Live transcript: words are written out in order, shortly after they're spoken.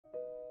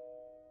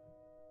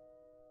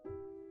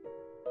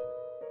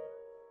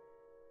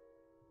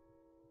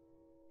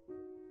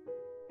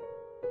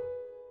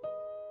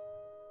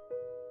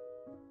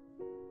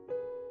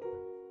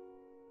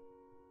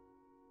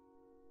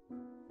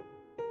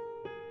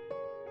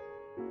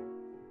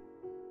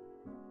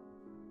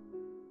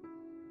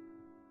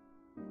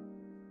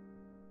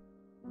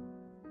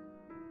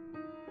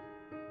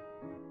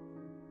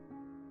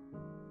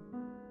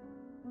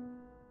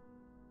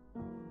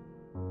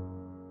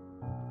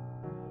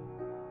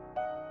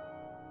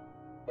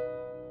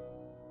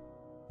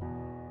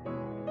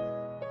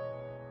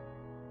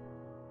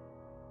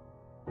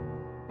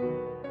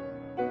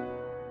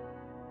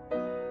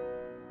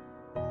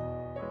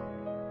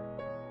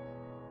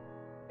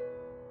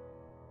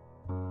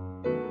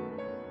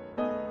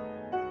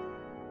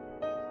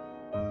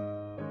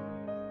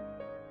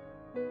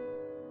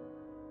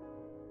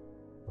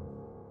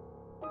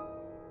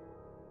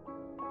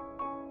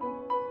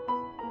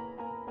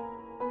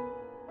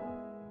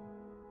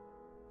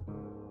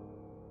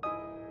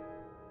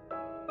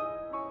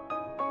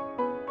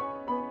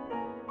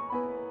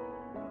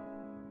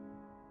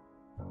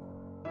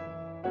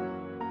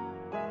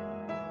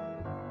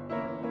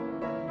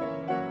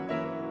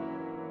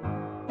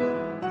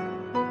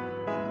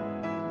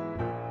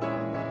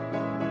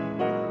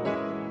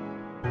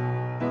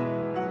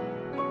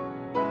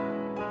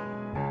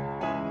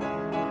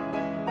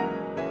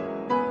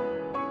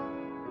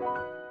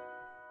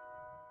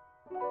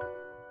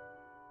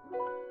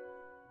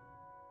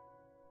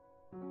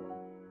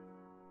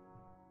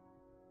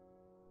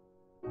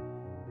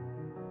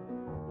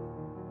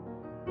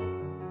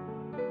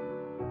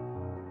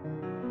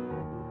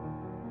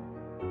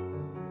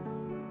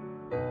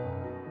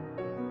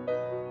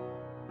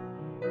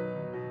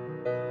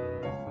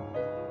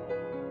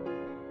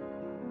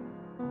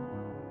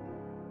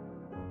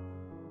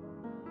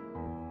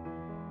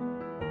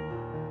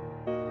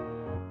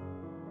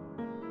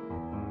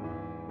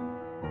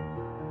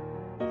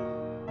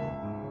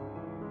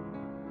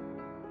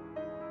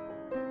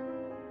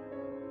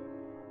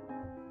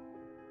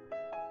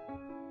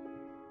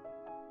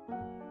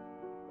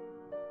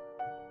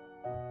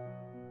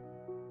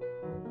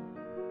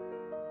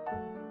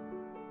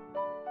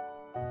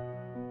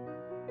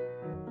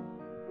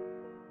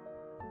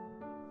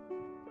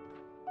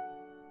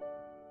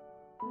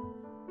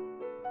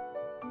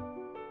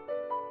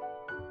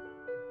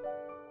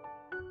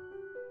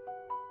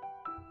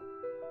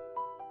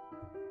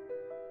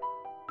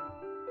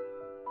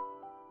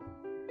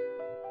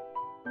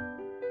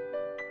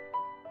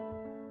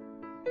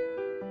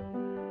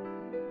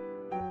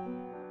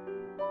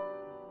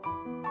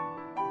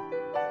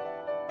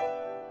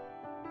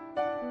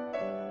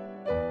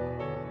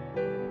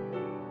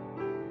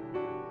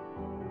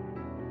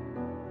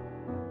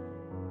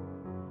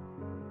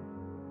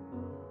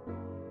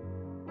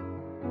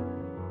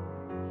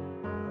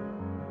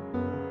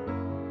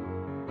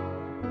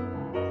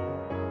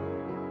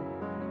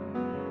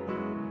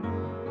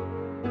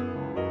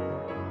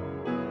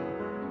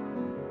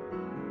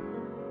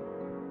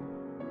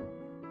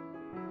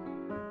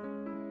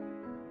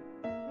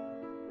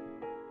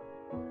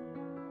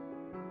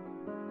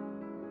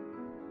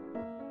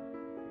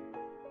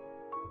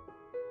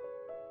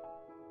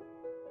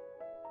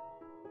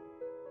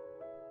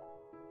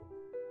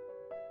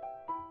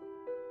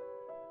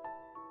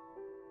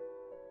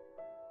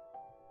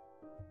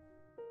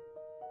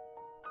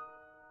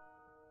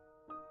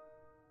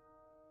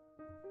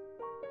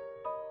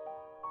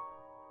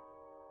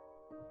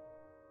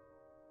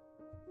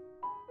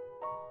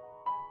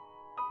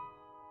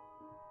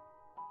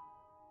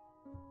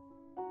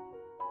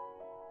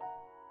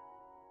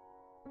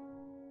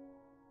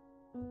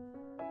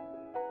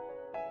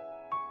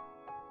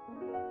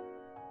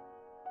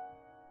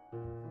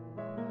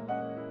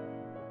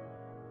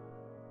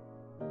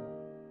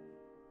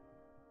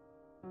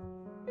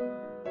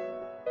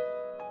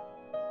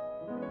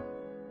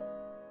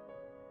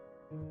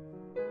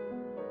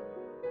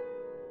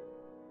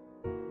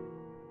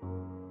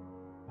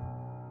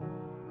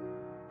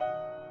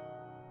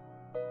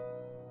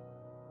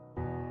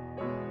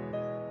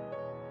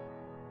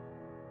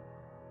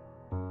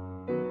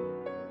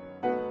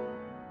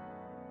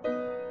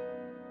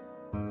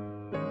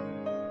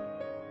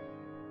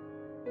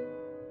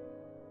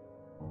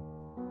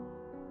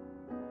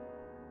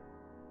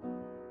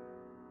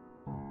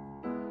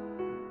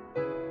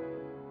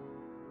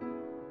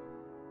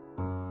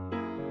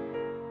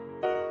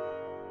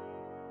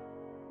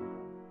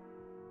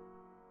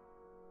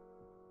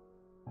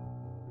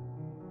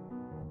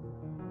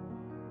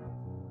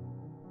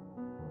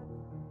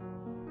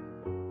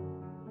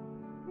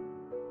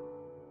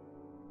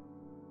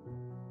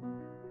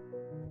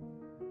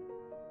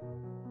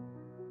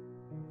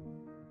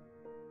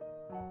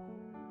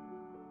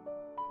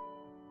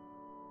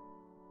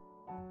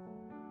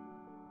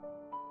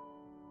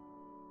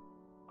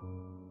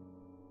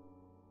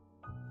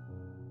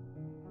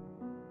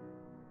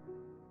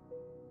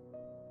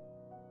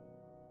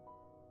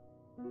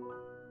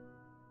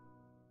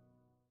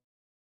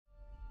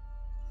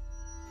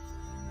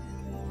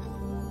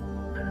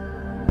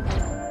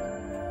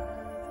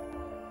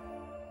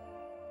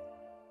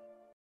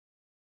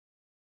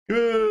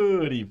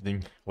Good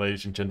evening,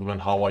 ladies and gentlemen.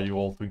 How are you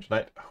all doing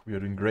tonight? We are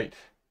doing great.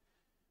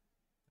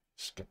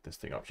 Let's get this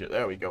thing up here.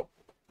 There we go.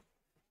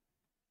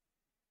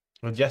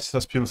 And yes,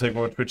 as people say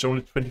about Twitch,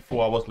 only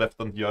 24 hours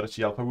left on the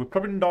Odyssey Alpha. We're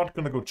probably not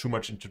gonna go too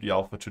much into the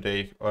Alpha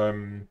today.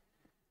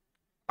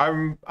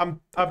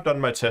 I've done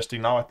my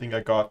testing now. I think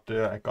I got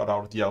out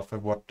of the Alpha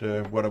what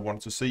I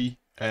wanted to see,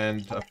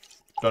 and I've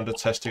done the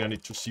testing I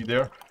need to see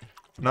there.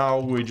 Now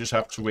we just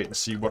have to wait and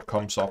see what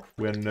comes up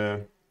when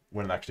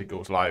it actually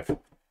goes live.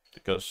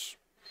 Because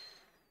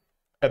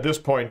at this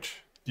point,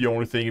 the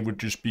only thing it would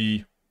just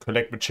be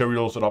collect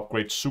materials and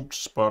upgrade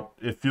suits, but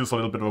it feels a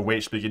little bit of a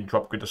waste beginning to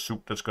upgrade a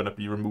suit that's going to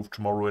be removed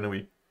tomorrow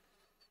anyway.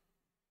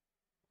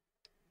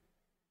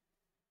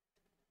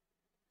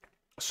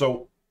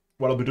 So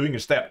what I'll be doing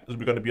instead is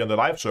we're going to be on the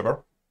live server,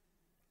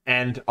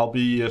 and I'll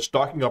be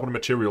stocking up on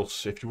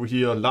materials. If you were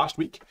here last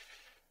week,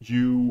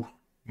 you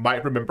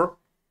might remember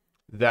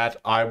that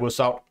I was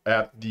out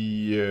at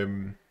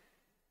the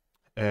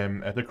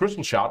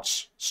crystal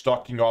shards,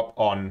 stocking up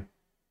on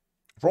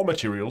raw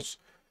materials.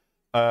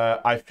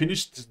 I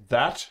finished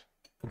that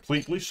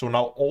completely, so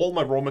now all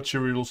my raw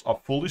materials are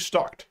fully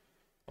stocked,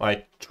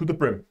 like to the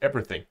brim,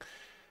 everything.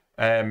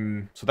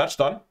 So that's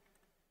done.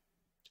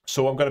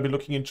 So I'm going to be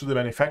looking into the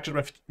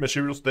manufactured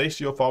materials today,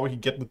 see how far we can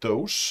get with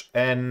those,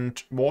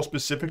 and more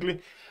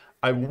specifically,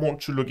 I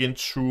want to look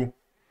into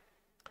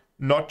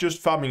not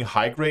just farming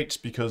high grades,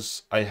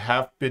 because I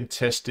have been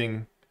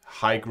testing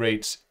high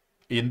grades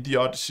in the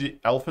Odyssey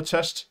alpha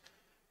test,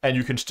 and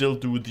you can still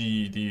do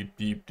the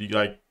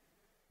like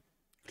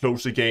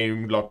close the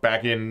game, log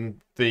back in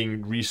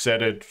thing,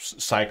 reset it,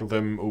 cycle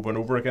them over and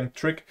over again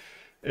trick.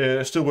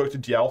 Still worked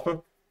in the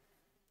alpha,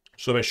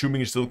 so I'm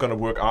assuming it's still gonna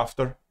work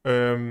after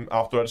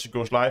Odyssey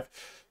goes live.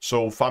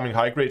 So farming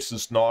high grades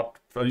is not,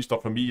 at least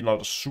not for me,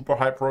 not a super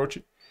high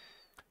priority.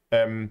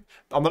 I'm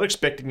not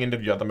expecting any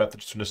of the other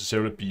methods to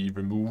necessarily be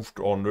removed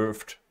or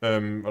nerfed.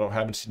 I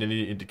haven't seen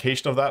any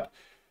indication of that.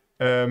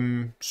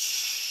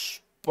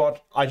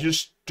 But I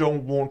just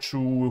don't want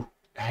to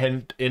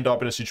end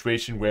up in a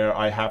situation where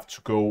I have to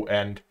go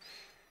and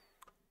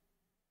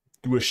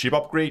do a ship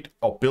upgrade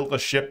or build a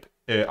ship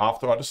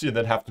after Odyssey and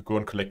then have to go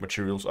and collect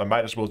materials. I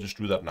might as well just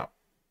do that now.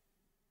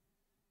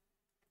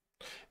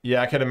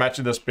 Yeah, I can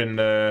imagine there's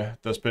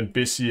been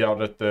busy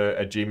out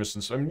at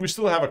Jameson's. I mean, we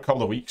still have a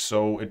couple of weeks,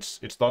 so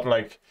it's not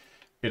like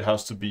it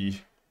has to be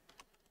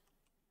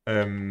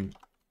that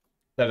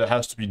it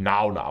has to be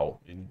now.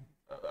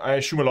 I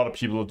assume a lot of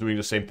people are doing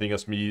the same thing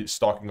as me,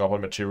 stocking up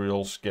on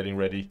materials, getting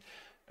ready,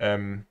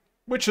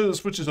 which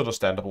is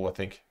understandable, I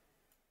think.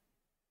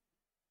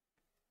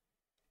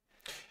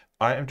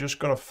 I am just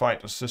gonna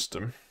find a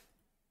system.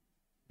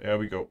 There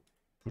we go.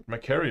 Put my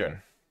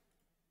carrier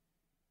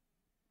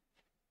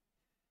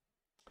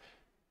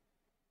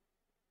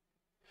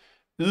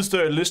in. Is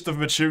there a list of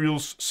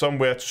materials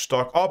somewhere to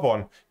stock up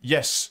on?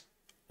 Yes,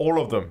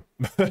 all of them.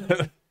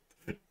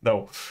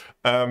 No.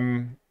 I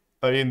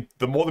mean,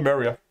 the more the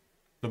merrier.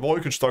 The more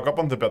you can stock up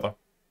on, the better.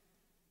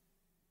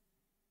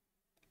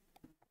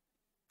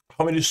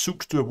 How many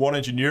suits do one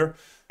engineer?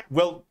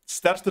 Well,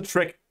 that's the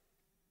trick.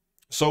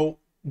 So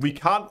we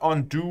can't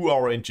undo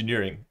our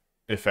engineering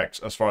effects,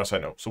 as far as I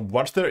know. So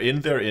once they're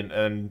in, they're in.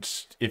 And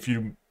if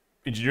you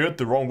engineer it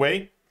the wrong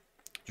way,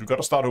 you got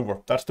to start over.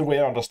 That's the way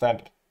I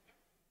understand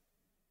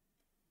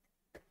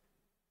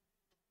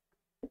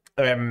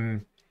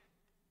it.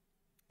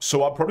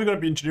 So I'm probably going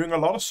to be engineering a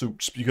lot of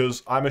suits,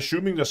 because I'm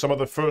assuming that some of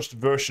the first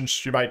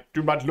versions you might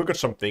look at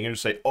something and you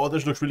say, oh,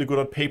 this looks really good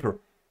on paper.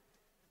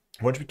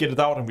 Once we get it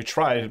out and we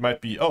try it, it might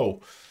be, oh,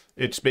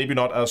 it's maybe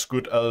not as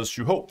good as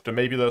you hoped. And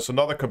maybe there's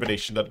another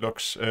combination that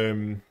looks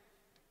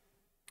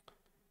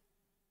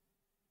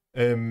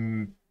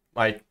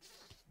like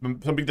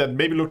something that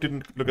maybe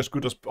didn't look as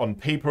good as on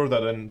paper,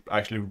 that then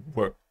actually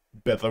worked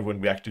better when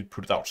we actually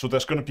put it out. So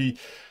there's going to be,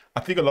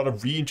 I think, a lot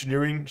of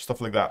re-engineering, stuff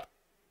like that.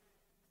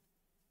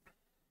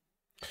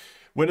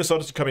 When is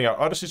Odyssey coming out?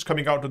 Odyssey is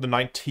coming out on the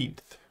 19th.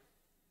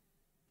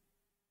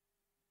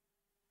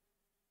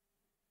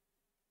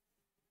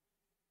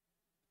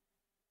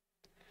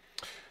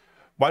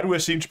 Why do I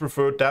seem to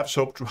prefer Dav's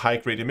Hope to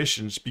high-grade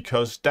emissions?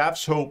 Because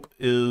Dav's Hope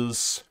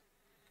is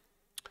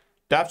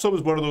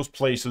one of those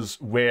places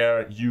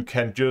where you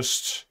can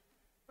just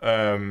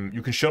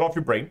you can shut off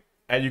your brain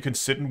and you can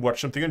sit and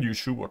watch something on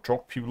YouTube or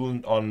talk to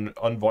people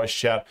on voice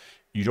chat.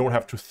 You don't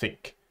have to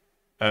think.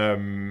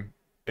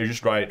 You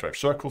just drive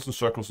circles and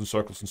circles and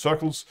circles and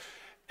circles.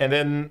 And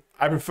then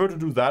I prefer to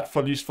do that, for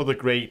at least for the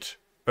grade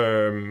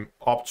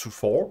up to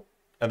 4,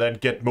 and then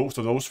get most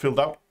of those filled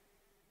out.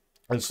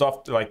 And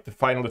stuff like the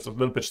final, there's a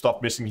little bit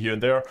stuff missing here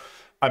and there.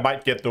 I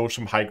might get those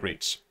from high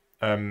grades.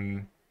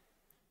 But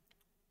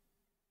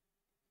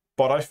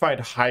I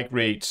find high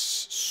grades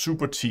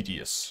super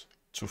tedious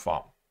to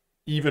farm,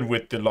 even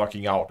with the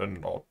locking out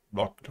and or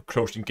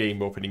closing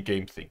game, opening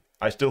game thing.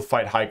 I still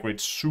find high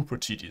grades super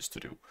tedious to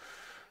do.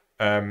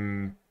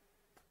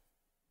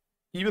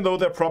 Even though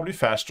they're probably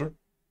faster.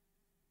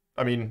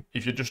 I mean,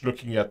 if you're just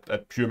looking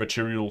at pure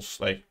materials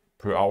like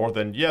per hour,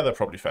 then yeah, they're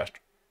probably faster.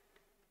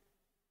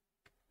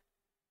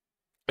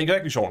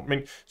 Exactly, Sean. I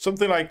mean,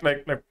 something like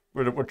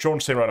what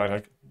Sean's saying right now,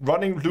 like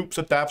running loops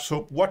at Dav's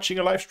Hope, watching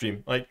a live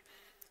stream. Like,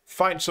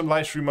 find some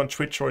live stream on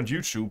Twitch or on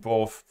YouTube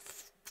or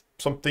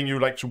something you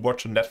like to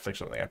watch on Netflix or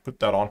something. I put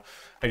that on.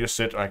 I just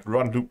said, like,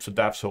 run loops at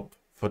Dav's Hope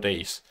for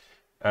days.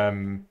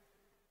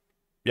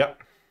 Yeah.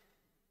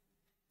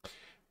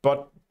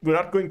 But we're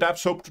not going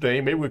Dav's Hope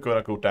today. Maybe we're going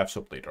to go Dav's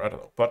Hope later. I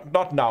don't know. But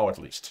not now, at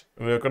least.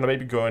 We're going to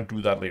maybe go and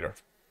do that later.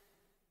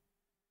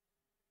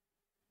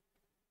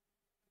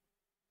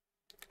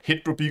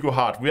 Hit Robigo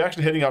hard. We're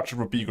actually heading out to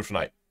Robigo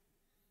tonight.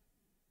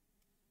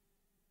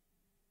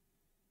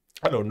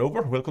 Hello,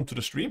 Nova. Welcome to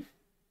the stream.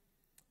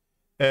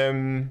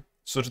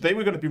 So today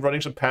we're going to be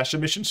running some pasture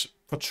missions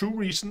for 2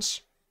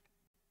 reasons.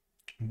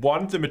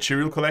 1, the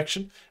material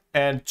collection.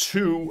 And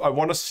 2, I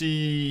want to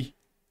see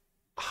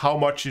how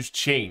much has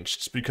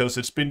changed. Because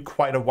it's been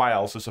quite a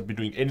while since I've been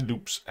doing any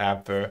loops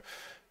at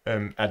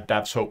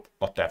Dav's Hope.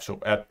 Not Dav's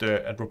Hope, at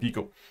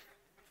Robigo.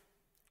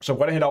 So I'm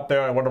going to head out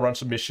there. I want to run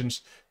some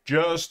missions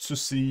just to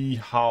see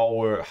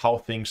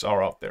how things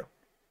are out there.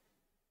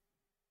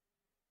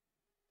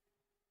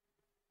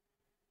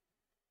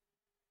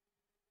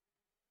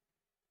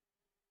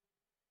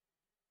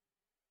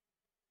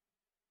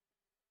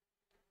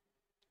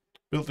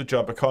 Build the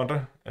jumper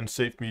counter and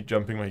save me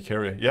jumping my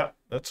carrier. Yeah,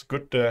 that's a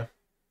good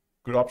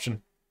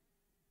option.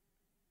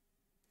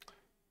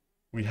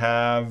 We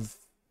have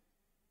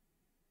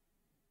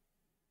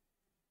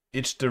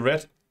It's the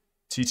Red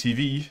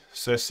TTV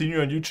says, "Seen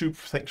you on YouTube.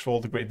 Thanks for all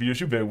the great videos.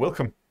 You're very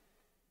welcome."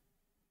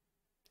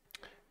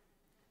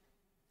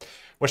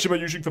 What ship am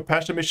I using for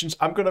pasture missions?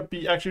 I'm gonna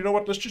be actually. You know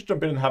what? Let's just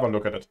jump in and have a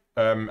look at it.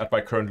 At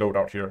my current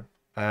loadout here.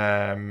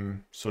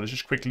 So let's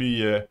just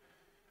quickly.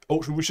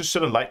 Oh, should we just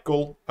set a light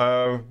goal?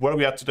 What are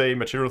we at today?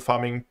 Material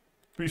farming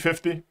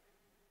 350.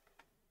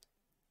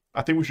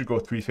 I think we should go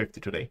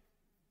 350 today.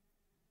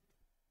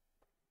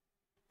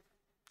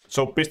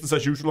 So business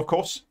as usual, of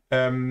course.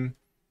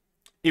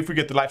 If we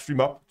get the live stream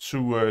up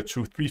to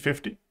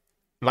 350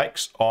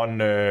 likes on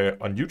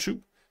YouTube,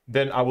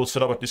 then I will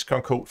set up a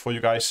discount code for you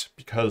guys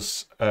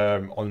because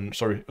set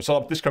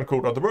up a discount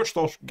code on the merch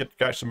store, get you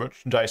guys some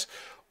merchandise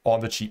on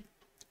the cheap.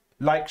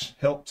 Likes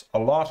helped a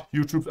lot.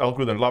 YouTube's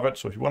algorithm love it.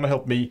 So if you want to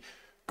help me,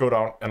 go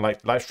down and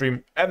like the live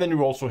stream, and then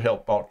you also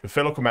help out your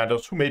fellow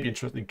commanders who may be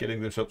interested in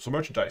getting themselves some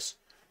merchandise.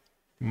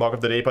 Mug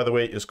of the day, by the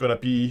way, is gonna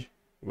be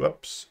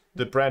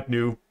the brand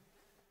new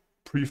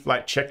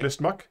pre-flight checklist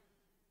mug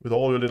with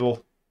all your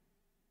little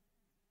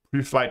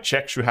pre-flight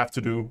checks you have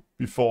to do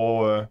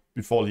before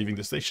leaving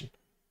the station.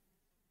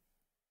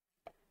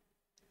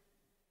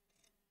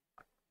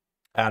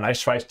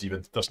 Nice try,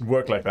 Steven. Doesn't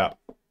work like that.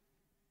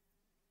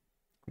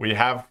 We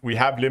have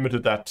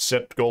limited that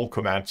set goal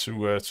command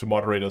to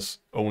moderators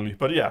only.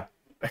 But yeah,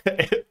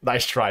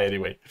 nice try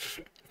anyway.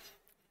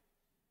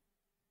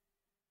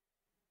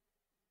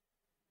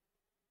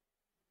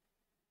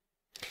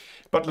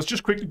 But let's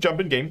just quickly jump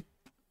in game.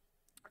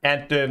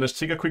 And let's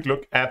take a quick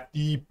look at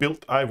the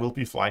build I will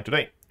be flying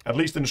today. At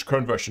least in this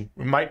current version.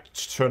 It might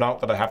turn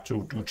out that I have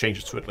to do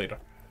changes to it later.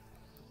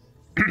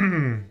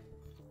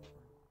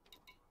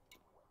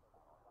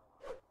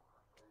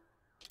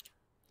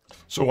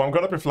 So I'm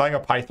going to be flying a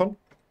Python.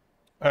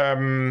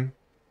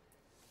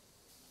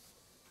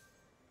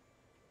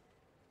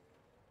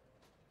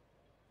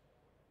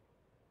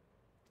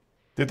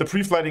 Did the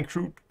pre-flight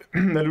include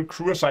the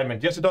crew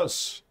assignment? Yes, it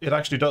does. It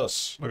actually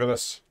does. Look at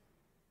this.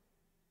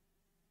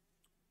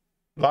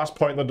 Last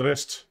point on the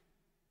list.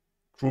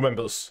 Crew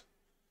members.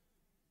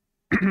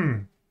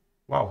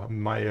 Wow,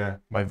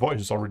 my voice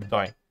is already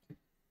dying.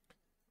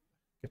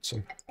 Get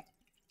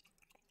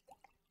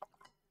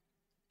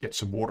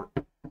some water.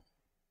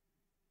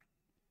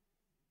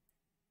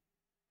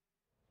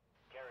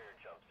 Carrier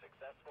jump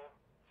successful.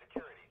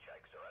 Security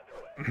checks are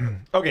underway.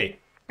 Okay,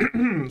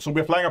 so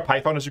we're flying a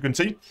Python, as you can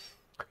see.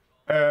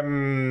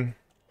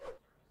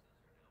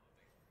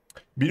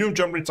 Medium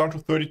jump rate's down to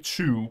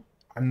 32.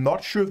 I'm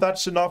not sure if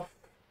that's enough.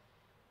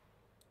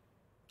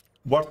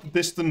 What the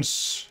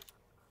distance?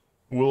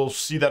 We'll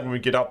see that when we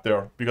get up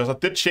there, because I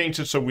did change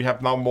it so we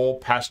have now more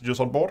passengers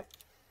on board.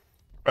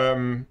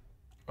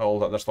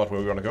 Oh, that's not where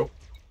we're gonna go.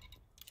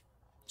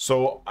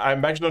 So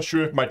I'm actually not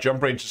sure if my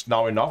jump range is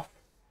now enough.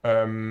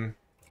 If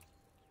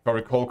I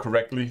recall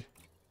correctly,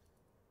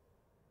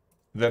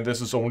 then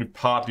this is only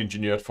partly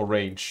engineered for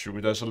range.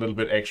 There's a little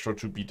bit extra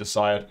to be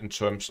desired in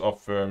terms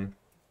of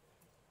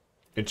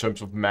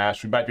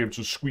mass. We might be able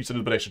to squeeze a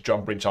little bit extra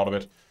jump range out of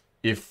it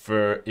if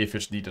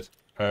it's needed.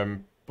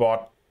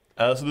 But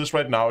as it is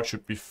right now, it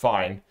should be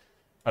fine.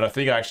 And I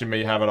think I actually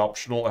may have an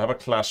optional. I have a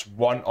class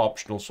 1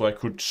 optional, so I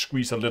could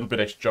squeeze a little bit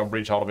extra jump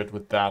range out of it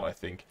with that, I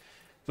think.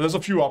 So there's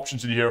a few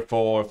options in here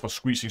for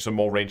squeezing some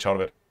more range out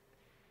of it.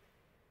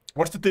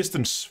 What's the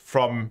distance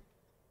from...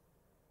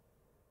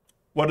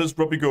 What is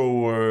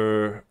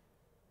Robigo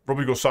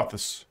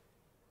surface?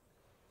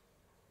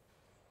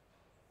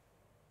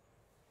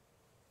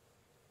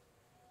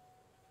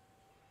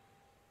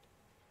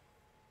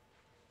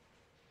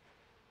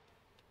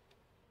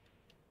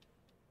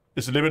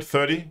 Is the limit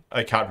 30?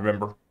 I can't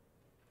remember.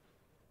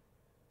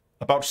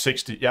 About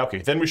 60. Yeah, okay.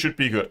 Then we should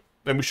be good.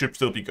 Then we should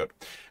still be good.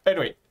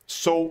 Anyway,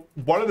 so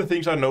one of the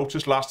things I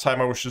noticed last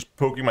time I was just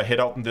poking my head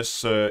out in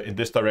this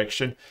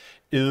direction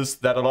is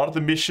that a lot of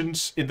the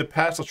missions in the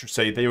past, I should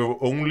say, they were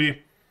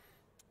only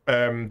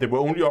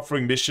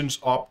offering missions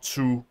up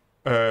to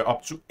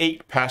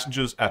 8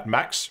 passengers at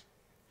max.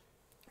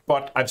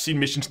 But I've seen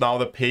missions now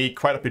that pay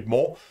quite a bit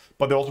more,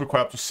 but they also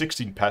require up to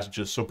 16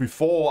 passengers. So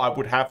before I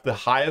would have the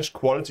highest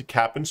quality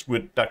cabins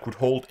that could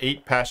hold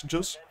 8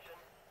 passengers.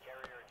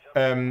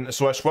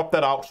 So I swapped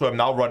that out, so I'm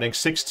now running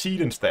 16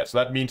 instead. So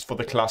that means for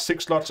the class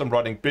 6 slots, I'm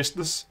running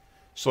business.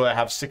 So I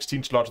have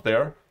 16 slots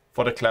there.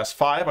 For the class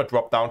 5, I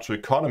drop down to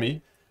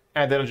economy.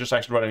 And then I'm just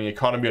actually running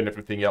economy and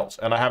everything else.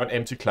 And I have an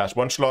empty class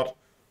 1 slot.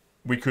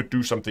 We could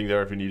do something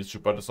there if we needed to,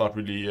 but it's not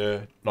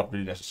really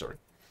necessary.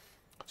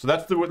 So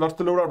that's the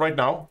loadout right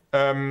now.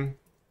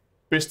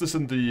 Business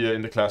in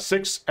the class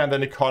 6, and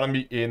then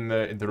economy in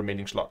the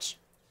remaining slots.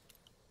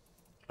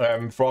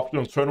 For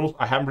optional internals,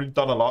 I haven't really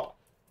done a lot.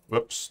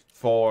 Whoops.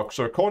 For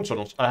core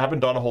internals, I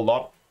haven't done a whole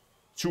lot.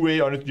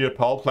 2A unengineered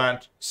power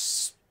plant,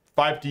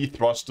 5D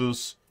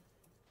thrusters,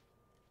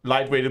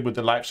 lightweighted with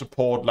the life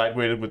support,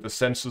 lightweighted with the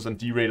sensors, and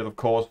D-rated, of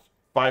course.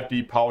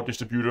 5D power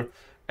distributor,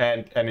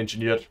 and an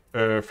engineered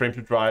frame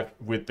to drive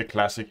with the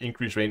classic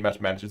increased range mass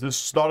managers.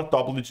 This is not a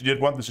double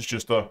engineered one. This is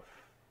just a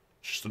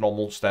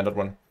normal standard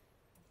one.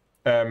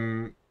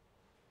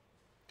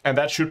 And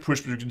that should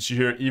push, you can see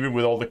here, even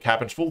with all the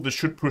cabins full, this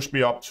should push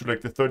me up to like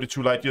the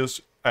 32 light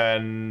years.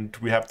 And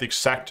we have the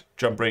exact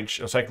jump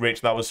range, exact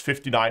range now is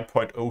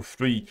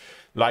 59.03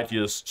 light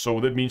years. So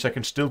that means I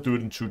can still do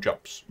it in 2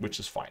 jumps, which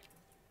is fine.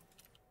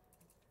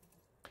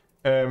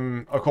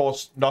 Of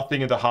course,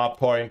 nothing in the hard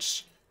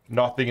points,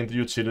 nothing in the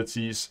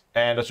utilities.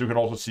 And as you can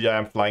also see, I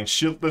am flying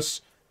shieldless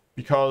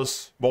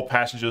because more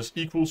passengers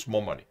equals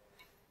more money.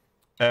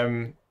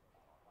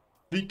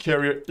 The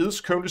carrier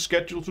is currently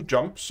scheduled to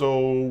jump,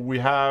 so we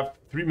have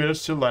 3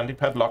 minutes till landing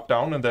pad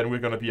lockdown, and then we're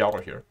going to be out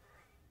of here.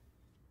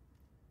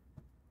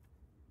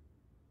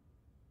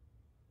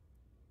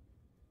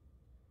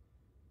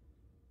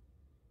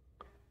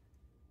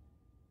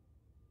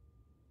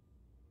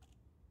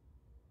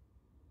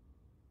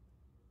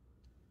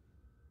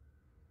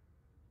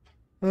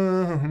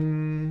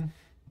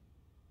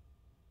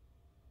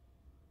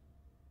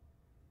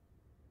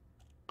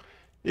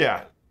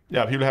 Yeah,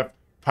 people have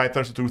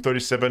Pythons to do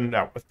 37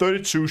 now.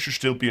 32 should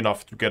still be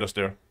enough to get us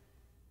there.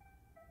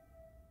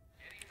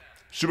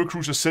 Super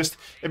Cruise Assist.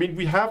 I mean,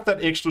 we have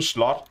that extra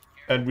slot,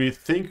 and we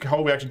think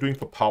how we're actually doing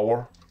for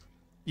power.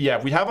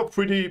 Yeah, we have a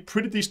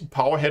pretty decent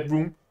power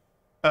headroom,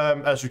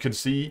 as you can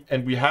see,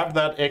 and we have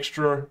that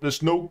extra.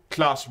 There's no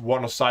class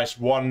 1 or size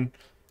 1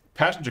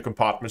 passenger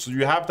compartment, so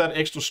you have that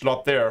extra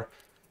slot there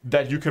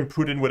that you can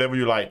put in whatever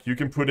you like. You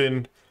can put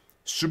in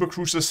Super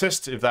Cruise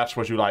Assist if that's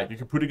what you like. You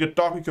can put in a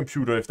docking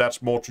computer if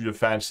that's more to your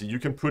fancy. You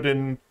can put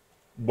in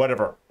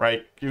whatever,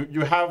 right?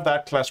 You have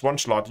that class 1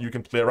 slot you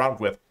can play around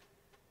with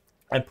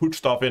and put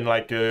stuff in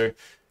like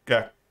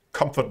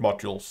comfort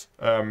modules,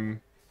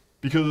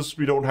 because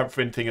we don't have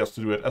anything else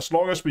to do it. As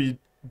long as we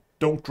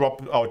don't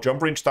drop our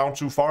jump range down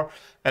too far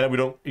and we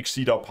don't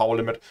exceed our power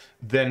limit,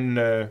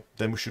 then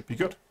we should be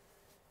good.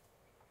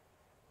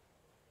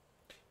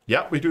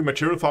 Yeah, we do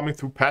material farming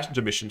through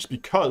passenger missions,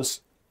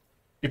 because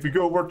if we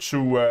go over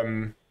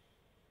to,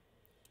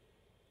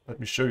 let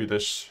me show you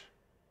this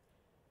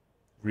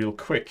real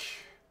quick.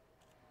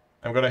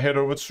 I'm gonna head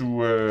over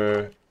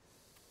to,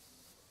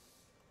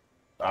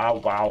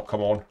 wow,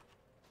 come on.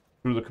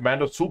 To the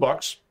Commander's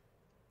Toolbox.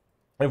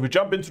 If we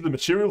jump into the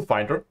material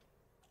finder,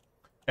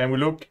 and we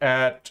look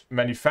at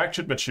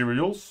manufactured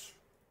materials,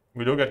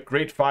 we look at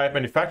grade 5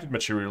 manufactured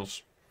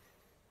materials.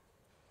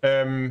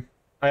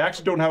 I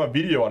actually don't have a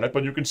video on it,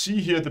 but you can see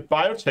here the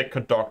biotech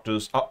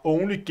conductors are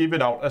only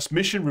given out as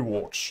mission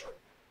rewards.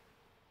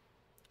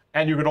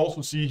 And you can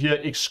also see here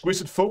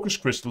exquisite focus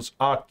crystals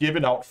are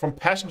given out from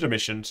passenger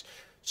missions.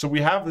 So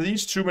we have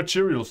these 2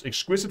 materials,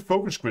 exquisite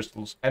focus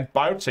crystals and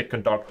biotech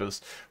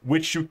conductors,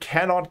 which you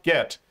cannot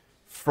get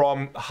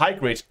from high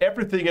grades.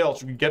 Everything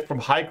else you can get from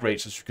high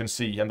grades, as you can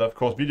see, and of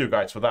course video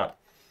guides for that.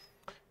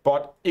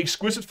 But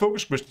exquisite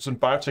focus crystals and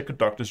biotech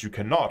conductors you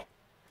cannot.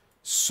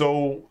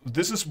 So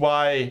this is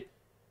why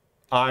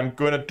I'm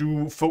going to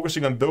do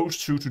focusing on those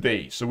 2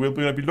 today. So we're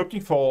going to be looking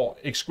for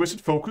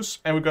exquisite focus,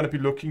 and we're going to be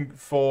looking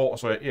for,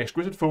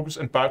 exquisite focus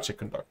and biotech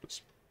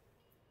conductors.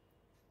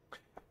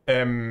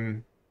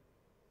 That's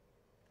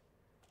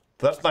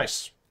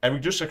nice. And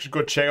we just actually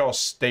go check our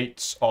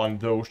states on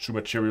those 2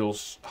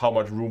 materials, how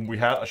much room we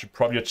had. I should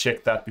probably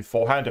check that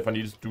beforehand if I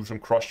needed to do some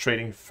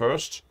cross-trading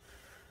first.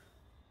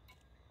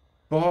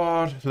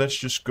 But let's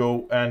just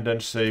go and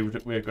then say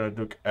we're going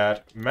to look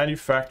at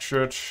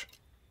manufactured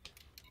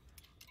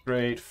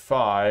grade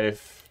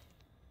 5.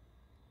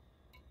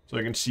 So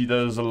you can see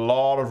there's a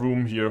lot of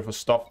room here for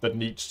stuff that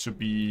needs to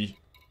be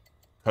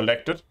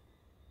collected.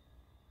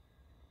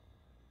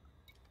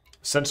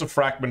 Sensor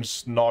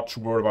fragments, not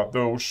too worried about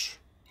those.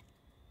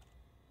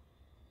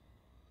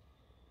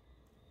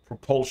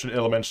 Propulsion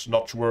elements,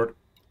 not too worried.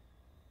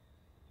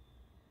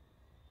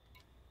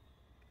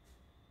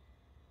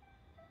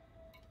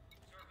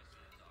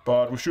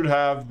 But we should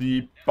have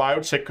the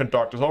biotech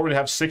conductors. I already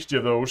have 60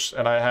 of those,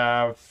 and I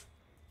have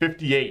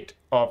 58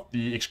 of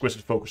the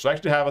exquisite focus. So I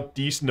actually have a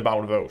decent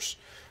amount of those.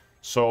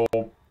 So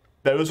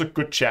there is a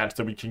good chance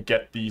that we can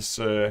get these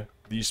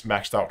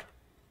maxed out.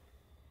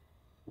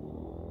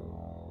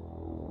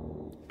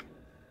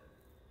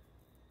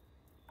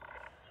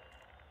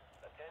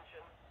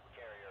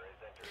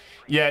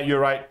 Yeah, you're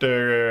right,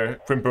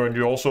 Grimburn.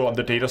 You're also on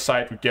the data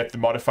side. We get the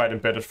modified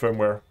embedded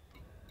firmware.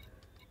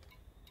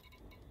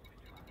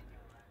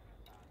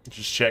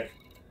 Just check.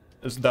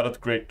 Isn't that a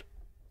great?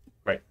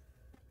 Right.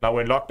 Now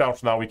we're in lockdown,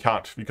 so now we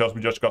can't because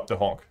we just got the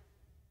honk.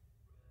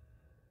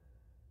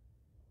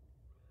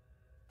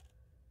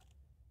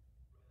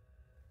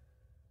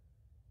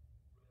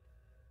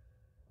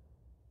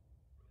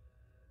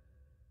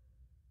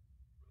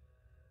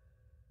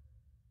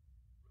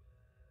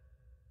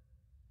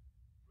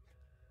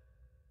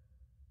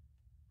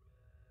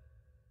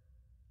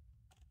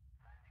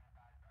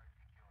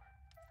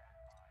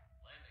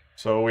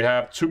 So we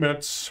have 2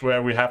 minutes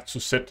where we have to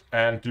sit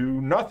and do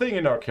nothing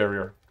in our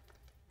carrier.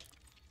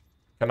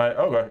 Can I?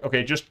 Oh,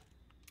 okay, just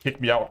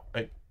kick me out.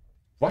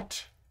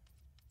 What?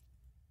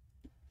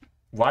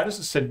 Why does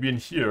it send me in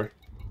here?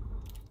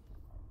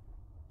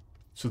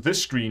 So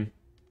this screen,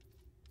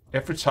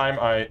 every time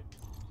I...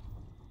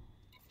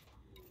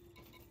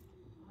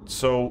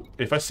 So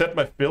if I set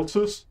my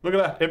filters, look at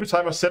that. Every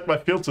time I set my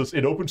filters,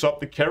 it opens up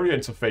the carrier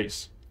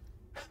interface.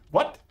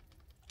 What?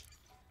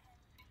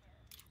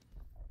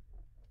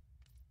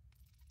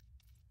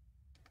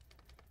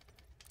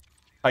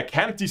 I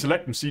can't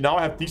deselect them. See, now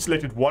I have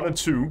deselected 1 and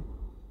 2.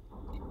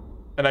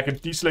 And I can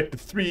deselect the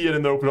 3 and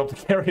then open up the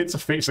carrier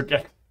interface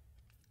again.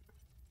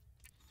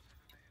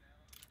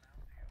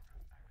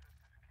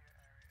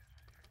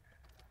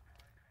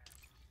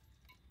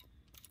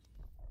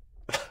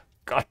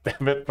 God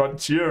damn it,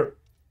 Frontier.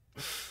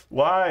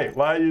 Why?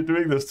 Why are you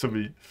doing this to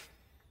me?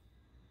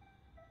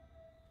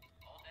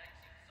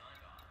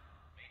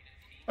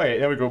 Okay,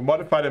 there we go.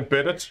 Modified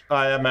embedded.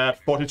 I am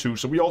at 42.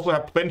 So we also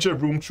have plenty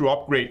of room to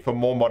upgrade for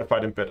more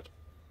modified embedded.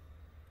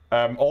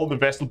 All the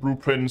vessel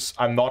blueprints,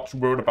 I'm not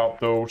worried about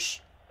those.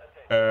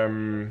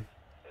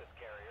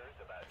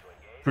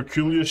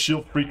 Peculiar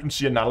shield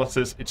frequency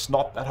analysis, it's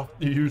not that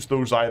often you use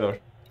those either.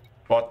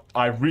 But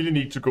I really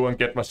need to go and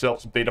get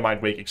myself some data mine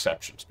wake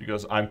exceptions,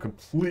 because I'm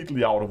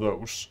completely out of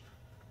those.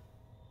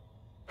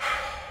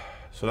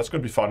 So that's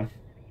going to be fun.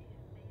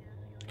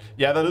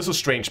 Yeah, that is a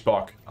strange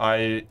bug.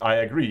 I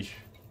agree.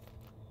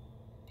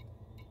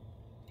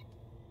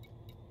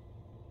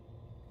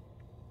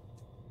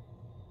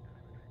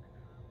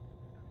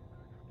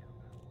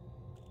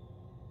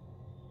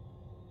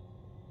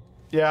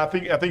 Yeah,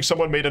 I think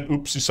someone made an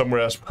oopsie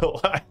somewhere as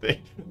well. I think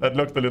that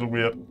looked a little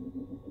weird.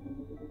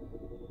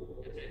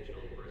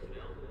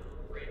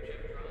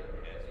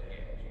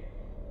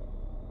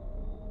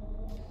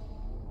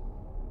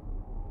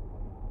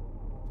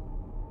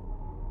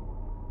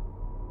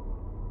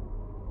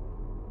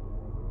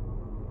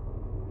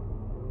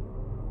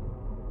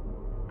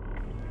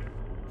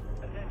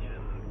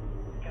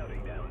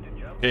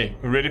 Okay,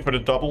 we're ready for the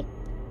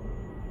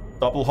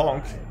double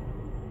honk.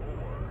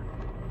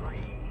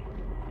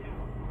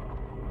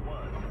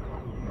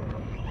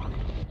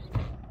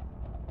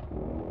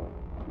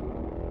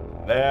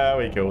 There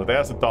we go.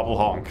 There's a double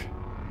honk.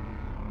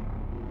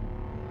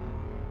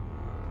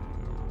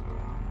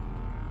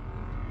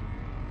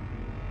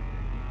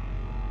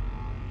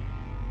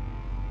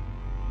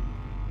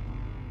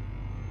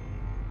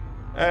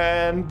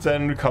 And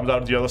then it comes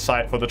out the other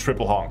side for the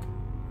triple honk.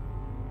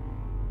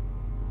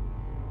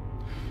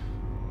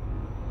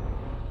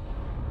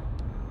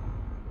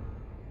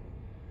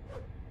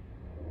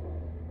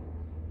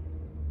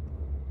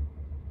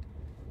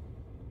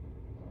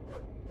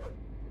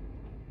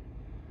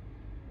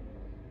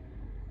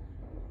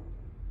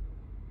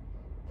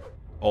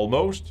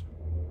 Almost.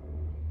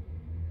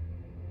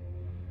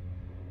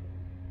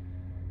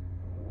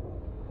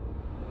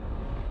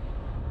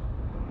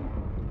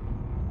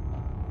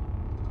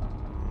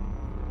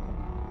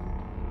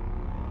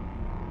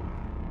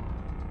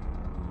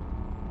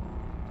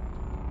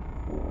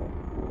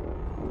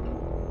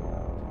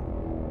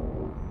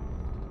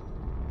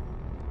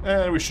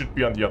 And we should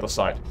be on the other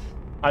side.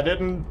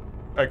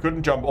 I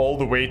couldn't jump all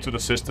the way to the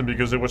system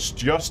because it was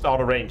just out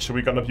of range. So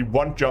we're gonna be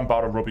one jump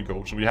out of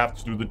Rubigo. So we have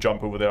to do the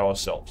jump over there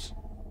ourselves.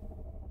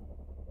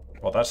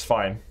 Well, that's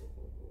fine.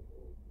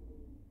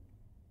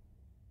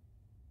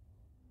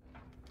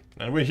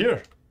 And we're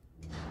here.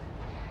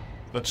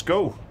 Let's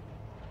go.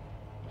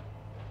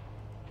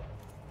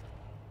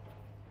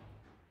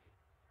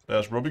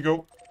 There's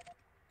Rubigo.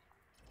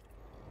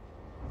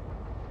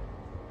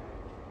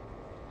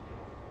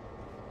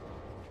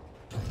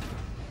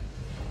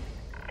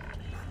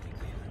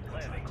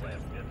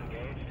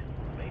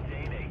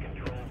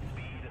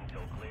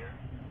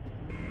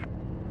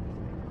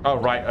 Oh,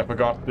 right, I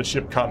forgot. The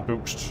ship can't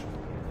boost.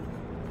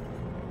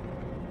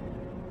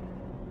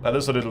 That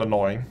is a little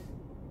annoying.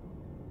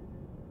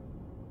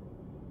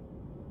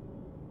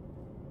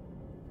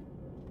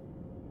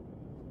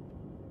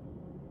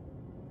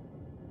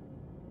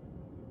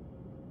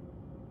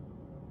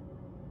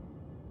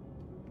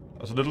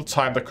 There's a little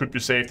time that could be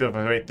saved if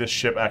I made this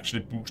ship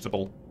actually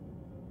boostable.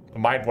 I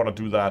might want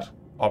to do that.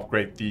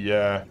 Upgrade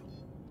the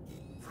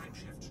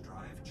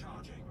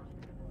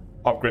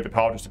upgrade the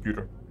power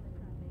distributor.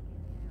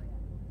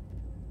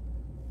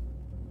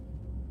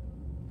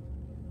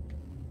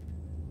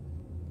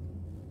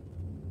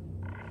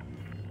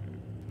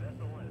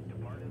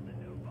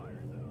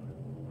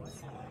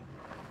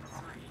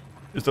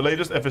 Is the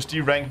latest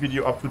FSD rank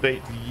video up to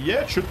date?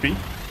 Yeah, it should be.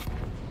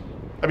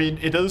 I mean,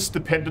 it is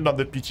dependent on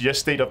the BTS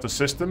state of the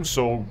system,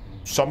 so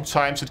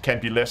sometimes it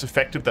can be less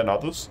effective than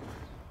others.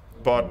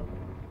 But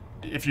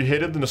if you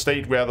hit it in a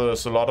state where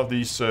there's a lot of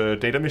these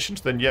data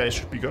missions, then yeah, it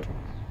should be good.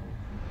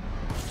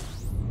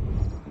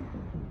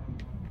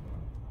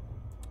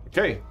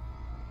 Okay.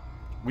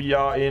 We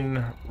are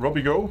in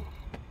Robigo.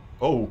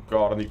 Oh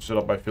god, I need to set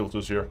up my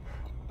filters here.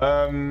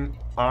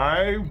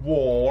 I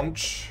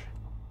want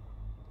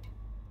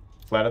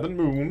planet and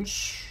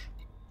moons,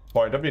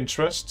 point of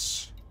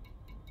interests,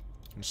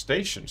 and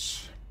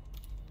stations.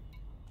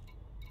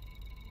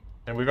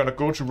 And we're gonna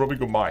go to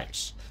Robigo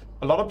Mines.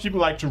 A lot of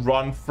people like to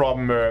run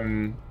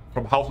from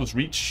House's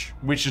Reach,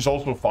 which is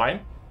also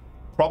fine.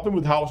 Problem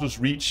with House's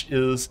Reach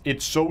is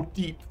it's so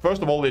deep.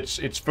 First of all,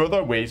 it's further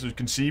away, so you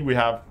can see we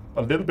have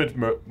a little bit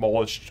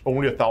more. It's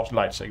only 1,000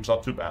 light seconds,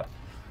 not too bad.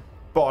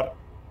 But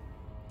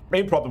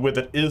main problem with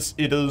it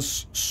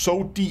is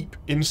so deep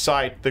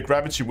inside the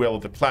gravity well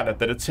of the planet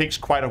that it takes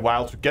quite a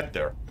while to get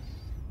there.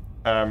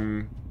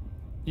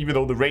 Even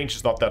though the range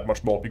is not that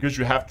much more, because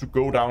you have to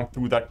go down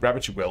through that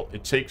gravity well.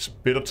 It takes a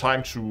bit of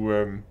time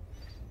to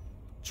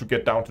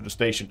get down to the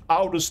station.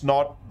 Out is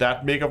not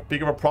that big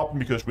of a problem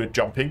because we're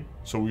jumping,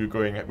 so we're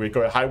going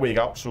highway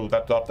out, so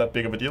that's not that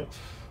big of a deal.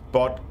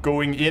 But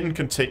going in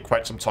can take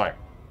quite some time.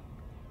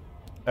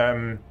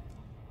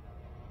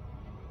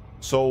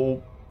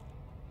 So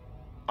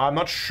I'm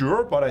not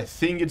sure, but I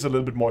think it's a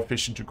little bit more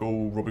efficient to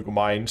go Robigo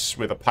Mines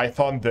with a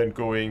Python than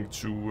going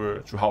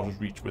to House's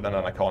Reach with an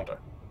Anaconda.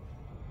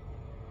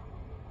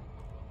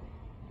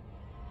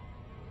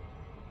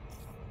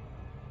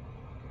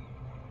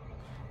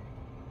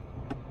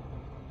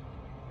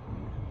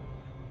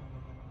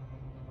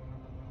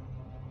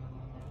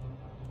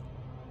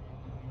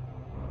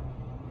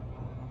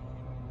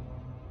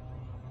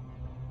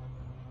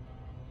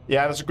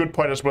 Yeah, that's a good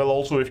point as well.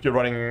 Also, if you're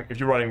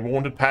running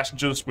wounded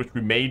passengers, which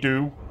we may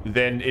do,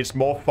 then it's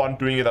more fun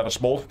doing it at a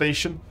small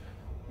station,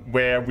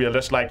 where we are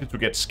less likely to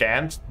get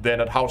scanned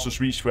than at House's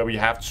Reach, where we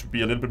have to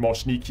be a little bit more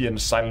sneaky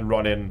and silent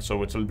run in,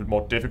 so it's a little bit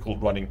more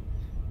difficult running.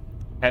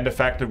 And the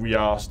fact that we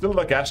are still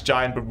a gas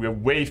giant, but we are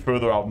way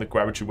further out in the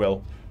gravity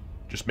well,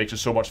 just makes it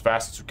so much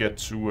faster to get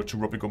to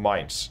Robigo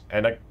Mines.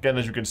 And again,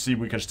 as you can see,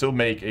 we can still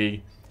make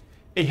a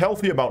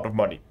healthy amount of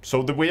money.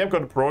 So the way I'm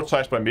going to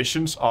prioritize my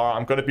missions are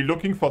I'm going to be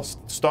looking for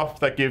stuff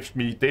that gives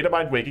me data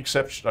mine wake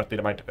exception, not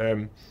data mine,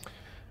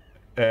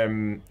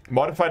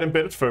 modified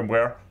embedded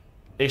firmware,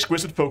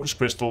 exquisite focus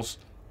crystals,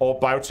 or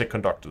biotech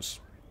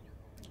conductors.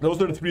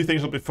 Those are the three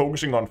things I'll be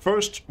focusing on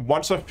first.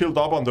 Once I've filled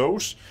up on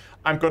those,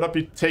 I'm going to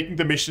be taking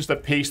the missions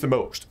that pays the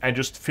most and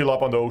just fill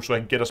up on those so I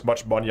can get as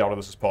much money out of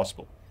this as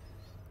possible.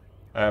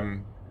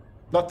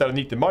 Not that I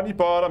need the money,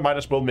 but I might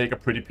as well make a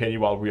pretty penny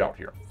while we're out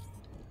here.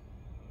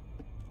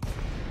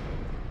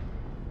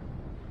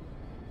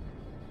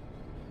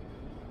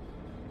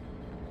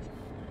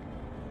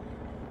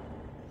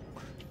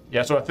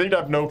 Yeah, so I think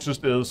I've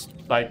noticed is,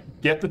 like,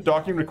 get the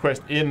docking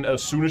request in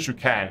as soon as you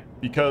can,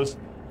 because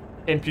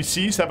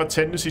NPCs have a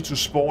tendency to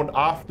spawn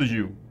after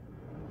you.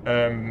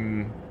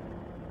 And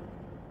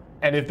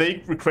if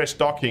they request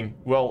docking,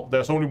 well,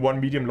 there's only one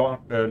medium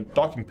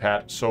docking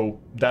pad, so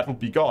that will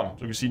be gone.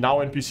 So you see now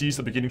NPCs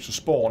are beginning to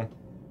spawn.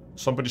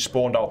 Somebody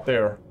spawned out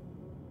there,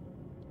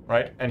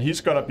 right? And he's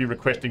gonna be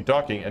requesting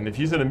docking, and if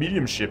he's in a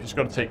medium ship, he's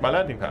gonna take my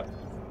landing pad.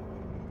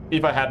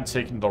 If I hadn't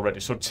taken it already.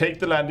 So take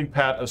the landing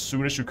pad as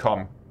soon as you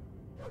come.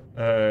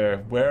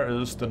 Where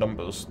is the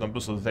numbers?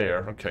 Numbers are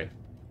there, okay.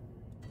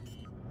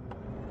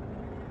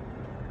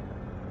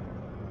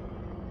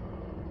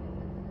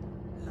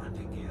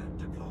 Landing gear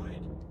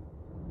deployed.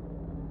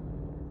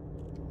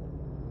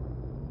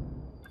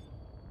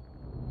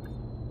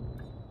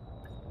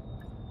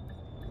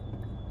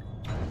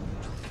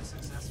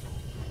 Successful.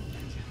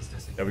 Engines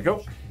disengaged. There we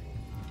go.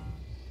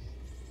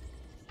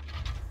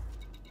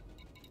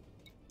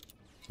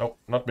 Nope,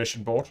 not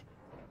mission board.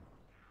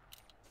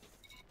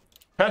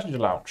 Passenger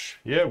lounge.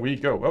 Here we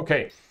go.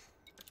 Okay.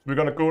 We're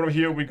gonna go over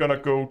here. We're gonna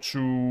go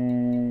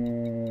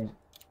to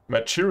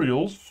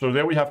materials. So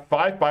there we have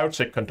 5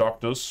 biotech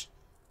conductors.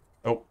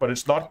 Oh, but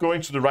it's not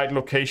going to the right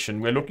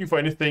location. We're looking for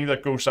anything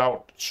that goes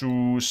out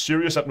to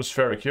Sirius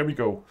atmospheric. Here we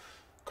go.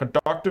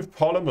 Conductive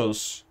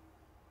polymers.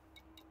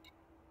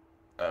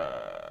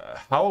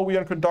 How are we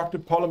on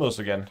conductive polymers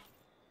again?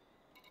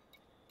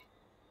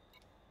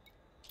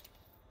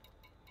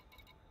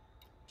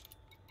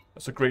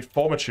 That's a grade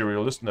 4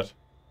 material, isn't it?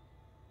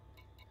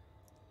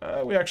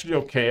 We're actually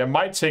okay. I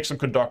might take some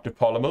conductive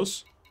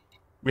polymers.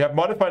 We have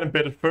modified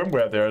embedded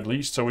firmware there at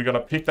least, so we're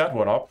gonna pick that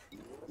one up.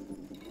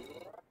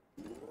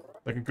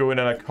 I can go in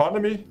an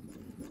economy.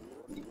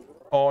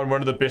 on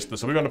one of the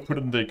business. So we're going to put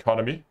it in the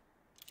economy.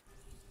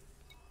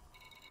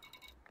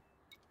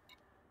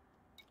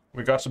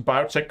 We got some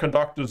biotech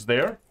conductors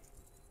there.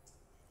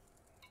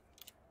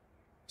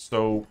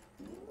 So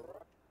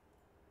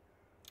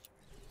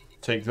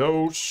take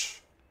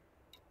those.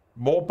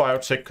 More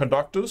biotech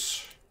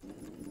conductors.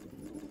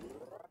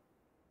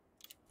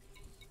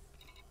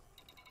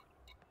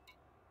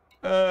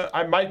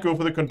 I might go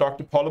for the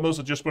conductive polymers.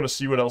 I just want to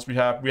see what else we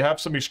have. We have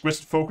some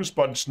exquisite focus,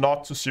 but it's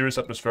not to serious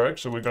atmospheric,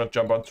 so we're going to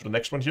jump on to the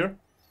next one here.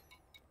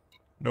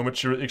 No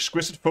material.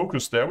 Exquisite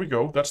focus. There we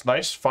go. That's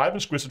nice. 5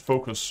 exquisite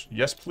focus.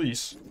 Yes,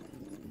 please.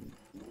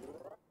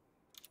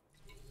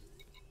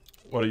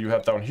 What do you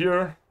have down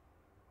here?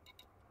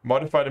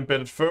 Modified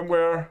embedded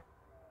firmware.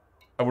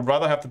 I would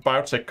rather have the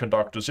biotech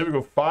conductors. Here we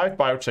go. 5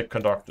 biotech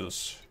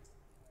conductors.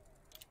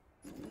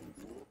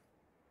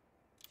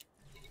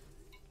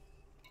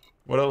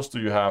 What else do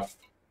you have?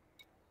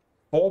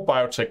 4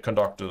 biotech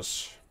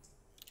conductors.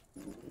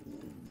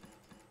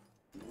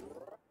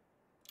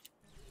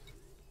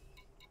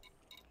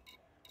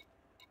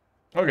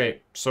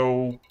 Okay,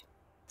 so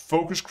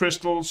focus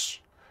crystals.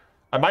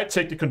 I might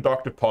take the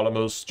conductive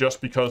polymers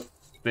just because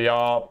they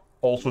are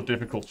also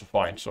difficult to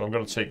find. So I'm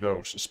going to take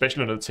those,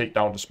 especially when I take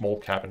down the small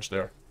cabins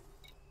there.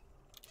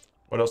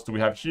 What else do we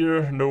have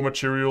here? No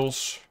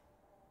materials.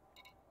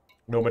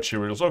 No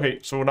materials. Okay,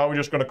 so now we're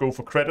just going to go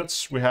for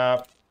credits. We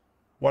have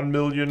 1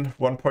 million,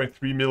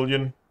 1.3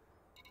 million.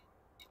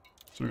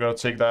 So we're going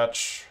to take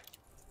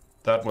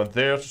that one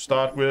there to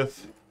start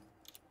with.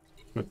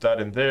 Put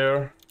that in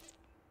there.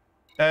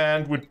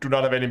 And we do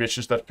not have any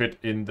missions that fit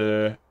in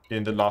the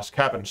last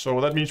cabin. So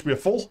that means we are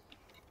full.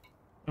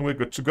 And we're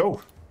good to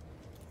go.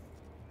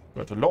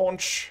 Go to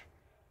launch.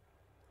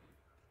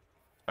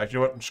 Actually, you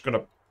know what? I'm just going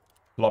to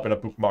plop in a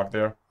bookmark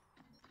there.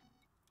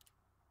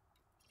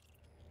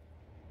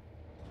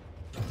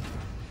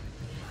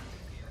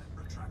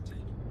 Retracted.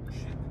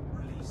 Ship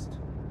released.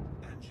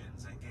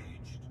 Engines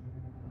engaged.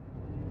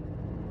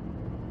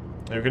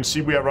 And you can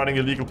see we are running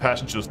illegal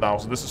passengers now.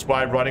 So this is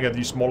why running at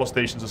these smaller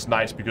stations is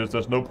nice, because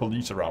there's no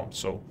police around.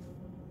 So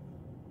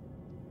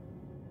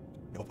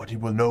nobody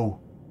will know.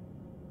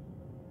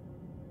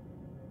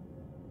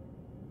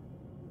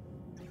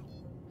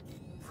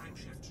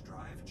 Frameshift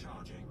drive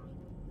charging.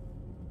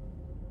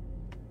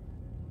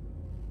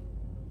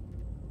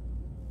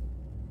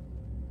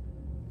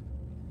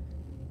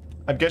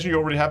 I'm guessing you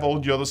already have all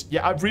the others.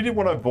 Yeah, I really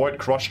want to avoid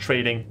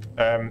cross-trading,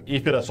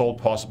 if it is all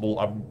possible.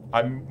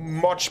 I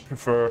much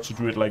prefer to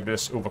do it like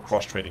this over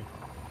cross-trading.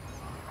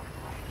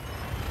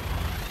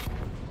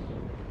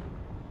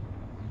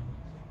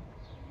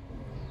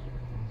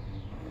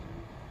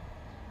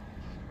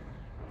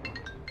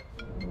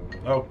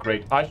 Oh,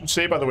 great. I should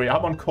say, by the way,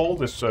 I'm on call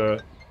this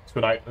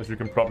tonight, as you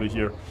can probably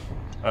hear.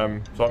 So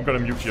I'm going to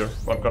mute here,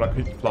 but I'm going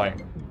to keep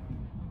flying.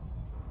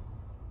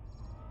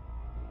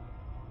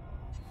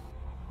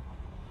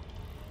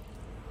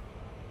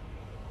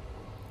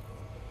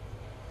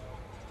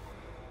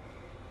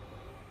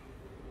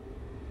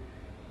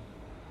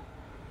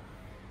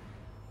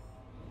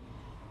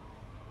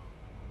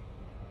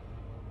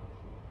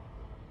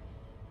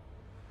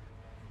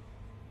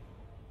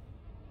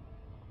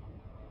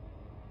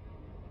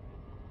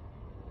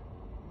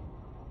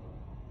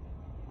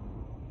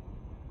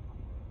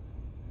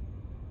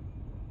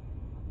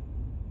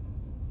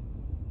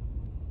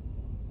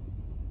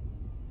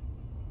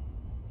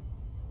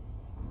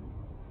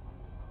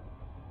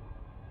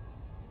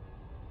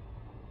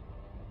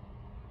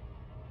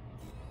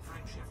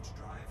 Frameshift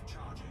drive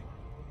charging.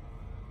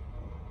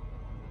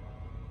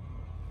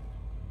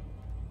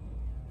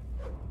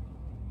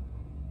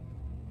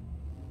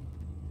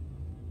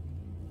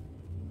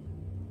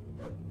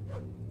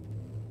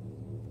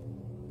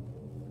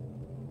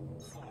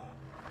 Four,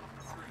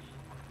 three,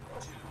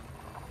 two.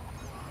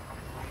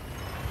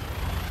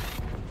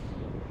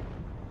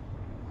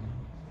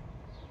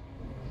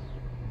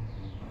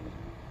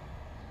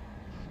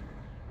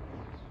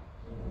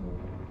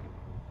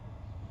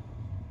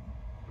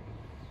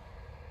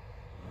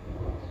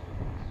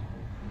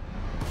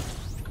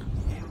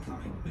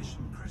 Incoming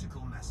mission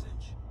critical message.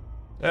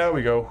 There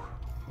we go.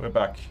 We're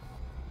back.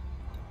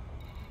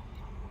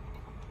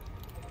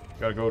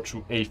 Gotta go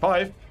to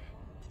A5.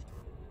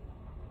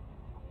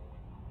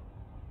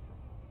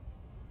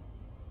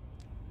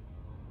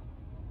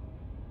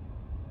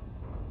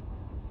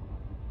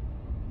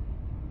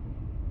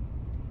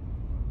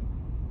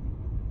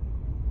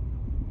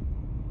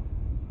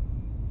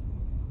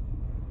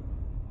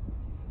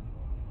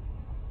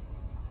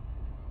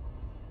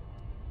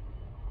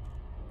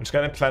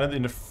 Scan a planet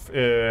in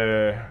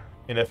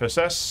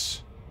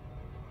FSS.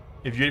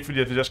 If you wait for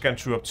the FSS scan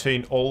to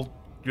obtain all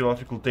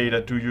geological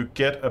data, do you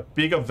get a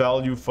bigger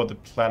value for the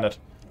planet?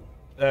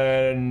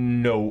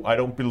 No, I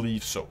don't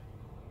believe so.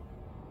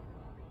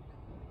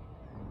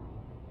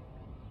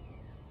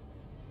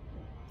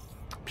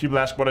 People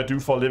ask what I do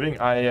for a living.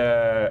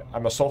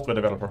 I'm a software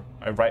developer.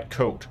 I write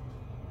code.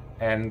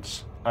 And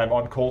I'm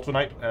on call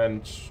tonight,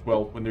 and,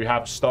 well, when we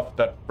have stuff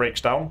that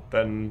breaks down,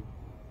 then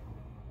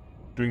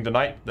during the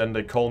night. Then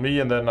they call me,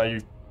 and then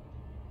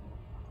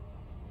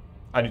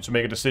I need to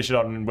make a decision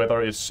on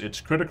whether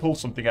it's critical,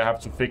 something I have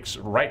to fix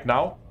right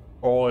now,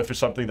 or if it's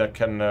something that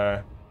can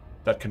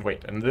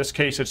wait. And in this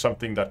case, it's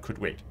something that could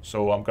wait.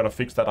 So I'm gonna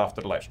fix that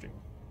after the live stream.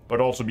 But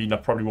also mean I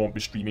probably won't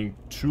be streaming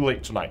too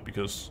late tonight,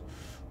 because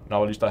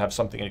now at least I have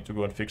something I need to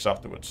go and fix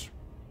afterwards.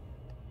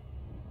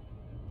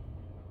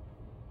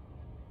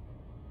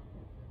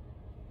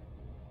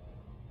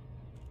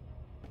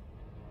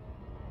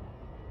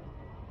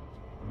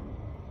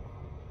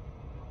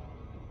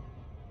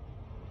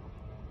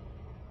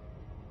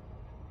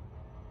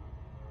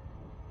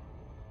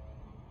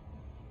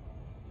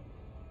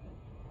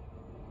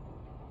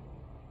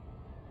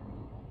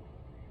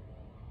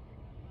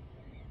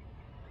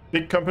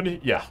 Big company,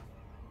 yeah.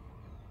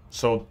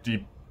 So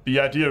the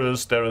idea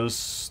is there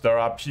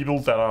are people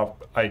that are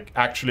like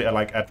actually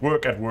like at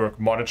work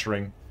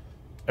monitoring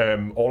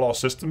all our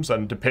systems,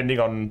 and depending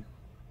on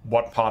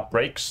what part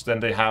breaks, then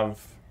they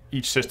have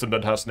each system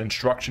that has an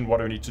instruction what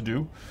do we need to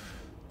do.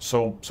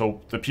 So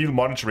the people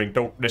monitoring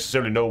don't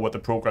necessarily know what the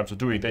programs are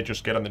doing. They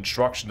just get an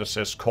instruction that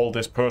says call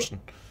this person,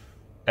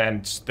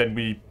 and then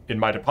we in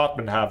my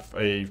department have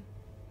a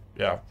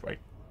like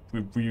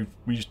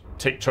we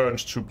take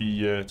turns to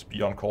be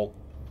on call,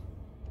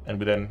 and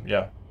we then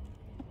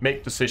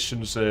make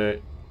decisions. Oh,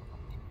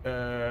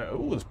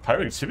 there's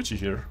pirate activity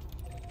here.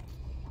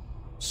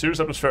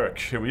 Serious atmospheric.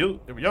 Here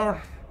we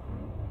are.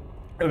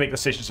 And make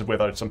decisions of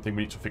whether it's something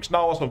we need to fix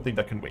now or something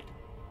that can wait.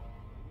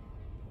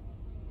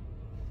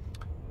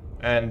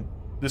 And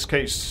this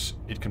case,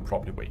 it can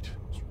probably wait.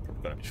 It's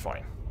probably gonna be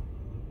fine.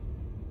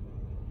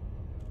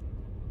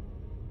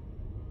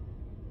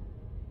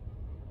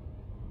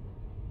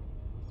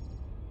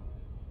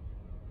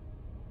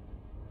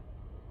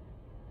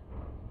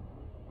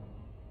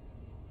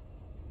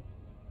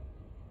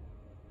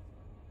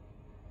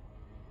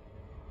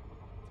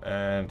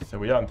 And there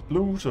we are in the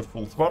blue, so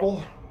full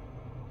throttle.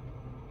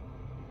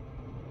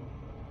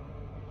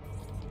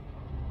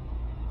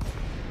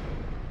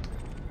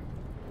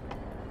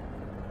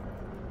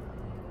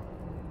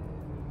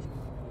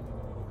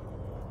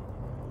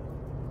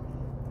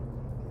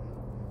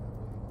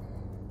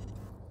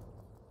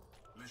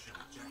 Mission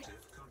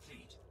objective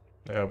complete.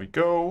 There we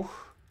go.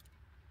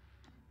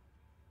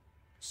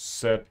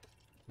 Set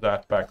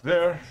that back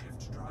there.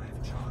 Shift drive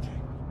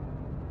charging.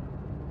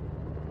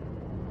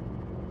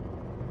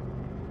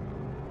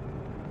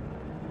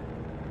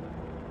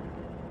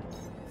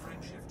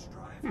 Shift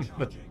drive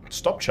But charging.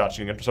 stop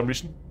charging it for some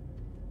reason.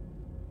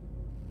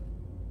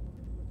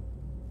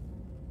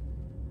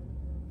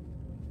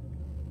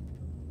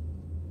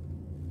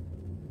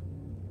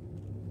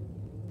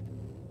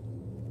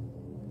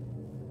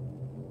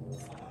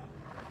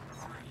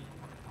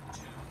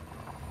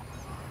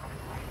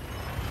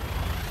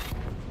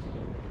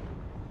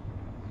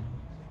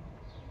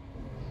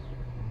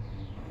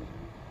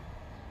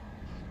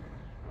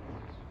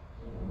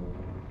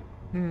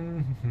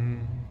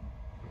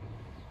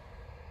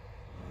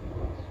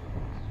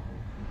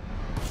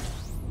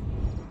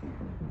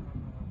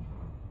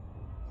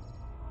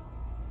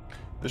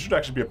 This should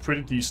actually be a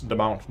pretty decent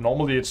amount.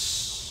 Normally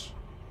it's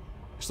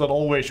not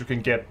always you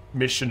can get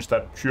missions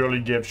that purely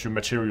gives you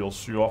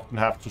materials. You often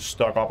have to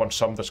stock up on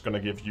some that's gonna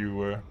give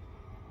you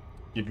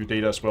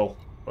data as well.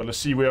 But let's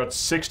see, we're at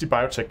 60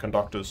 biotech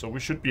conductors, so we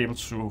should be able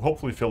to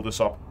hopefully fill this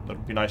up. That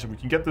would be nice. If we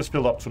can get this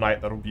filled up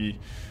tonight, that would be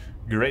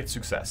great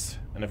success.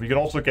 And if we can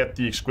also get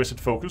the exquisite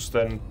focus,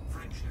 then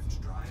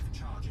Shift drive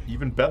charging.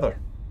 even better.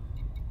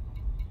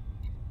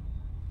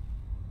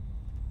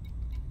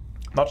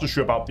 Not so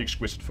sure about the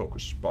exquisite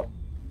focus, but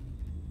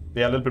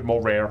they are a little bit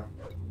more rare.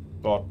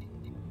 But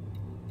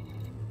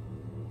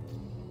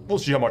we'll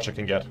see how much I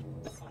can get. 4,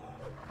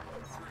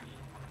 3,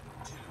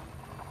 2.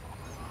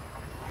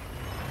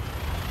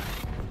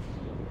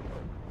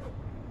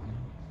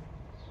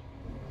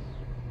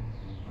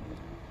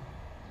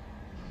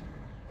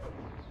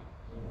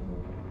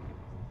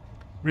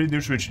 Really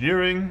new to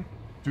engineering.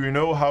 Do you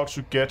know how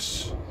to get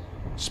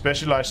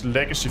specialized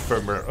legacy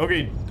firmware?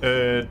 Okay,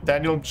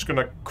 Daniel, I'm just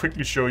gonna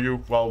quickly show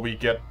you while we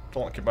get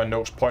my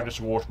notes pointed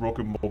towards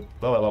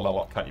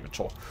can't even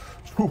talk.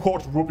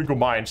 Towards Rubico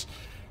Mines.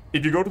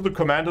 If you go to the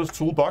Commander's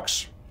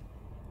toolbox,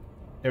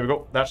 here we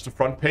go, that's the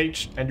front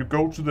page, and you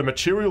go to the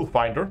material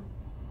finder.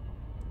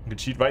 You can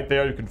see it right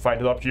there, you can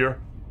find it up here.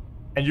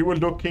 And you were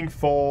looking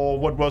for,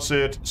 what was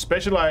it?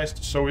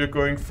 Specialized, so you're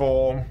going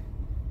for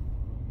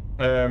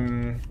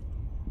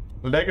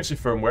legacy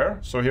firmware.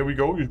 So here we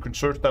go, you can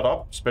search that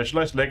up.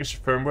 Specialized legacy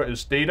firmware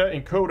is data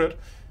encoded.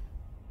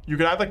 You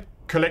can either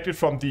collect it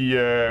from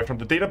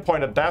the data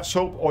point at Dad's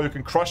Hope, or you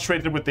can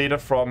cross-trade it with data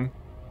from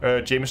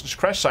Jameson's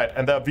crash site,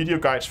 and there are video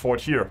guides for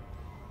it here.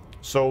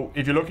 So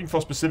if you're looking for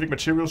specific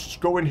materials, just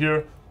go in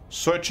here,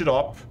 search it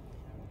up,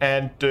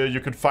 and you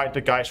can find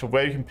the guides for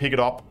where you can pick it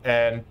up,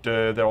 and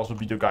there are also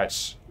video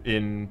guides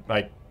in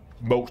like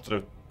most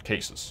of the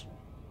cases.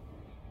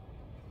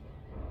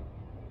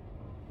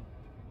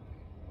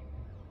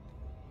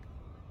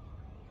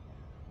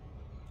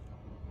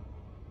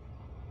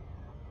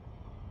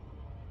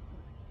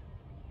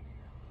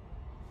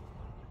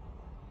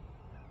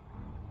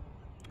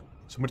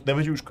 Someone's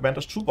never used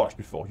Commander's Toolbox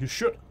before. You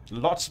should.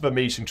 Lots of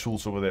amazing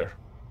tools over there.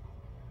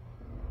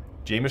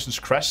 Jameson's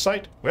crash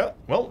site?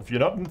 Well, if you're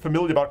not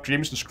familiar about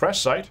Jameson's crash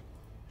site,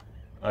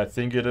 I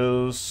think it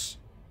is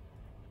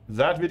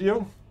that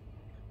video.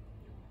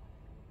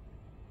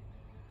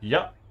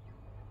 Yeah.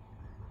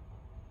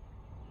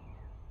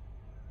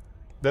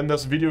 Then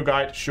there's a video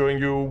guide showing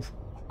you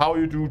how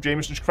you do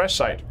Jameson's crash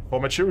site for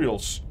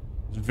materials.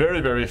 It's very,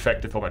 very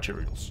effective for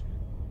materials.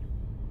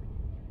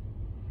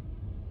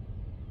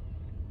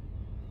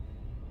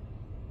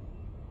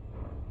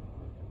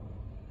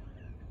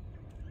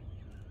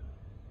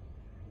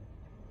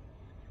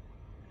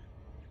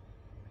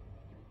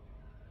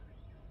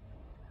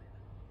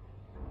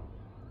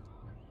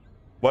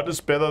 What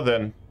is better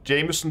than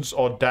Jameson's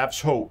or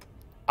Dav's Hope?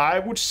 I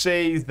would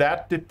say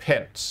that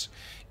depends.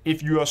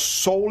 If you are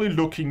solely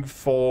looking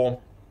for,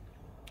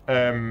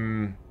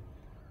 if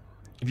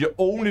you're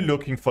only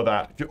looking for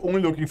that, if you're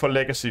only looking for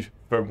legacy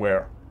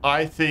firmware,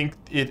 I think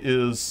it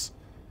is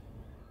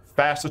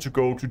faster to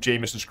go to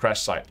Jameson's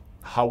crash site.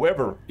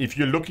 However, if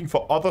you're looking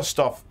for other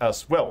stuff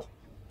as well,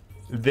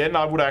 then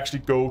I would actually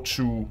go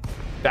to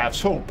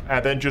Dav's Hope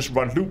and then just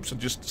run loops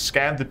and just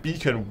scan the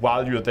beacon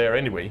while you're there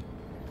anyway.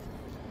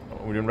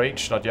 Within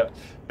range, not yet.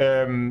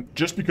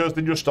 Just because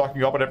then you're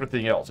stocking up on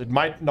everything else. It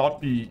might not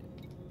be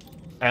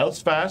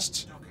as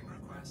fast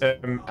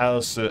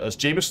as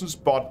Jameson's,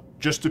 but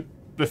just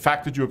the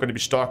fact that you're going to be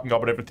stocking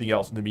up on everything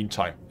else in the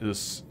meantime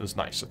is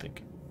nice, I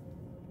think.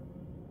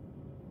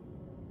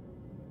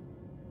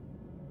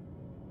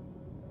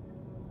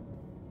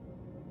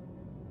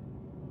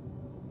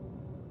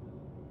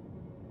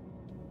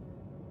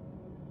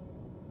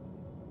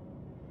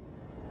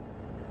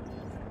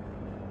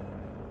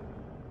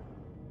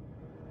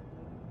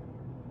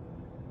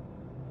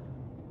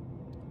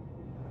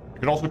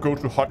 You can also go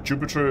to Hot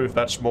Jupiter if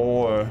that's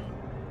more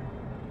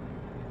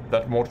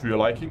to your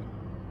liking.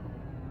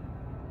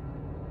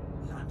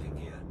 Landing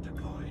gear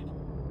deployed.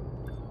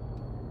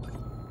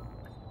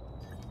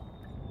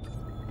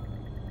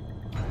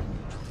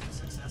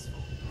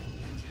 Successful.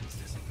 Engines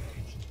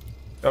disengaged.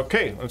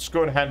 Okay, let's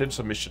go and hand in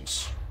some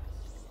missions.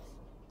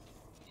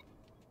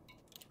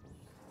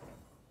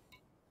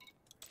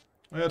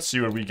 Let's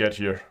see what we get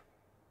here.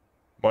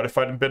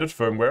 Modified embedded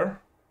firmware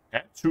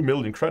and 2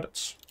 million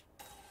credits.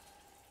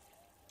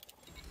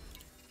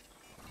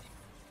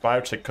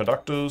 Biotech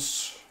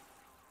conductors.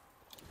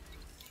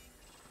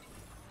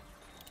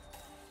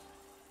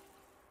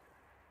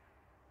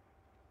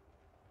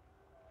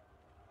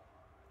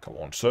 Come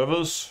on,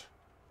 servers.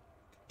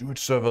 Do it,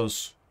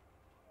 servers.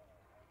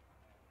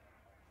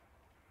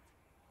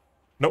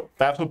 Nope,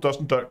 that hope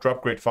doesn't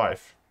drop grade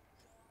 5.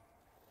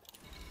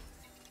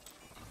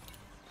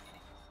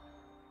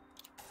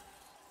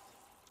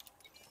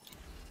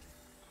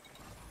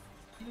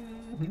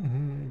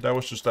 That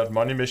was just that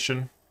money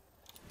mission.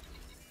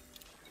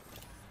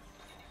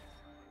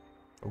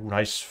 Oh,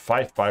 nice.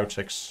 5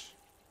 biotechs.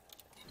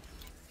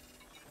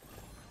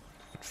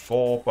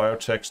 4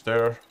 biotechs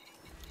there.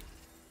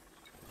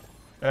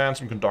 And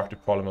some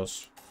conductive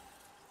polymers.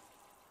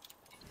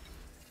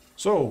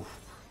 So,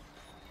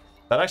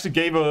 that actually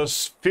gave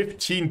us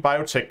 15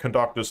 biotech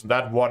conductors in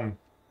that one.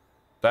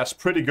 That's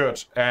pretty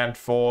good. And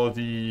for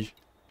the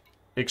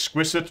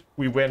exquisite,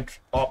 we went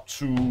up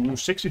to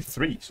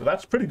 63. So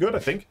that's pretty good, I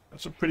think.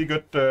 That's a pretty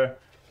good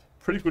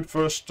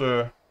first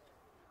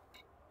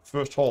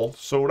haul.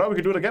 So now we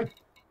can do it again.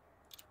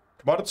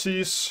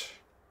 Commodities.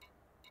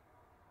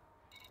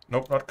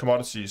 Nope, not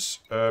commodities.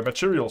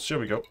 Materials, here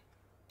we go.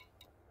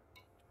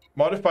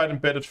 Modified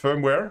embedded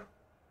firmware.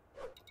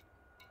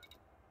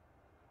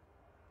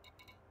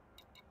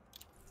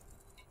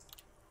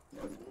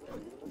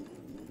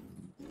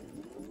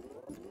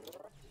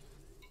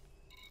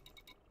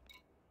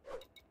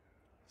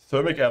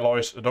 Thermic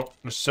alloys, I don't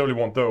necessarily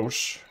want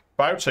those.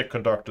 Biotech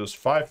conductors,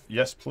 5,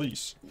 yes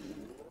please.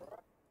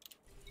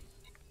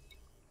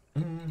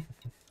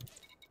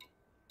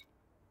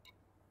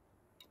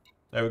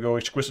 There we go,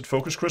 exquisite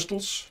focus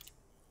crystals.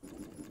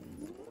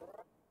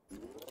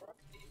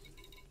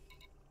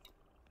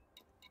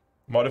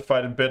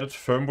 Modified embedded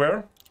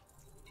firmware.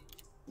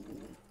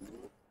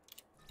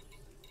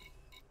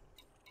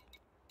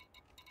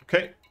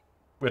 Okay,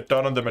 we're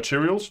done on the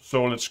materials,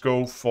 so let's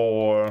go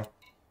for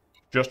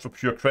just for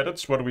pure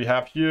credits. What do we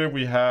have here?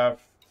 We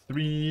have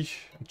 3,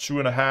 and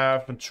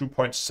 2.5, and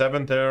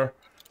 2.7 there.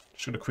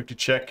 Just gonna quickly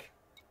check.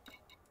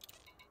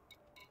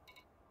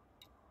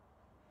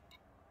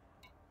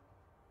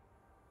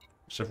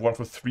 So have 1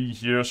 for 3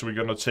 here, so we're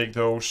gonna take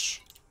those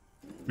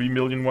 3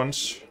 million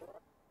ones.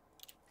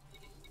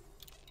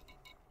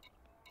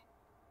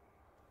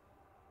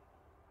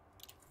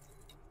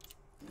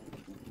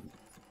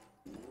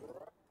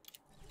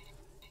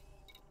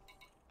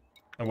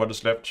 And what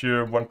is left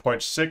here?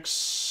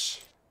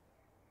 1.6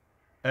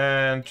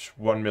 and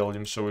 1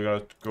 million. So we're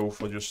gonna go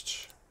for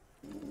just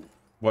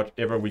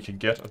whatever we can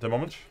get at the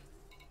moment.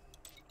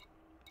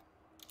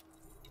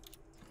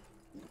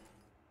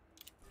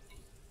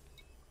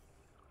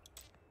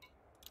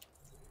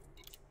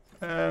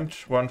 And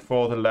 1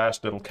 for the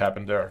last little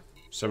cabin there.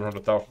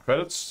 700,000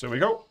 credits. There we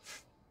go.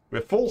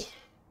 We're full.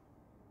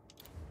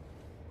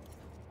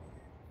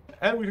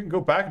 And we can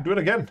go back and do it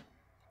again.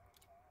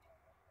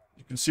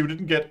 You can see we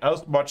didn't get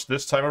as much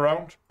this time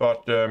around,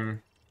 but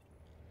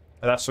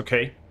that's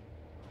okay.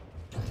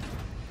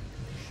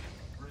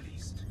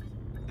 Released.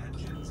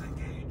 Engines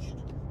engaged.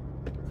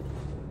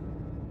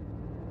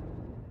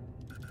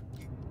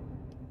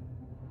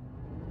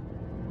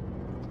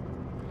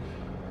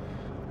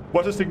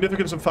 What's the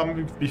significance of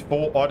farming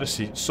before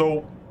Odyssey?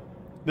 So,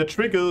 the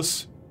trick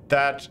is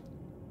that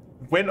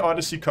when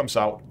Odyssey comes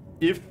out,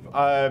 if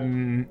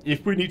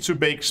we need to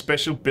make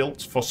special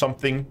builds for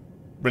something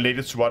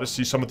related to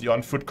Odyssey, some of the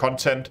on-foot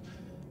content,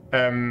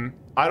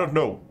 I don't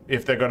know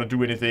if they're gonna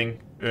do anything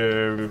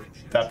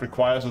that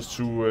requires us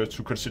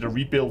to consider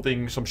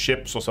rebuilding some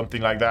ships or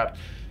something like that.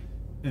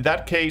 In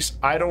that case,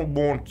 I don't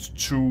want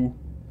to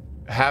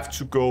have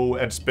to go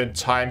and spend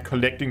time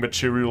collecting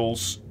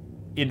materials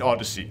in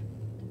Odyssey.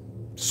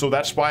 So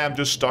that's why I'm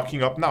just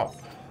stocking up now.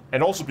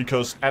 And also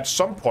because at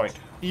some point,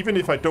 even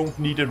if I don't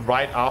need it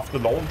right after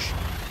launch,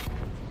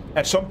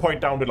 at some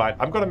point down the line,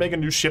 I'm gonna make a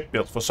new ship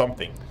build for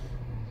something.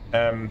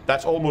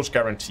 That's almost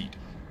guaranteed.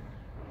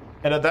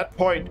 And at that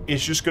point,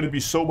 it's just gonna be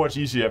so much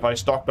easier if I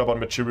stocked up on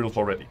materials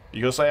already.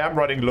 Because I am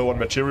running low on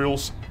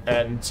materials,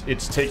 and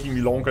it's taking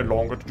me longer and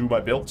longer to do my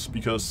builds,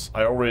 because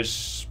I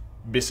always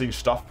missing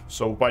stuff.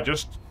 So by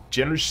just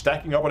generally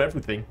stacking up on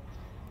everything,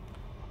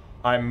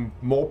 I'm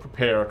more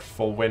prepared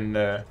for when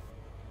I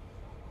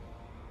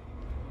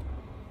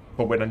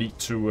need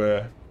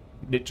to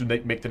make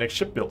the next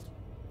ship build.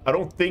 I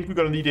don't think we're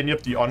gonna need any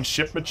of the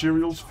on-ship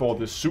materials for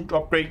the suit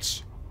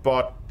upgrades,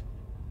 but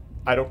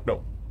I don't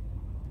know.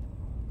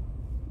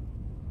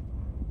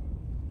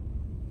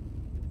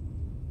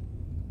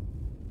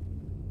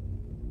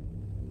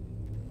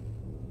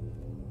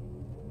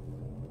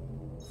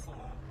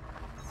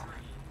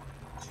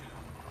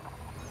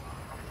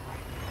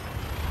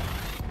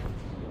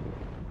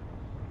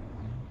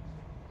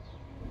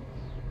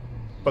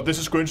 But this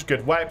is going to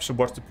get wiped, so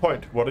what's the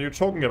point? What are you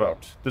talking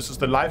about? This is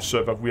the live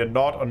server. We are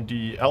not on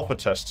the alpha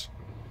test.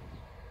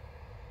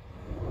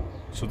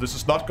 So this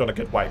is not gonna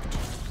get wiped.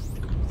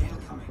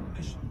 Incoming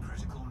mission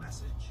critical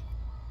message.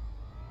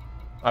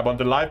 I'm on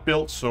the live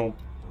build, so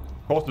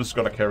of course this is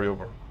gonna carry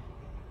over.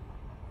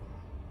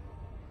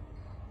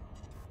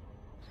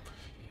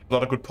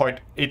 Not a good point.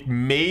 It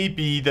may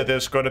be that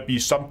there's gonna be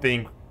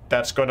something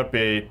that's gonna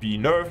be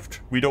nerfed.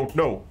 We don't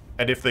know.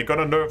 And if they're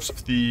gonna nerf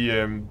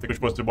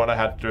which was the one I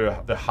had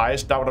the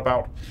highest doubt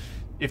about,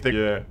 if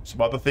they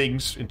some other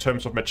things in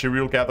terms of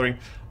material gathering,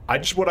 I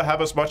just want to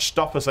have as much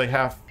stuff as I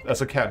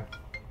can.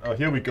 Oh,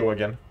 here we go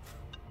again.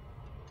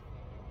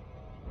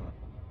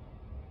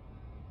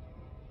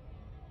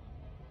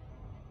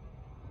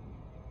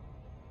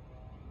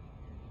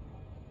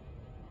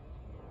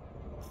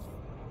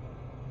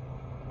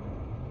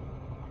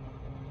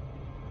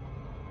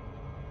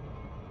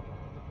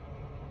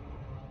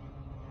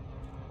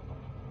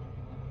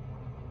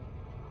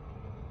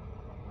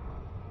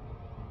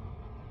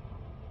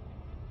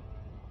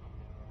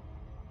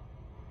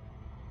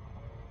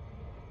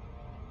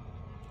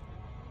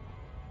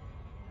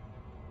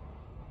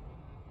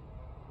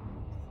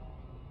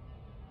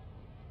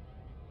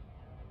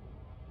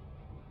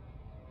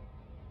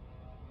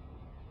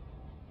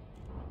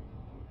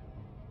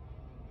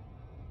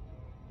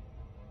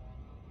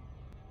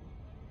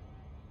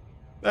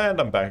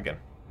 And I'm back again.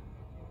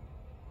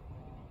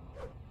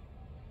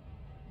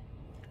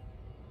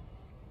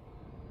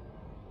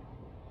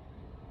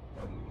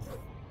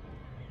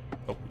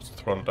 Oh, just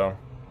throttle down.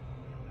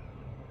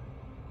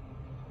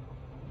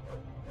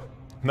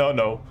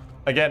 No.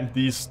 Again,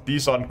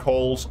 these on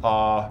calls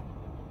are...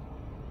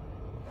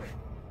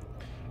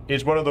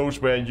 It's one of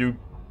those where you...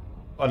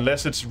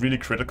 Unless it's really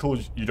critical,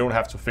 you don't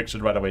have to fix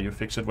it right away. You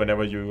fix it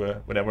whenever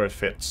whenever it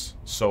fits.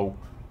 So...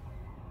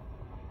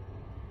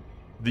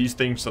 These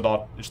things are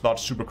not, it's not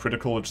super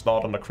critical, it's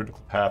not on a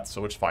critical path,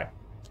 so it's fine.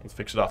 I'll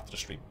fix it after the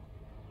stream.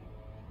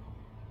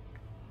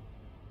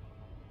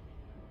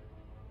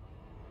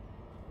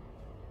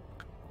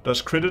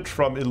 Does credit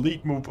from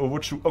Elite move over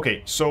to...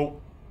 Okay, so...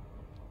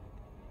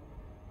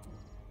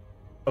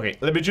 Okay,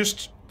 let me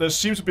just... There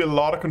seems to be a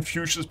lot of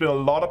confusion. There's been a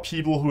lot of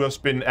people who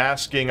have been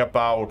asking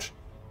about...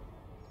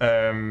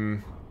 A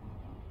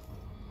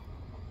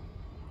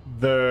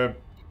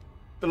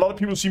lot of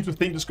people seem to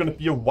think there's going to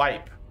be a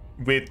wipe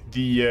with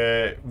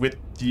the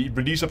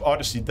release of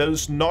Odyssey.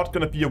 There's not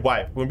gonna be a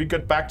wipe. When we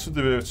get back to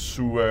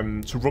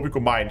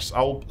Robico Mines,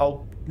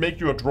 I'll make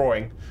you a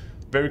drawing,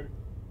 very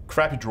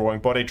crappy drawing,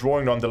 but a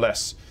drawing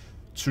nonetheless,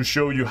 to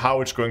show you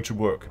how it's going to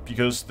work,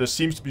 because there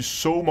seems to be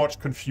so much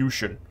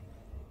confusion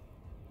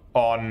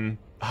on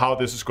how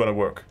this is gonna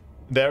work.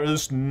 There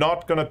is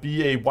not gonna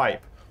be a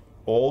wipe.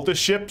 All the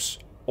ships,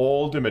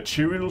 all the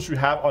materials you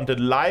have on the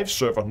live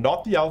server,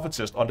 not the alpha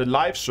test, on the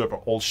live server,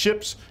 all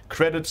ships,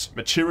 credits,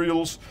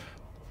 materials,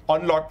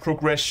 unlock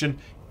progression,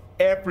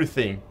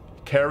 everything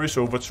carries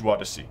over to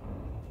Odyssey.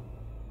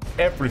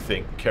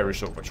 Everything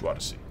carries over to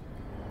Odyssey.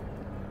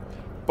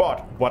 But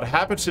what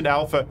happens in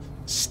alpha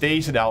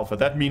stays in alpha.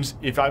 That means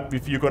if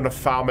you're going to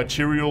farm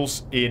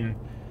materials in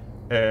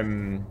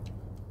Mission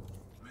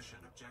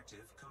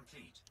objective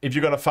complete. if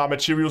you're going to farm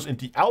materials in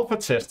the alpha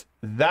test,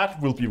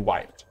 that will be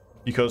wiped,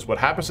 because what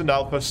happens in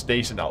alpha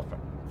stays in alpha,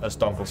 as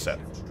Dunkel said.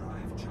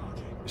 Drive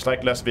charging. It's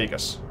like Las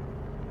Vegas.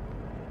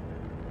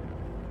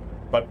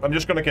 But I'm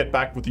just going to get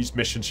back with these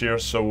missions here,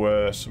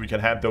 so we can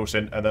hand those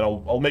in, and then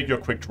I'll make you a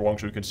quick drawing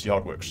so you can see how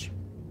it works.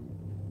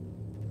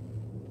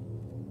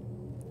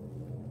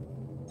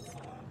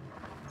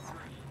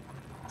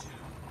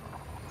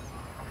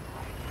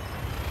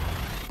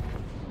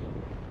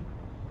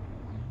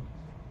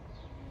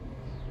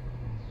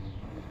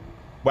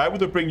 Why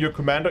would they bring your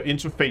commander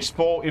into phase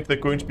 4 if they're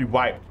going to be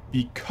wiped?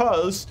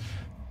 Because,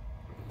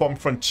 from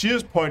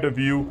Frontier's point of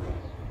view,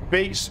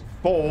 phase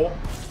 4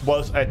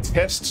 was a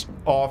test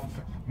of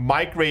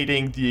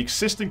migrating the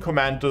existing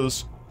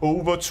commanders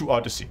over to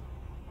Odyssey.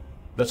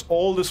 That's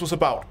all this was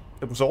about.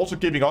 It was also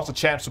giving us a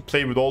chance to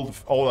play with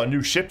all our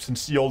new ships and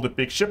see all the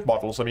big ship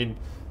models. I mean,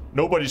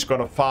 nobody's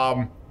gonna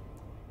farm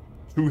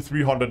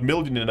 200-300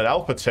 million in an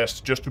alpha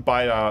test just to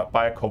buy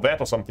a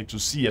Corvette or something to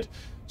see it.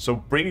 So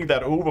bringing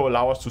that over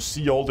allows us to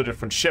see all the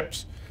different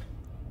ships.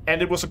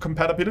 And it was a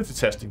compatibility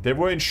testing. They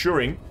were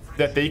ensuring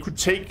that they could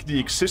take the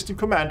existing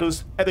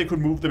commanders and they could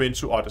move them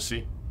into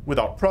Odyssey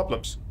without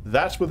problems.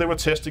 That's what they were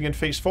testing in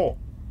phase 4.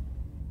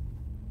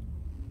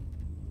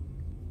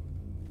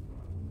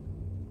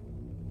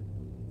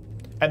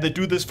 And they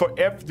do this for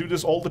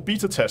all the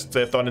beta tests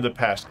they've done in the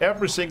past.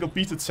 Every single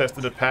beta test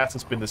in the past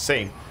has been the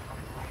same.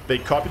 They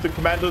copy the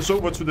commanders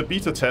over to the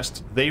beta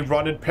test, they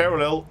run in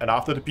parallel, and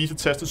after the beta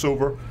test is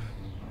over,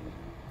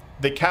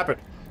 they cap it.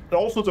 And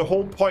also the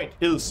whole point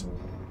is,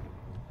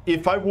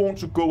 if I want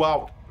to go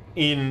out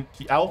in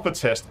the alpha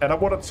test and I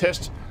want to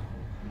test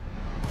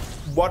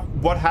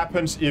what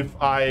happens if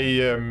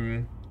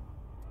I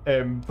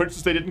for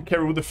instance, they didn't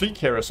carry with the fleet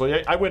carrier, so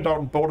I went out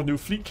and bought a new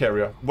fleet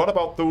carrier. What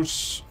about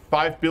those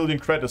 5 billion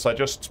credits I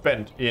just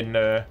spent in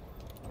the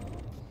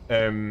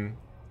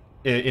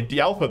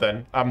alpha?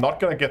 Then I'm not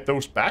gonna get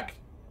those back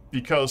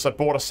because I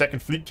bought a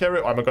second fleet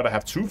carrier, or am I gonna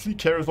have 2 fleet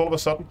carriers all of a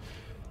sudden?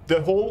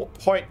 The whole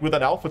point with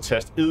an alpha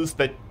test is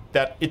that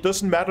it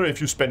doesn't matter if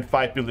you spend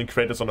 5 billion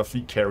credits on a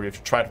fleet carrier if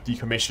you try to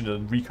decommission it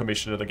and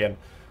recommission it again.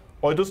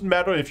 Or it doesn't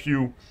matter if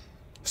you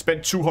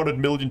spend 200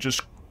 million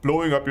just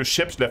blowing up your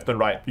ships left and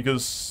right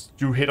because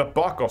you hit a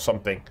bug or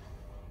something.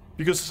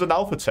 Because it's an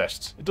alpha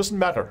test. It doesn't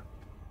matter.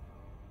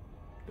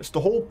 It's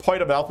the whole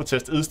point of an alpha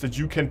test is that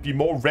you can be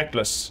more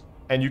reckless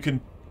and you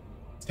can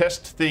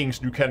test things.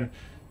 You can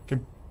it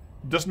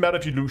doesn't matter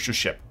if you lose your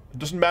ship. It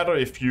doesn't matter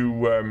if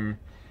you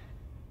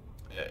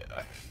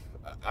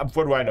what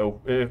do I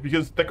know?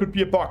 Because there could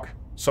be a bug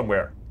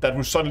somewhere that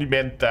would suddenly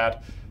meant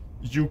that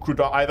you could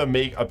either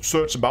make a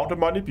certain amount of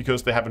money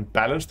because they haven't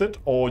balanced it,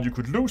 or you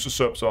could lose a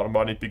certain amount of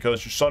money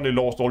because you suddenly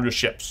lost all your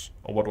ships,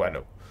 or what do I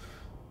know.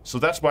 So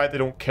that's why they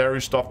don't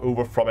carry stuff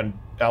over from an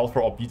alpha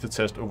or beta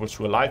test over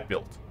to a live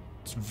build.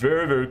 It's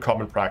very, very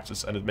common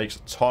practice, and it makes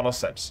a ton of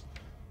sense.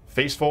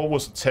 Phase 4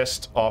 was a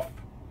test of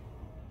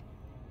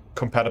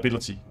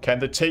compatibility. Can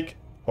they take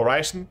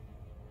Horizon,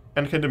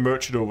 and can they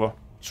merge it over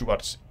to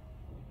Odyssey?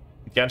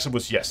 The answer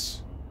was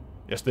yes.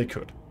 Yes, they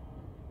could.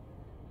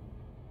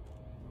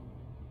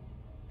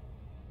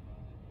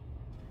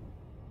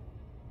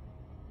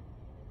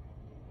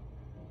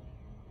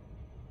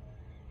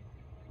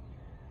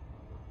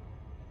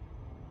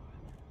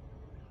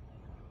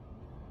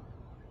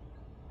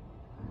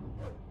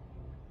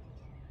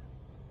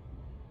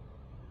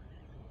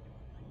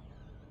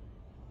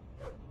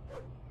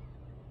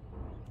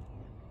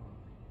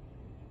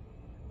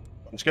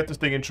 Let's get this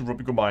thing into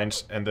Rubico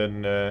Mines, and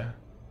then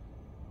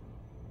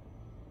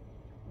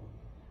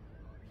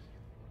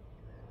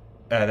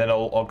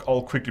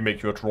I'll quickly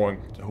make you a drawing.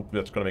 Hopefully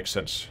that's gonna make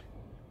sense.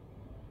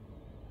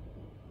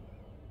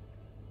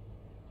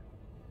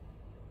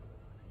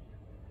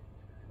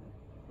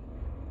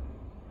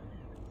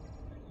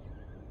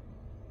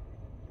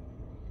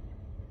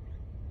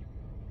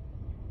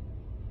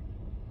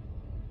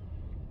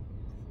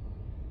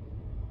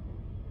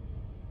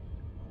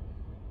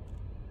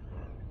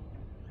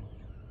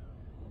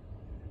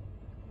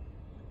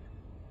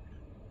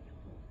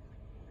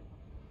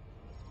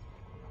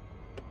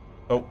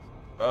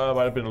 Oh,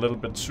 might have been a little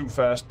bit too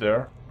fast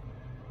there.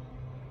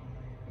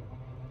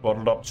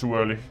 Bottled up too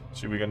early.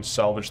 See if we can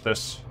salvage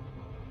this.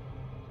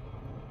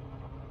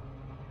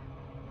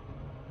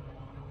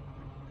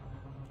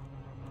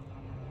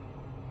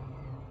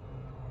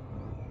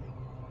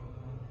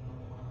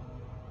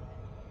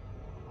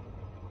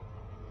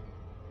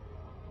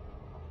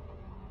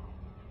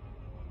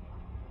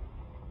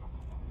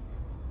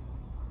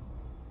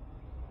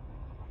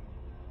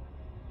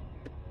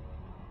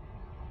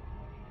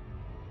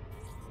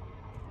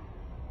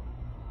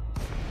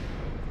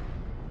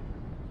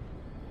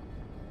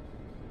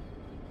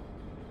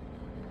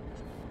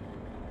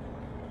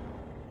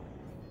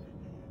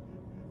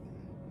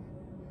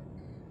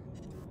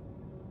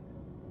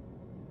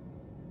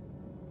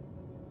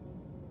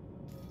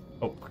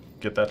 Oh,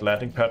 get that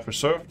landing pad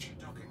reserved.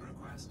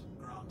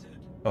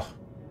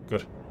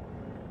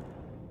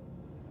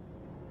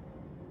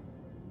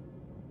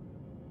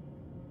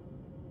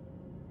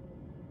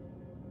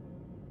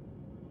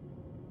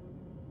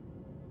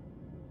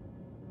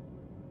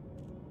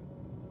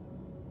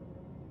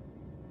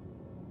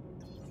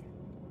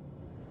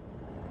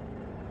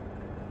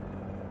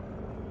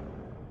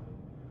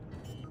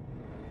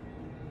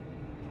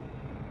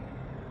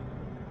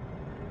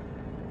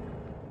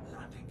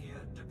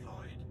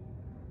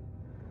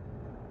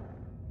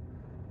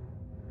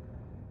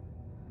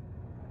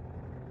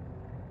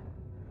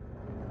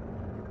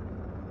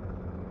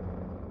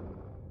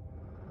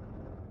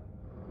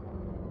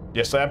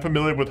 Yes, I am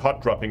familiar with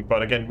hot dropping,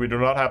 but again, we do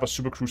not have a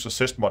Supercruise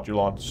Assist module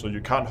on, so you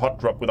can't hot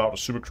drop without a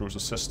Supercruise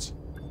Assist.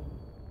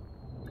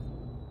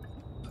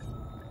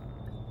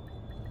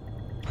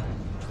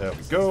 There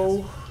we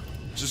go.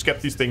 Just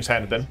get these things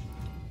handed in.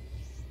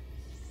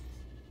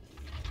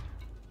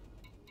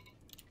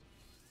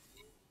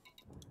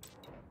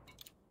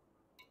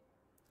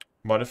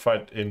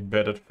 Modified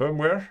embedded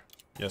firmware.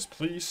 Yes,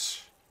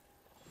 please.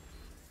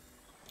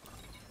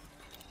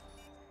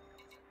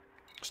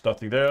 There's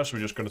nothing there, so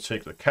we're just going to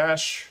take the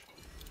cash.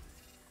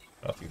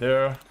 Nothing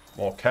there.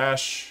 More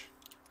cash.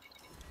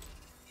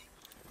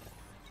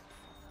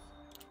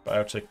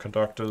 Biotech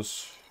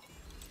conductors.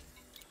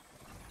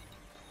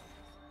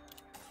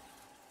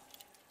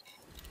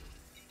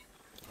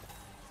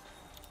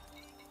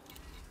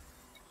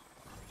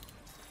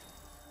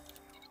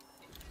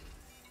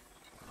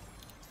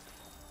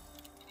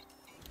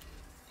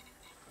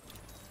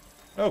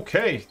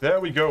 Okay, there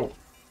we go.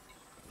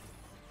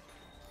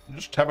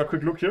 Just have a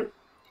quick look here.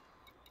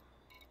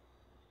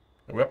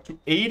 We're up to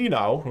 80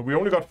 now. We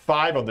only got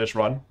 5 on this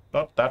run.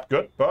 Not that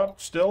good,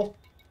 but still.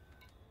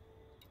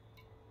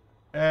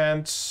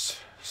 And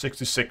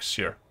 66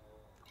 here.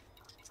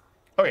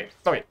 Okay,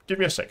 okay, give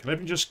me a second. Let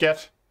me just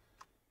get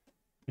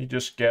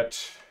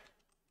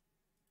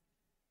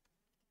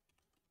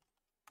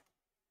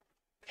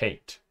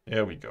paint.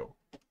 There we go.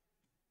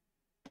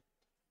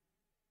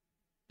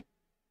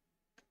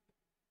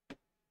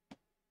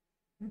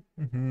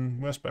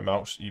 Where's my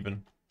mouse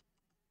even?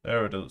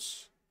 There it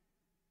is.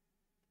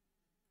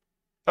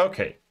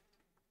 Okay.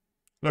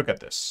 Look at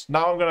this.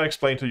 Now I'm going to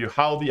explain to you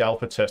how the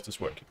alpha test is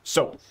working.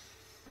 So,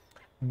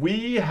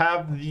 we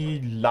have the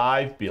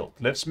live build.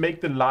 Let's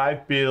make the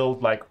live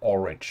build like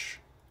orange.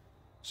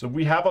 So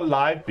we have a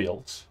live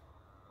build.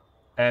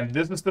 And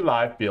this is the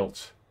live build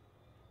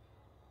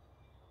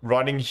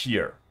running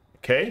here.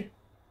 Okay?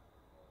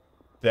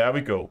 There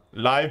we go.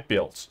 Live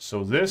builds.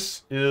 So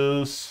this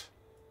is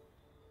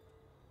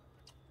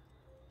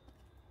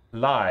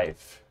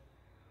live.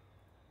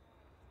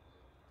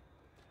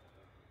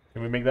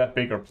 Can we make that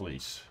bigger,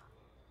 please?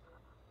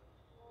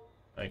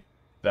 Like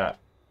that.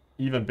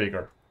 Even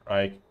bigger.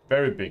 Like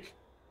very big.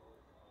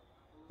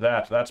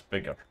 That's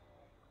bigger.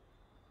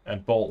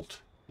 And bold.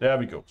 There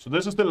we go. So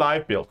this is the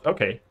live build.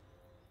 Okay.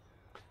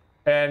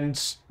 And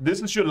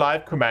this is your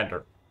live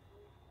commander.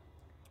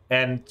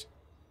 And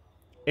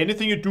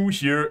anything you do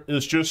here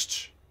is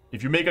just,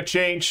 if you make a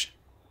change,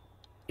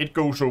 it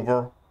goes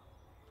over.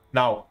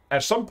 Now,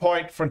 at some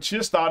point,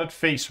 Frontier started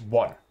phase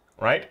 1,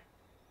 right?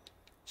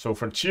 So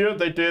Frontier,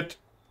 they did...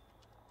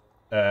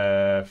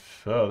 oh,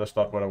 that's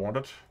not what I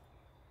wanted.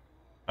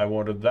 I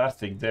wanted that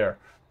thing there.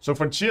 So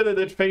Frontier, they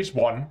did phase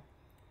 1.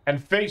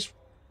 And phase...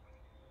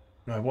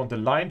 No, I want the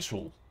line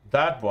tool.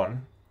 That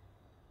one.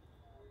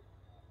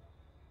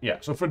 Yeah,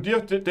 so Frontier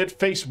did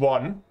phase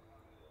 1.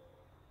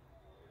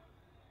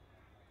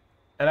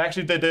 And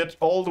actually, they did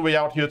all the way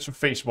out here to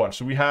phase 1.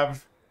 So we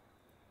have...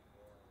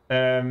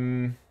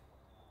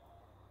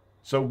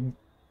 So,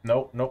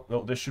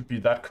 no, this should be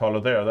that color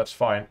there. That's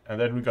fine.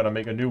 And then we're going to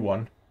make a new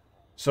one.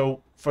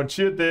 So,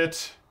 Frontier did...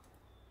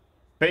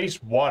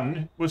 Phase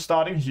 1 was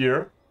starting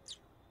here.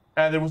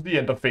 And it was the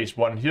end of phase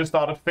 1. Here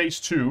started phase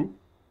 2.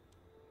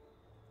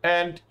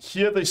 And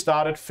here they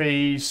started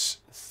phase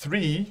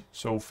 3.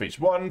 So, phase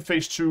 1,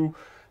 phase 2.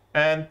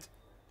 And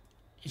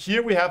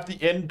here we have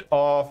the end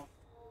of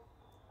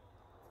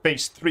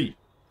phase 3.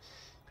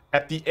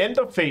 At the end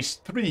of phase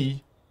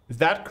 3,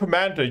 that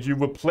commander you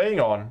were playing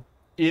on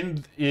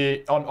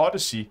on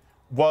Odyssey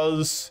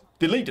was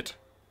deleted.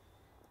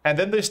 And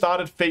then they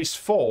started phase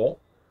 4.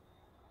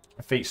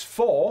 Phase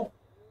 4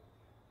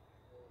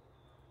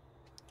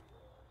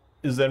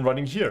 is then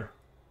running here.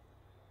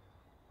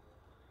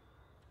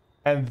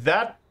 And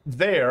that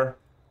there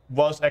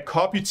was a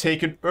copy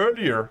taken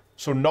earlier.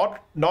 So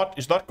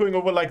it's not going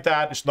over like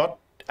that. It's not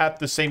at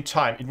the same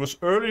time. It was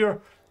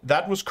earlier.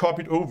 That was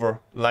copied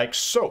over like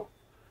so.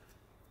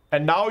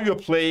 And now you're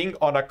playing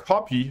on a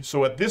copy.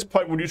 So at this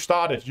point when you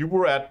started, you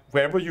were at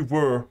wherever you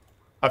were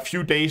a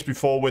few days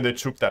before when they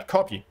took that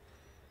copy.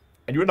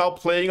 And you're now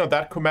playing on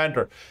that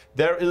commander.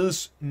 There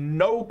is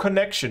no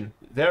connection.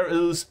 There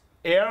is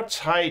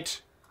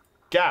airtight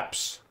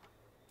gaps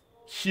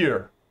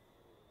here.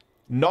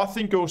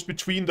 Nothing goes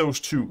between those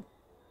two.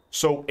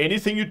 So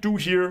anything you do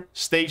here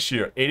stays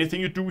here. Anything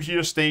you do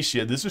here stays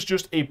here. This is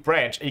just a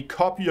branch, a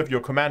copy of your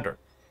commander.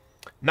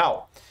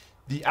 Now,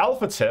 the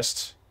alpha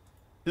test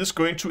is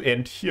going to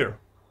end here.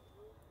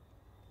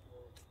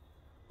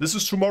 This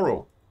is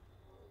tomorrow.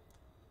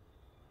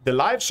 The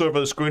live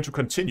server is going to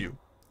continue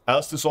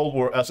as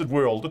it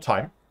were all the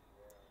time.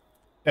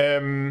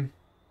 And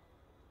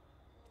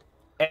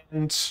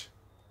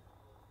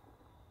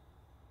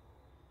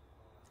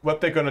what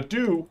they're going to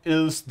do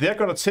is they're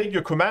going to take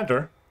your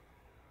commander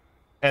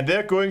and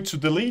they're going to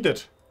delete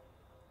it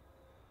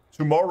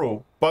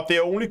tomorrow, but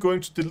they're only going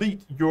to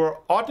delete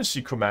your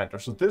Odyssey commander.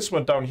 So this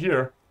one down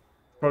here,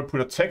 I'll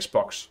put a text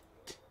box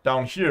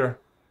down here,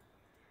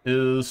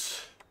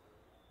 is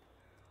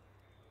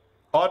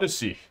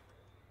Odyssey.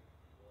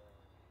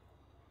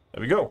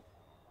 There we go.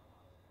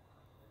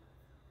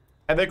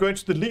 and they're going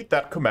to delete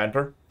that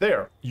commander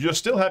there. You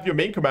still have your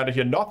main commander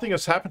here. Nothing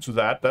has happened to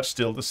that. That's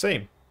still the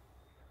same.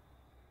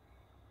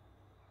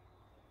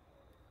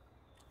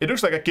 It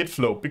looks like a git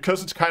flow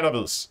because it kind of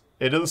is.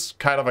 It is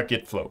kind of a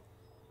git flow.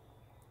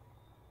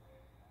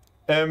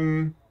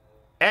 And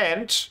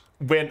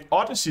when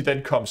Odyssey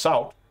then comes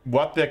out,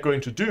 what they're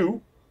going to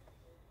do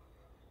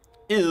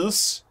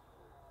is...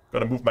 I'm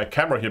gonna move my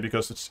camera here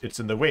because it's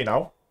in the way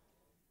now.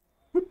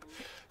 Whoop.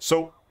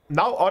 So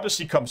now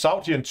Odyssey comes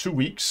out here in 2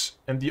 weeks,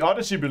 and the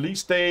Odyssey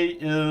release day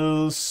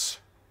is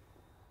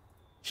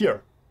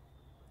here.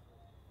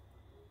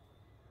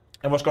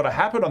 And what's gonna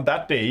happen on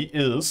that day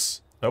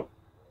is... Nope.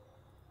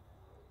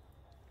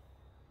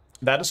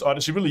 That is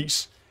Odyssey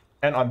release.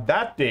 And on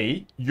that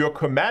day, your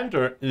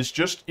commander is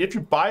just, if you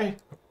buy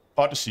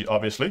Odyssey,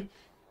 obviously,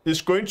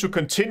 is going to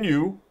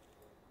continue,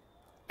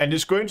 and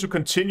is going to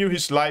continue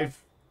his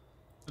life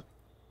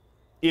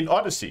in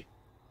Odyssey.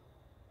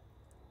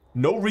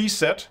 No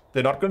reset.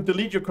 They're not going to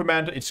delete your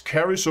commander. It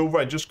carries over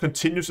and just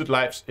continues its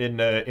lives in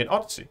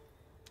Odyssey.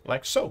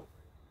 Like so.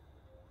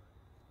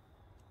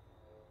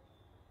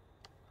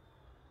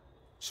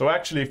 So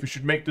actually, if we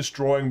should make this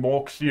drawing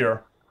more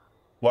clear,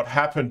 what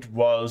happened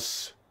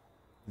was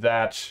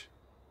that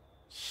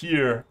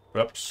here,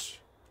 oops,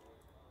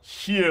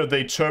 here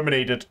they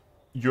terminated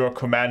your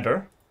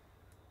commander.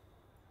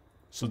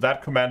 So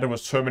that commander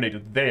was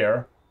terminated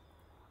there.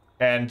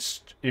 And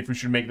if we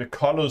should make the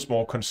colors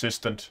more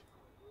consistent,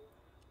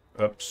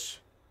 oops,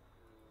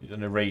 need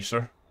an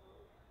eraser.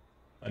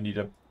 I need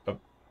a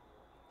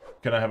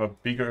can I have a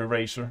bigger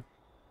eraser?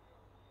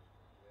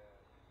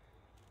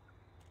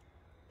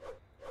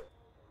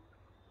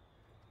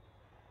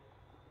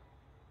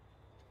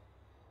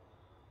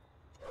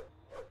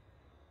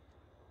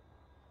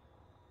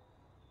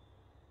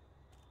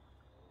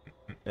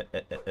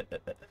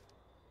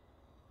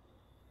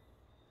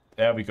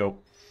 There we go.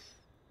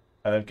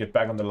 And then get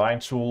back on the line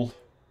tool.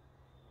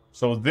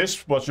 So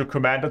this was your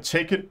commander.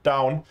 Take it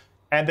down.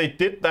 And they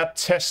did that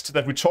test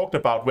that we talked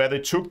about, where they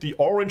took the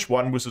orange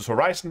one, which is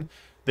Horizon.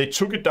 They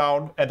took it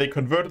down and they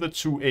converted it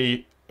to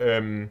a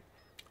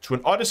to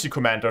an Odyssey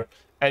commander,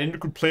 and then you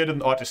could play it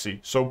in Odyssey.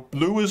 So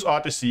blue is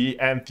Odyssey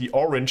and the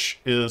orange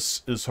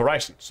is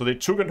Horizon. So they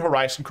took an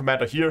Horizon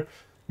commander here,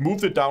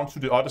 moved it down to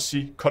the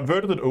Odyssey,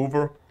 converted it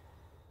over.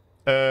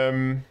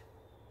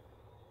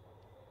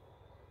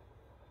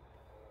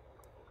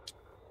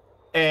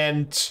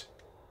 And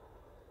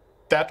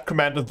that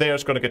commander there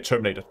is going to get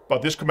terminated.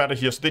 But this commander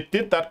here, so they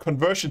did that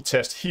conversion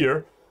test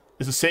here,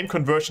 is the same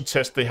conversion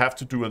test they have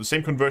to do, or the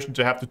same conversion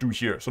they have to do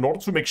here. So in order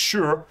to make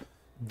sure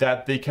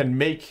that they can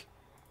make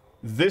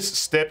this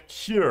step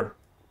here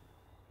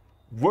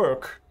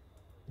work,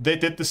 they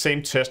did the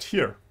same test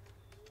here.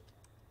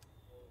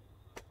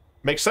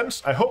 Makes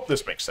sense? I hope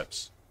this makes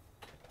sense.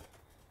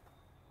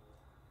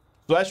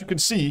 So as you can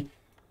see,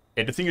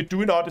 anything you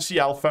do in Odyssey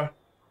Alpha,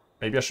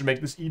 maybe I should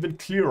make this even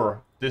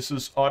clearer. This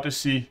is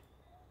Odyssey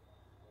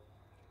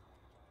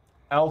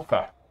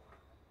Alpha.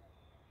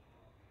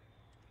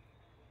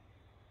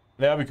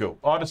 There we go.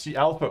 Odyssey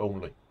Alpha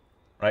only.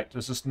 Right?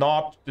 This is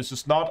not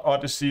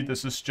Odyssey.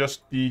 This is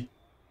just the...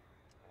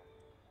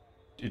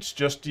 It's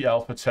just the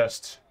alpha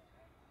test.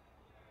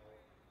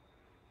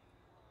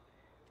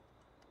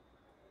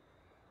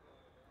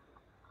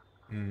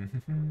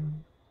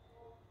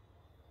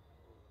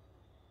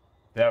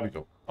 There we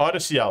go.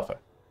 Odyssey Alpha.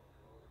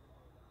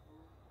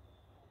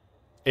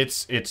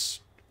 It's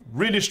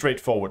really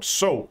straightforward.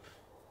 So,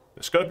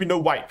 there's gonna be no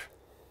wipe.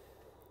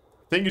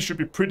 I think it should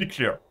be pretty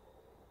clear.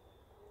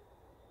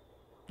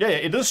 Yeah,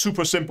 it is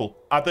super simple.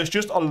 There's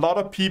just a lot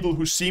of people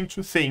who seem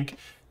to think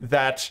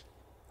that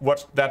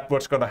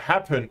what's gonna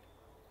happen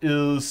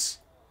is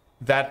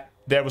that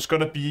there was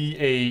gonna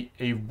be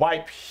a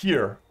wipe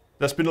here.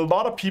 There's been a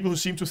lot of people who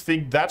seem to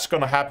think that's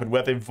gonna happen,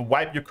 where they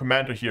wipe your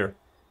commander here.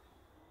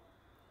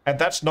 And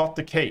that's not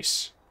the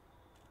case.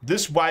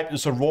 This wipe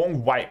is a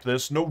wrong wipe.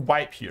 There's no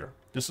wipe here.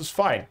 This is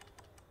fine.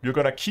 You're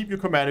gonna keep your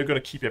commander, you're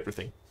gonna keep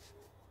everything.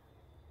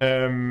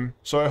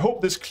 So I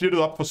hope this cleared it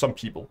up for some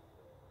people.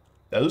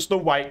 There is no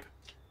wipe.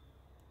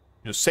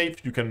 You're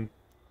safe. You can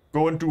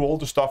go and do all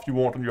the stuff you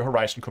want on your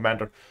Horizon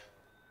commander.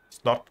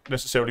 It's not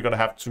necessarily gonna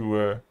have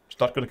to... it's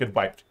not gonna get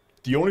wiped.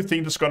 The only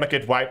thing that's gonna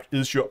get wiped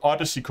is your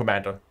Odyssey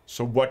commander.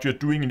 So what you're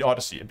doing in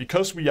Odyssey. And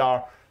because we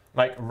are,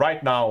 like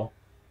right now,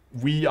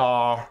 we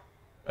are...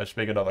 Let's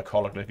make another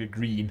color, like a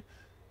green.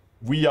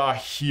 We are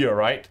here,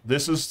 right?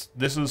 This is,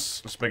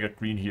 let's make it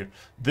green here.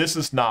 This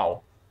is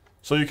now.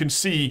 So you can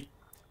see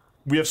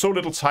we have so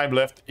little time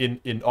left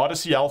in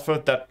Odyssey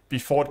Alpha that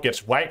before it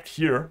gets wiped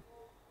here,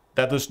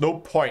 that there's no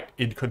point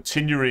in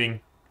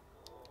continuing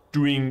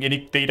doing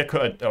any data,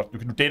 you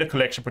can do data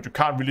collection, but you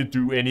can't really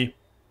do any,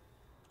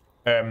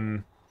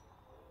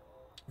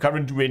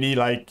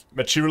 like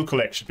material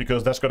collection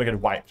because that's gonna get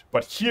wiped.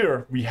 But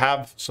here we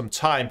have some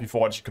time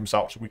before Odyssey comes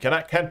out, so we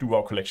can do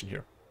our collection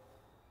here.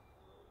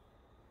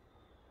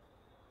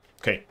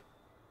 Okay,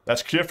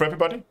 that's clear for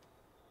everybody?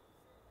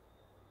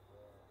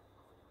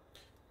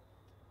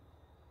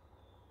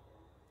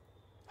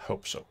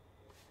 Hope so.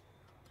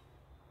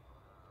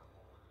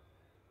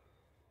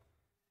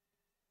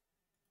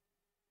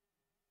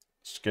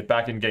 Get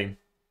back in game.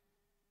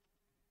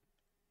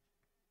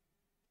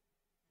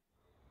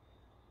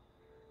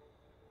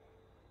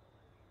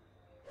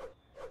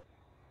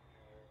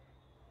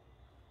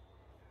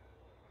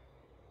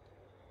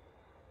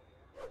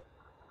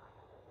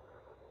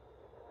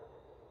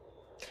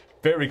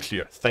 Very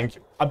clear, thank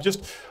you.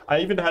 I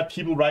even had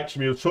people write to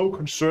me, so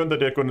concerned that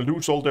they're going to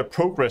lose all their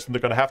progress and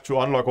they're going to have to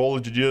unlock all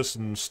the gears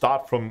and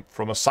start from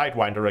a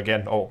Sidewinder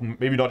again, or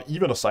maybe not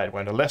even a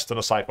Sidewinder, less than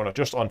a Sidewinder,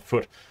 just on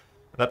foot.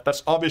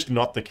 That's obviously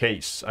not the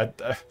case.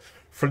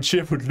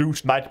 Frontier would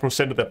lose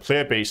 90% of their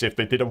player base if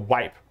they did a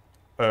wipe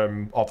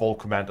of all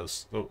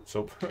commanders.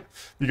 So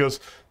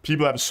because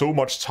people have so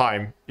much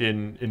time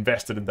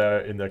invested in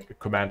their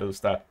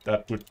commanders that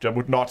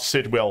would not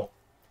sit well.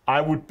 I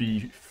would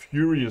be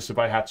furious if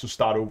I had to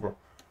start over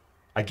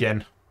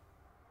again.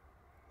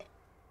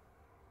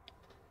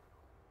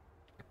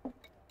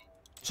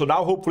 So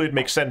now hopefully it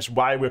makes sense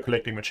why we're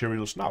collecting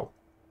materials now.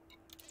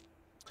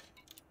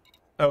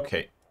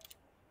 Okay.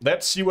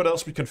 Let's see what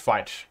else we can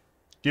find.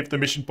 Give the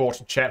mission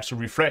boards a chance to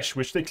refresh,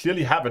 which they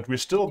clearly haven't. We're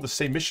still on the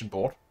same mission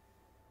board.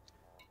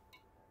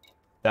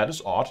 That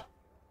is odd.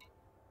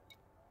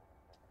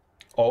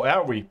 Or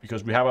are we?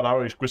 Because we have an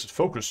our exquisite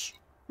focus.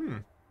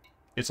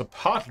 It's a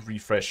partly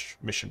refresh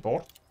mission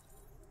board.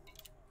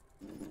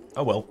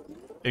 Oh well.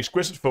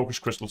 Exquisite focus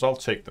crystals, I'll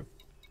take them.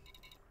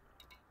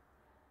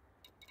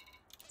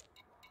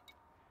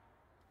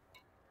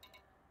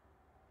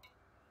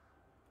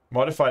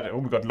 Modified, oh,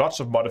 we got lots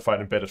of modified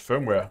embedded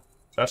firmware.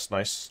 That's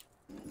nice.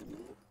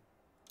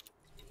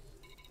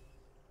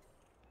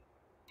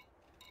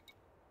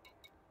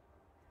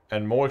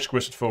 And more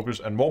exquisite focus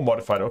and more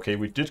modified. Okay,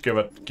 we did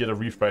get a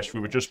refresh. We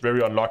were just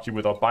very unlucky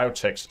with our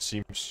biotechs, it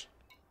seems.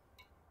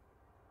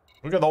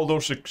 Look at all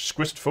those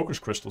exquisite focus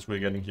crystals we're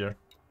getting here.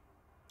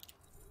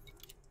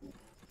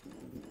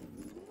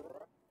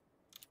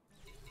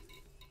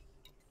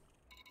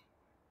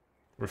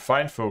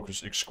 Refined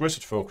focus,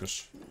 exquisite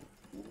focus.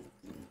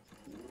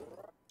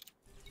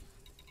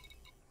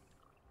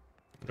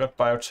 We got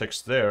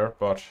biotechs there,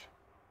 but...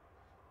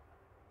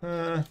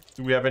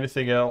 do we have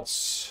anything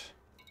else?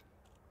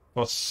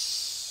 For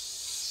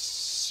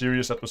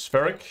serious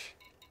atmospheric?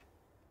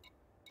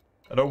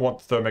 I don't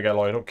want thermic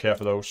alloy, I don't care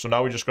for those. So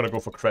now we're just gonna go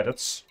for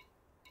credits.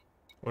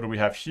 What do we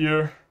have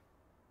here?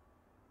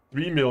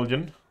 3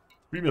 million.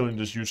 3 million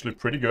is usually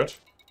pretty good.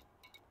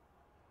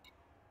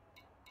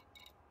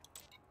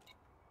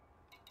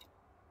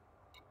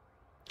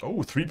 Oh,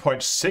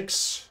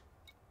 3.6.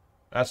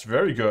 That's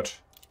very good.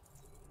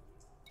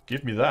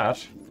 Give me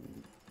that.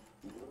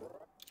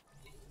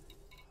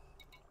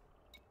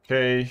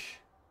 Okay.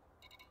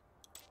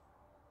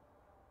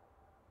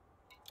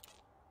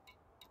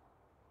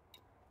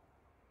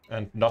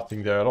 And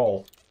nothing there at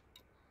all.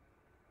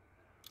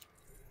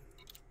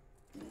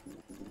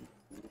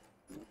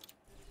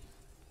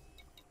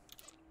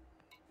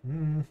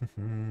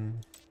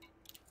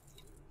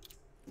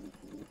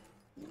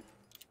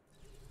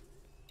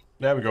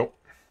 There we go.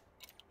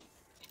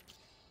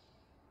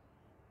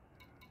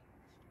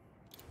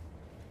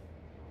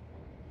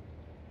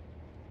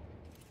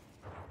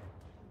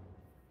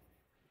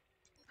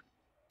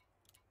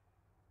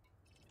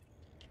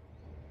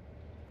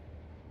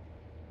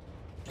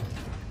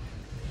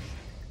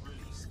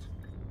 Released.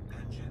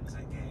 Engines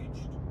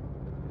engaged.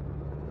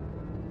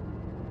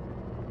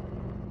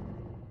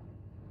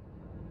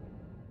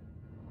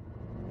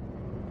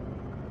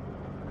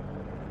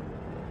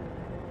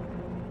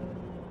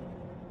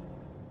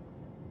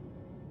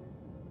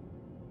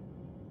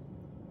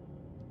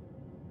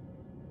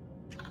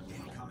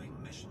 Incoming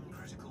mission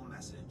critical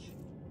message.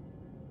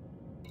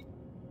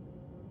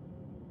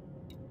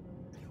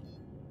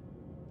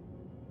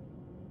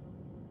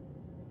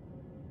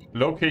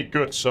 Locate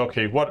goods.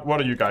 Okay, what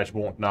do you guys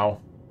want now?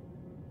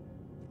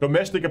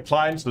 Domestic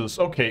appliances.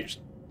 Okay,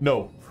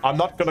 no. I'm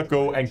not gonna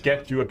go and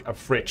get you a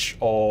fridge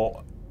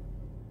or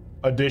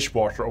a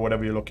dishwasher or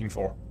whatever you're looking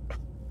for.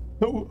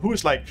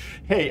 Who's like,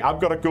 hey, I'm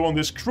gonna go on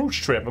this cruise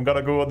trip. I'm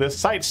gonna go on this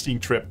sightseeing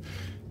trip.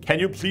 Can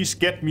you please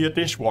get me a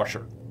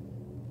dishwasher?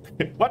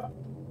 What?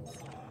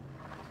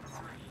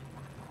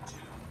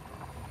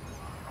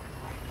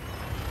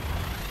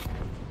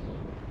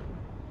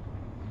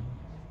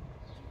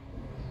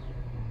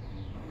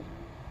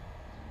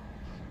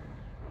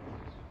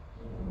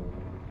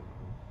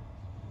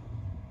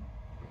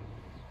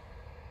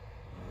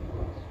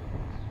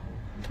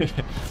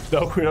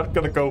 No, we're not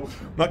gonna go.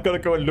 I'm not gonna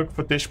go and look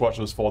for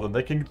dishwashers for them.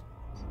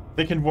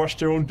 They can wash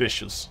their own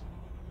dishes.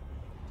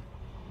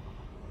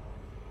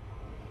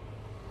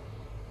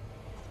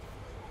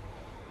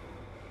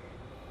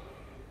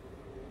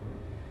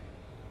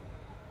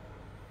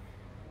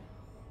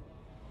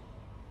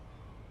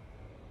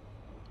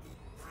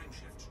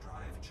 Frameshift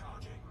drive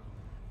charging.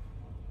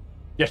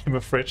 Get him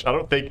a fridge. I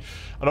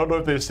don't know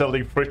if they're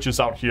selling fridges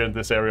out here in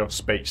this area of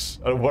space.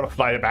 I don't want to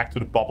fly back to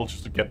the bubble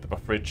just to get them a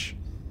fridge.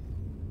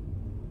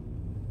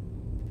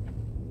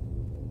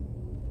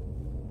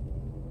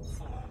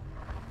 4,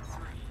 3,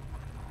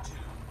 2.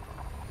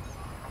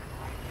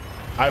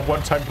 I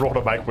one time brought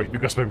a microwave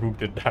because my room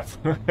didn't have.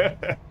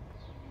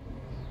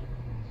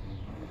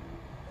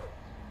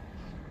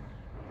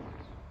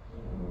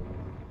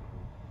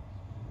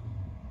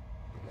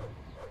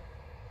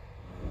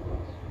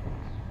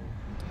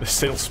 The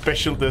sale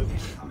special, the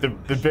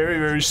very,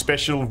 very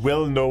special,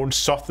 well-known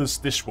Sothis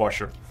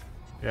dishwasher.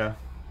 Yeah.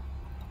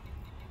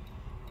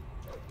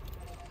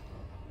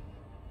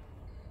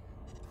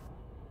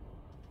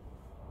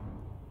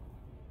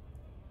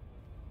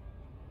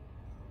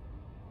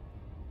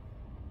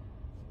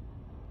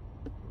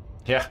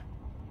 Yeah.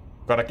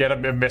 Gotta get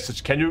a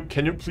message. Can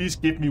you please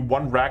give me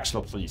one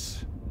Raxler,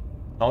 please?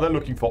 Now they're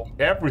looking for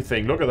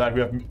everything. Look at that. We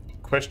have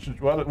questions.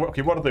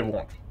 Okay, what do they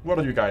want? What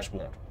do you guys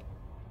want?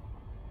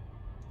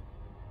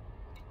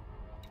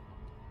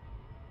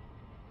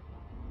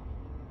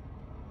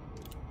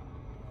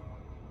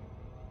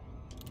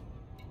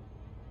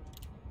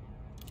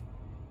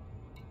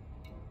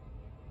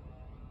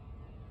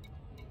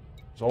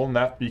 It's all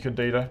nav beacon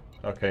data.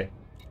 Okay.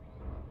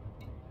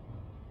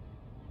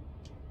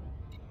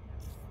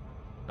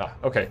 Ah,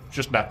 okay.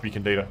 Just nav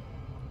beacon data.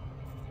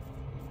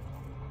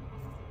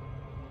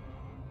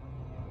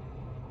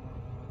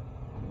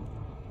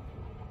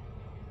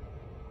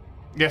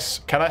 Yes,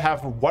 can I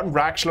have one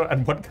Raxler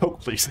and one Coke,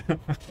 please?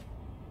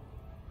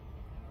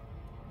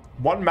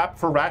 One map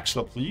for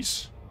Raxler,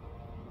 please.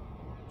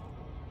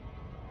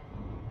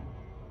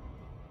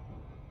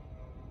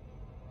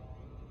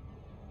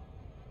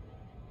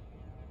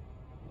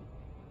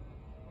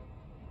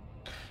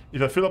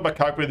 If I fill up my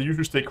cargo bay, they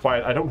usually stay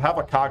quiet. I don't have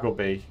a cargo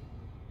bay.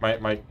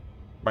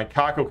 My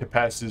cargo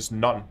capacity is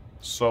none.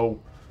 So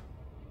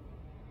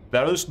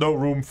there is no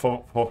room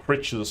for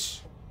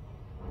fridges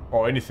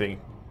or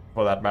anything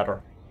for that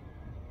matter.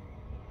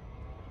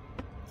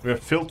 We are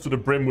filled to the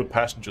brim with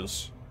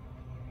passengers.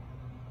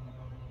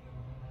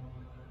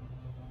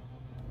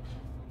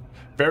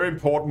 Very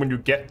important when you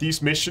get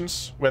these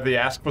missions where they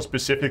ask for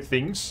specific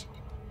things.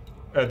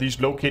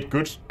 These locate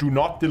goods, do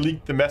not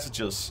delete the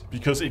messages,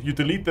 because if you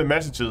delete the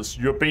messages,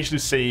 you're basically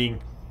saying,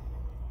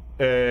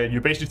 you're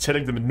basically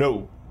telling them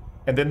no,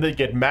 and then they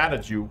get mad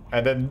at you,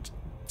 and then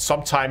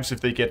sometimes if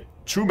they get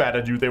too mad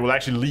at you, they will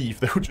actually leave.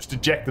 They will just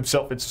eject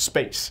themselves into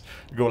space.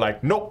 You go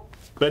like, nope,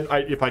 then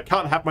if I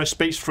can't have my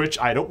space fridge,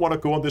 I don't want to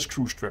go on this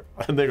cruise trip,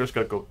 and they're just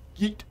gonna go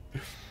yeet.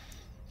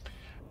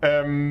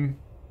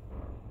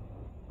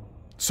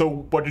 So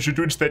what you should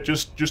do instead,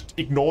 just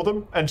ignore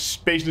them and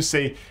basically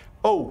say,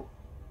 oh,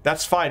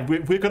 that's fine.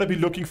 We're going to be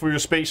looking for your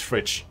space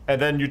fridge.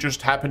 And then you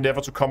just happen never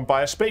to come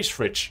by a space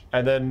fridge.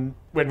 And then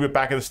when we're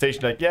back at the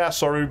station, like, yeah,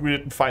 sorry, we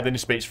didn't find any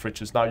space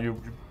fridges. Now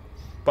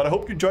But I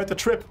hope you enjoyed the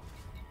trip.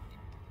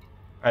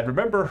 And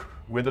remember,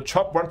 we're the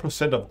top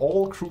 1% of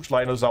all cruise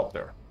liners out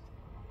there.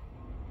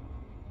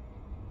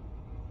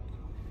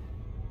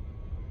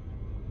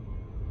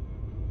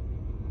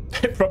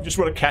 I probably just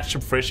want to catch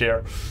some fresh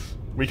air.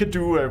 We could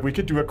do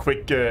a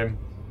quick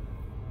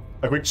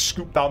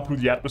scoop down through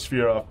the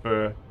atmosphere of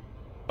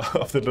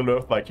the little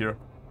Earth like here.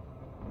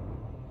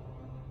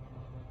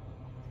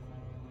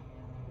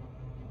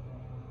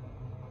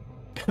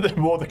 The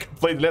more they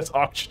complain, the less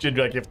oxygen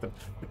I give them.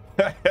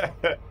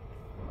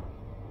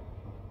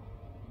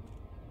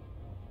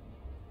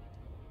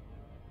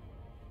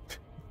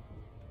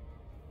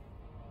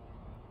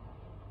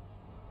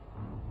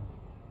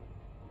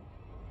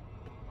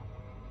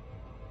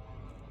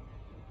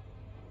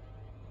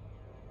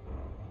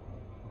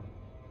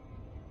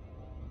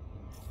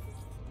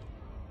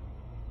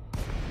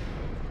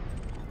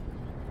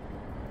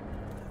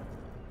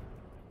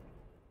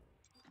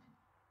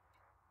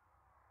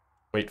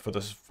 Wait for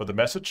this for the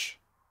message.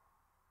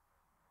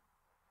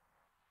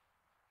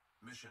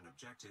 Mission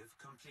objective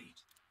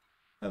complete.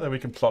 And then we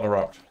can plot her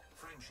out.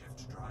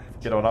 Frameshift drive.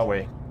 Get on our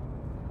way.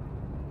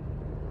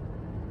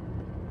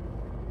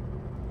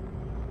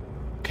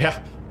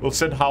 Yeah, we'll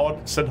send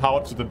Howard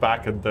to the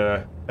back and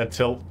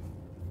until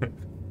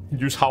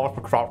use Howard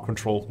for crowd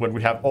control when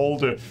we have all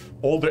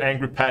the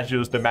angry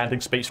passengers demanding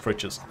space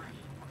fridges.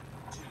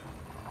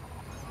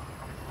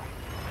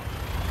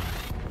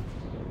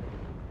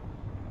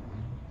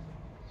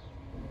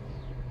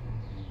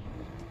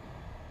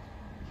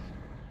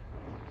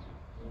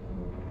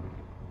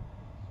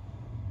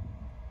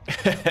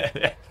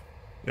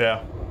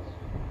 Yeah.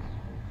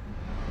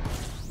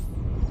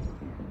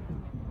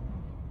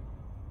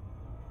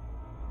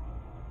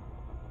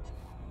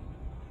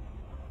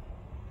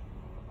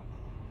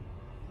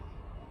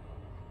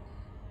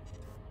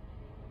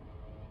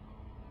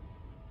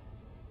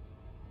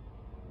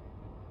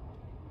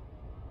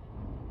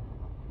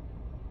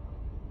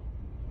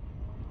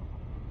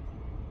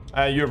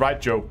 You're right,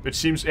 Joe. It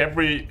seems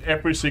every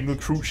single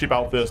cruise ship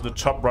out there is the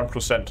top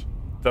 1%.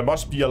 There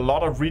must be a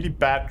lot of really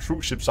bad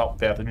cruise ships out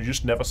there that you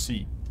just never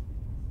see.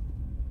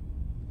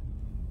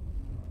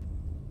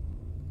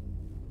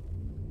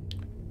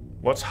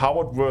 What's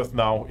Howard worth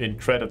now in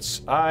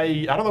credits?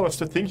 I don't know. I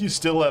think he's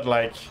still at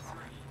like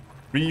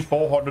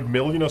 300-400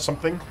 million or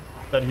something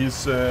that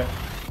he's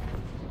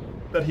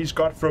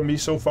got from me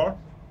so far.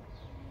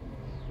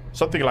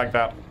 Something like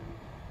that.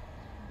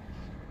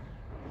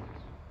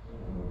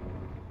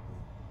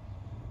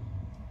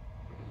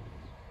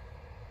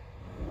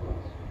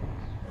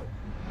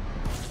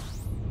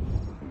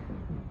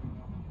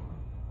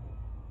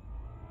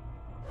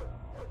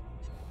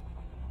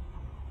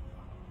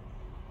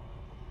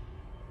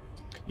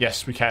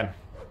 Yes, we can.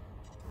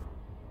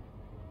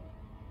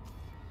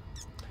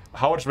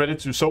 Howard's ready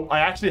to... So I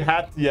actually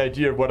had the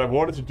idea of what I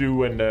wanted to do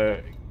when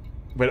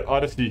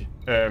Odyssey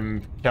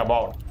came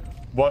out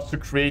was to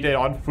create an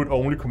on-foot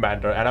only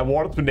commander, and I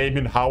wanted to name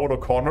him Howard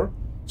O'Connor.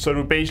 So it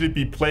would basically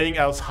be playing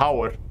as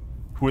Howard,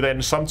 who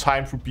then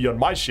sometimes would be on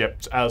my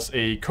ship as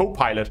a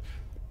co-pilot,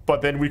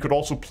 but then we could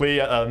also play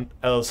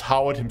as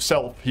Howard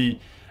himself.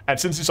 And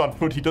since he's on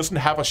foot, he doesn't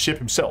have a ship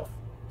himself,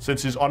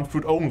 since he's on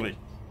foot only.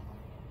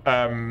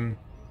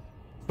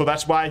 So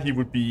that's why he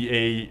would be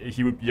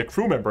a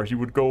crew member. He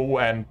would go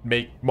and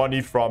make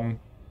money from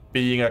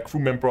being a crew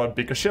member on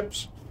bigger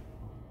ships.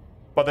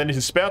 But then in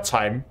his spare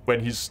time, when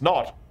he's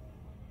not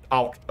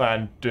out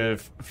and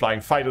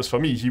flying fighters for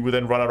me, he would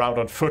then run around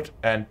on foot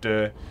and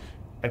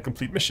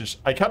complete missions.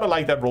 I kind of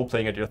like that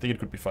role-playing idea. I think it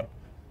could be fun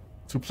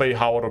to play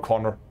Howard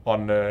O'Connor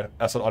on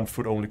as an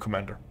on-foot only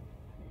commander.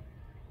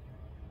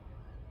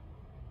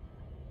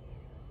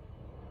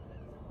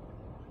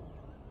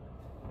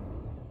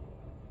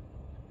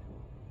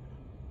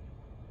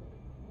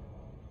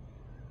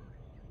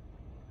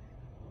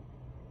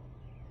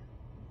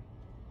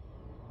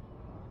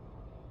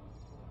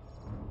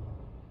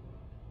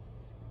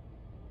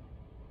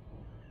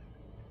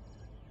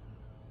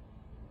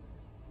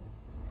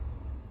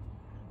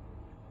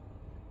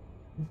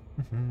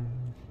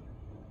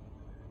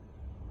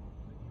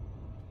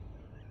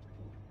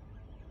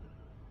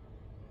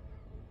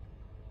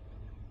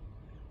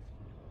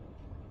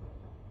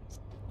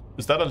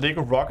 Is that a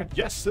Lego rocket?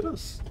 Yes, it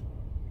is.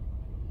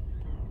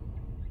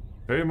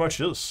 Very much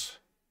is.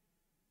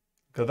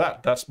 Look at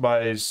that. That's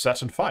my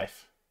Saturn V.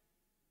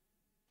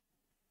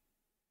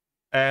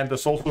 And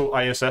there's also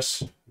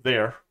ISS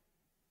there.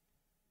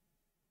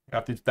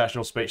 At the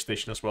International Space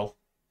Station as well.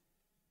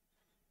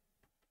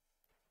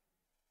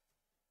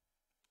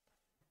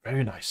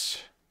 Very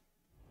nice.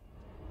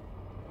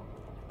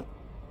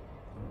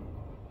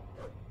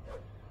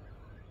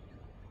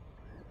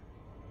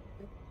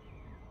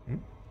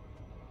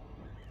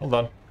 Hold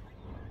on.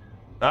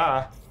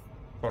 Ah!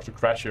 About to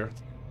crash here.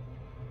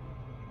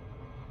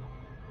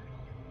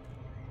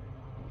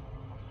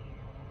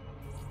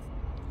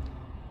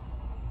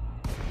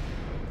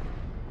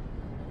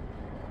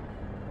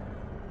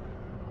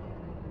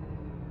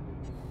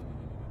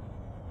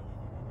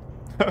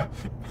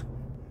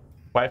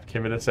 Wife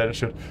came in and said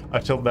I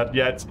told that.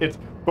 Yeah, it's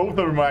both of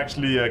them are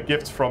actually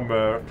gifts from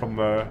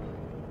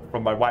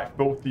my wife.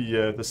 Both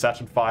the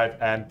Saturn V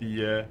and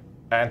the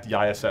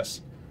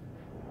ISS.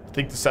 I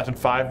think the Saturn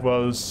V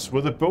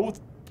were they both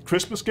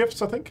Christmas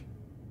gifts, I think?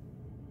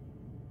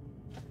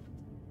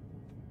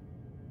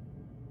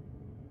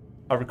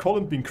 I recall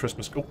them being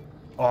Christmas.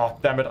 Oh,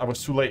 damn it, I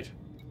was too late.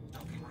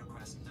 Docking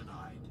request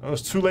denied. I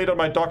was too late on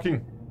my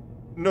docking.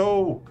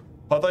 No!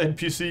 Other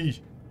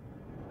NPC.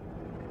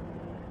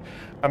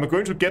 Am I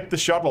going to get the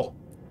shuttle?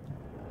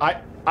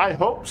 I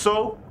hope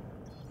so.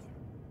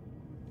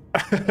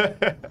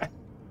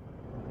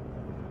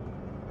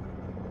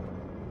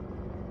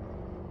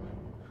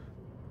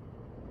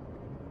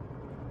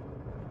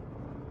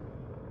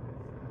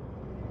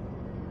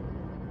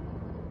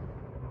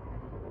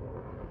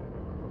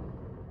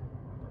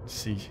 Let's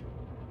see.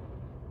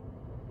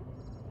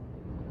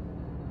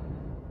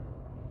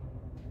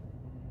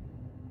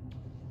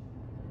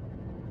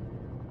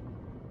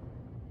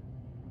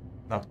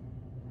 Now,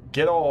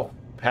 get off,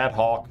 Pat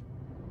Hawk.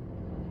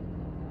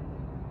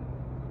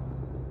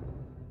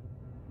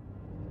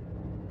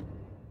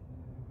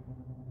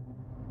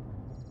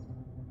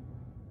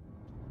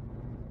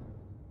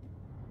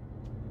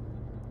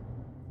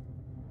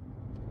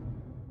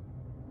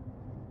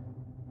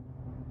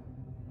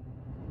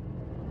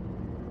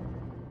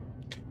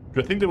 Do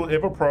I think they will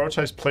ever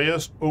prioritize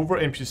players over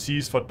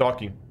NPCs for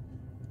docking?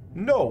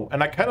 No,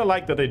 and I kind of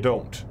like that they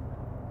don't.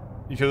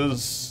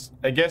 Because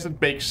I guess it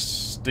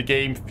makes the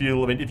game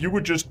feel... I mean, if you were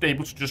just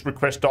able to just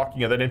request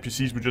docking and then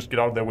NPCs would just get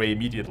out of their way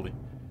immediately.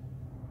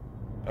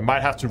 I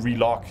might have to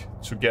relock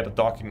to get a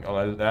docking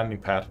on a landing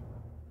pad.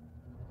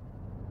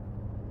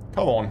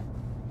 Come on.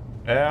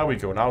 There we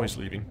go, now he's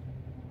leaving.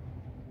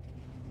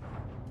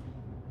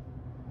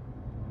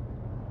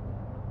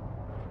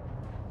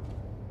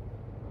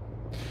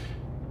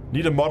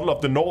 Need a model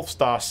of the North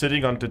Star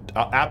sitting on the...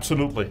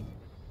 absolutely.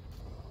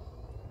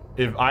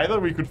 If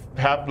either we could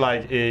have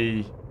like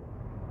a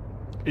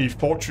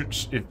fortune...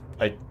 If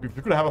we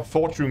could have a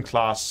Fortune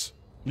class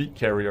fleet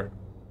carrier.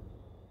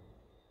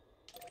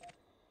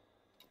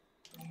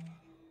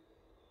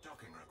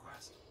 Docking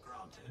request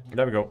granted.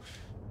 There we go.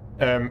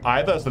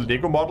 Either as a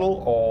Lego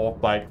model or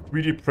like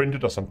 3D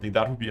printed or something.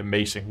 That would be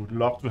amazing. Would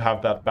love to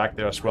have that back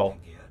there as well.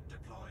 Gear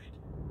deployed.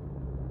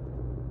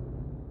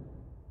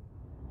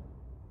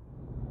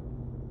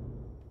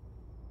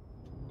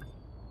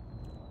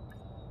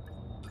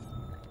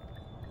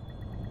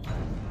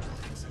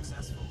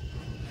 Successful.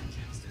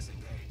 Engines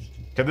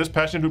disengaged. Can this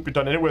passion loop be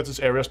done anywhere that's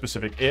area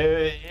specific?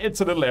 It's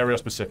a little area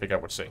specific, I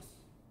would say.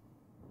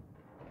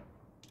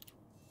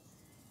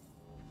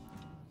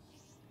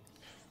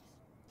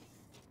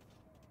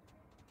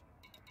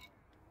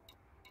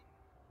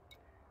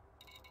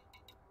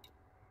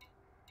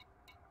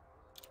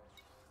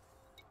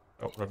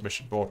 no, not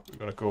mission board. We're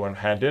gonna go and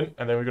hand in,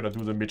 and then we're gonna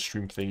do the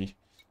midstream thingy.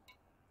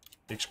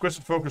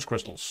 Exquisite focus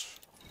crystals.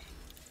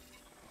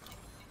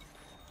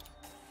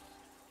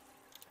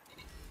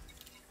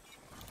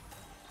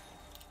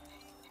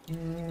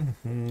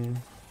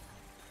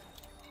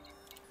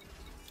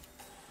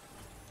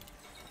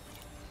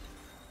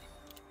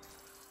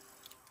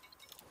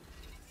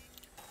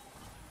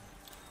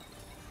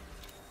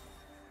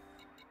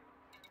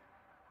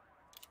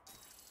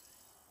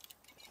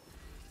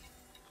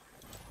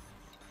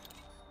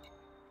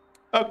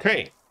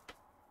 Okay.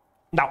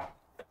 Now,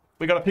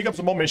 we're gonna pick up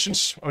some more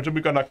missions. Until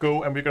we're gonna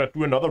go and we're gonna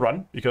do another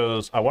run,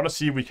 because I want to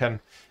see if we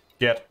can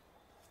get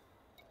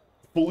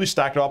fully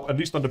stacked up, at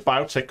least on the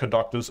biotech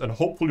conductors, and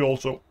hopefully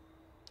also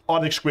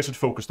on exquisite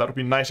focus. That would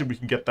be nice if we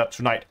can get that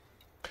tonight.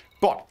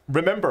 But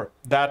remember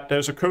that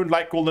there's a current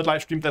like golden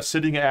live stream that's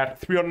sitting at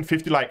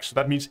 350 likes. So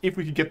that means if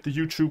we can get the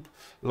YouTube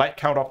like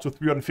count up to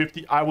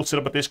 350, I will set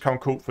up a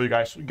discount code for you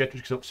guys to get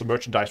yourself some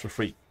merchandise for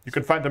free. You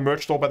can find the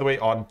merch store, by the way,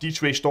 on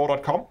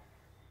d2astore.com.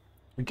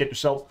 and get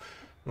yourself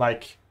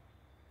like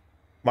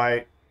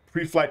my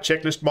pre-flight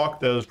checklist mug.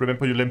 There's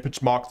Remember Your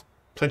Limpets mug,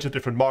 plenty of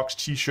different mugs,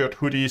 t-shirt,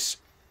 hoodies,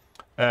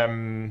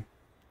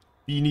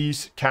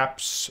 beanies,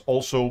 caps,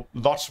 also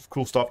lots of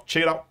cool stuff.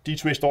 Check it out,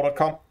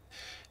 d2astore.com.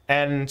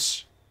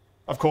 And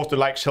of course the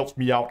likes helps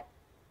me out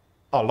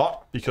a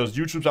lot because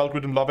YouTube's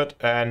algorithm love it,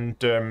 and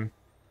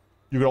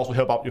you can also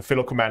help out your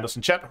fellow commanders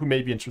in chat who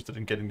may be interested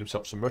in getting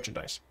themselves some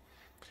merchandise.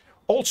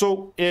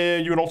 Also,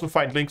 you can also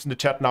find links in the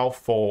chat now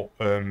for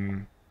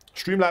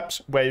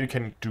Streamlabs, where you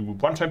can do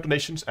one-time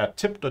donations at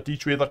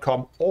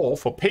tip.d2a.com or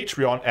for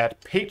Patreon at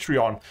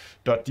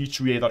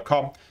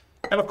patreon.d2a.com.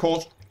 And of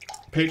course,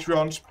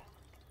 Patreons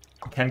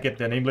can get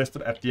their name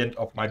listed at the end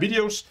of my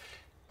videos,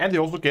 and they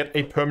also get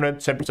a permanent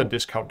 10%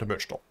 discount to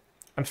merch store.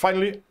 And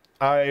finally,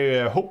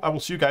 I hope I will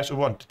see you guys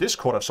over on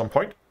Discord at some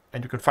point,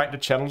 and you can find the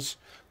channel's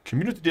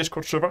community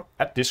Discord server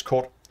at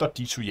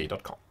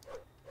discord.d2a.com.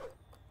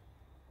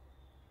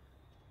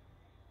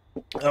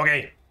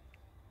 Okay.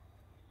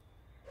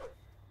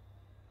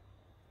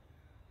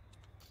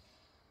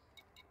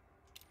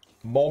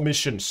 More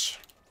missions.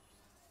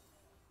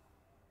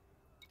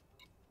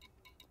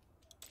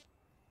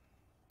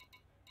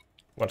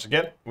 Once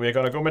again, we're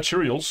gonna go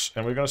materials,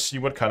 and we're gonna see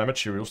what kind of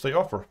materials they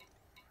offer.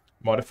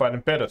 Modified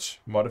embedded,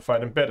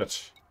 modified embedded.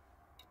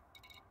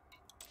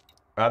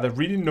 There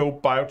really no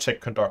biotech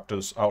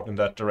conductors out in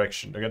that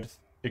direction. Again,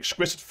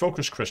 exquisite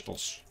focus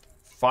crystals.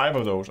 5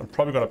 of those. I'm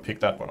probably gonna pick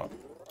that one up.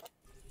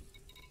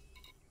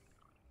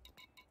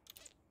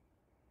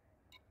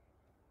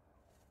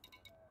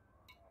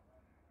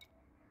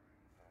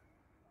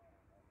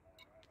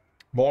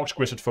 More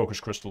exquisite focus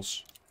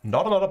crystals.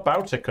 Not a lot of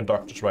biotech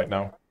conductors right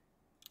now.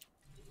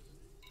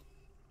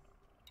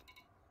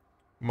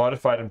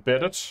 Modified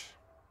embedded.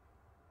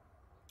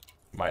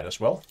 Might as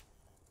well.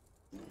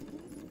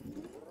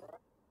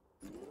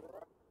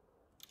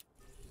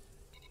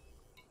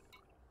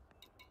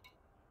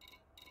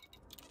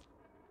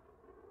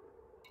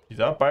 These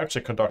are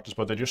biotech conductors,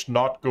 but they're just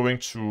not going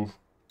to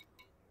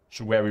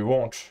where we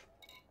want.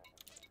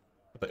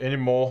 Are there any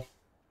more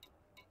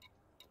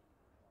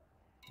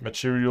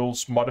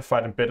materials?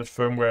 Modified embedded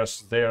firmware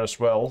is there as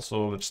well,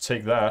 so let's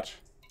take that.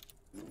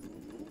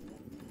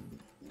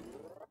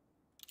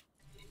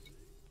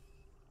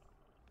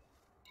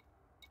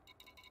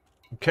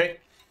 Okay,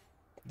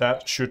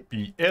 that should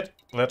be it.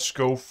 Let's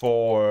go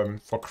for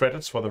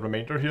credits for the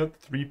remainder here.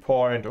 3.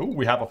 Oh,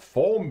 we have a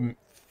 4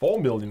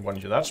 million one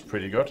here. That's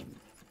pretty good.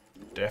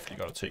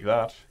 Definitely gotta take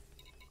that.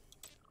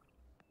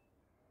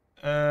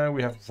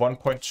 We have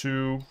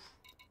 1.2.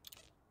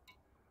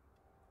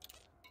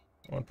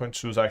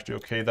 1.2 is actually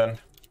okay then.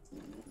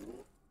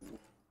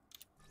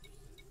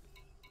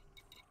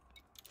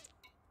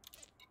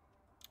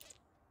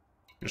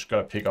 Just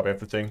gotta pick up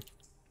everything.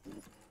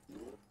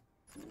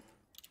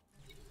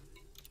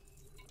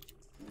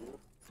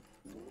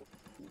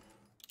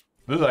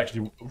 This is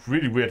actually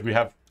really weird. We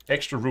have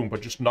extra room,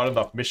 but just not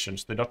enough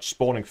missions. They're not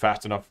spawning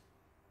fast enough.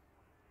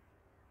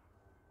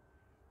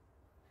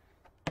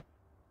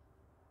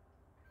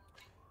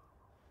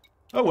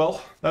 Oh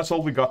well, that's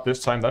all we got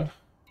this time then.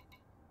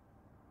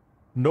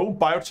 No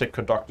biotech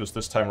conductors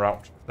this time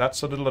around.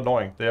 That's a little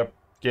annoying. They're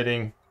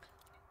getting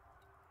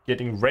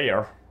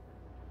rare.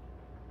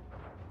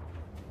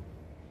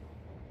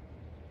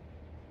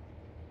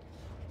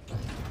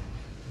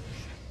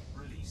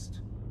 Released.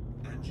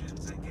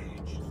 Engines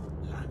engaged.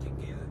 Landing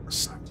gear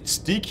retracted.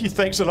 Steaky,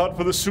 thanks a lot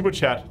for the super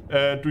chat.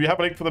 Do you have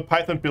a link for the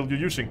Python build you're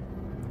using?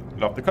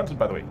 Love the content,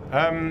 by the way.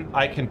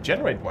 I can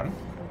generate one.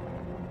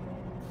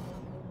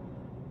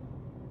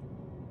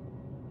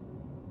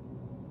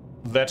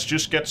 Let's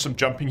just get some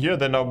jumping here,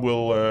 then I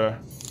will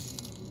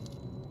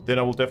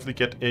definitely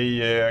get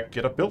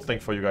a build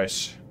link for you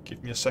guys.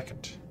 Give me a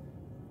second.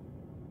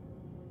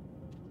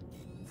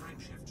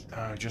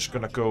 I'm just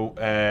gonna go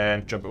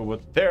and jump over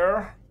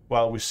there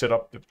while we set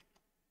up the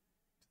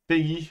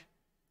thingy.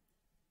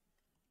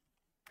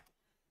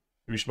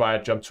 The reason why I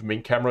jumped to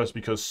main camera is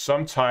because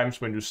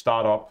sometimes when you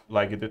start up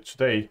like I did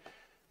today,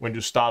 when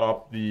you start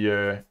up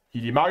the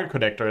ED Market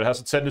Connector, it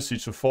has a tendency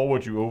to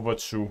forward you over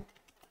to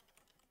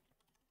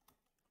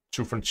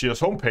Frontier's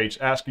homepage,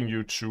 asking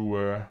you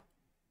to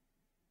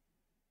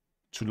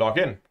log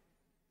in.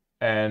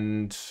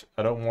 And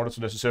I don't want it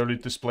to necessarily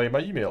display my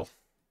email.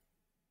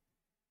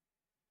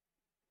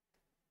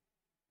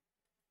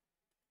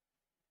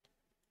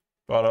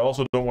 But I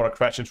also don't want to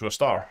crash into a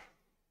star.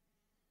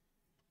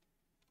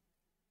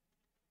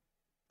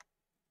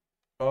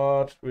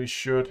 But we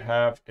should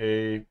have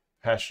a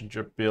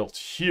passenger built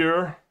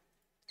here.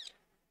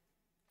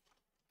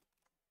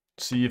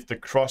 See if the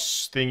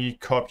cross thingy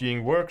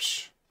copying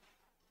works.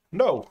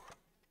 No.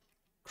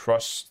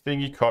 Cross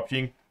thingy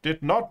copying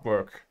did not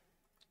work.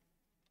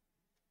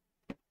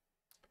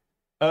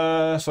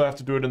 So I have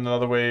to do it in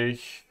another way.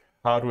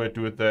 How do I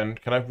do it then?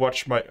 Can I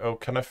watch my... Oh,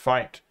 can I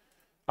find...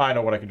 I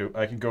know what I can do.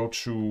 I can go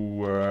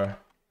to...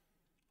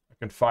 I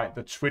can find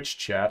the Twitch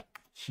chat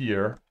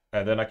here.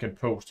 And then I can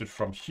post it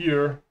from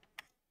here.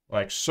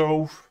 Like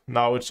so.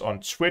 Now it's on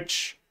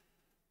Twitch.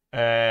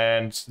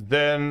 And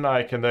then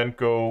I can then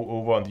go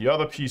over on the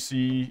other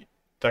PC.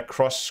 That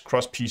cross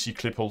PC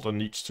clip holder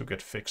needs to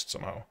get fixed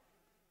somehow.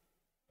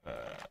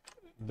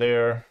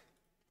 There.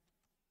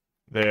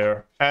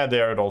 There. And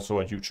there, it also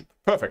on YouTube.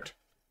 Perfect.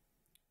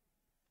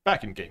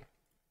 Back in game.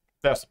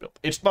 That's the build.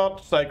 It's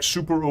not like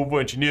super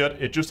over-engineered.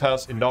 It just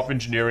has enough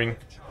engineering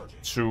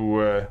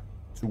to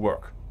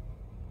work.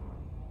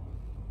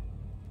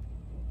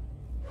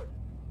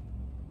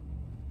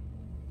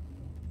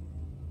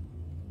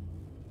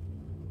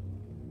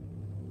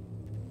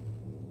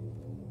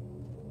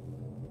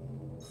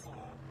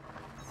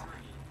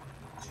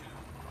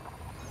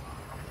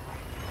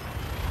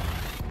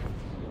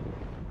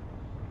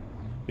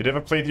 Did you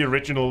ever play the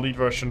original Elite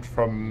version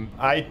from...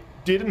 I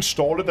did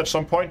install it at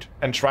some point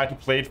and tried to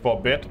play it for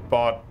a bit,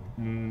 but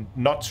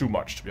not too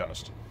much, to be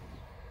honest.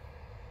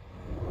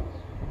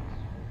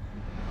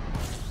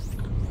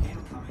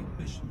 Incoming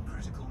mission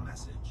critical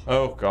message.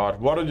 Oh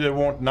god, what do they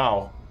want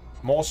now?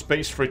 More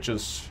space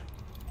fridges.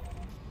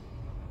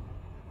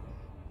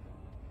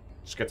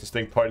 Let's get this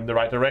thing pointed in the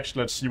right direction.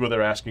 Let's see what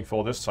they're asking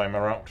for this time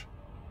around.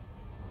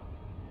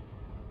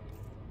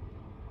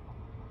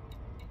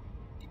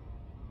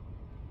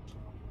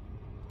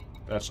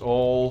 That's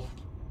all.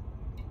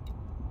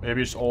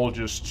 Maybe it's all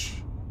just...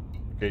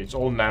 Okay, it's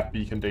all nav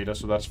beacon data,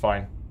 so that's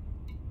fine.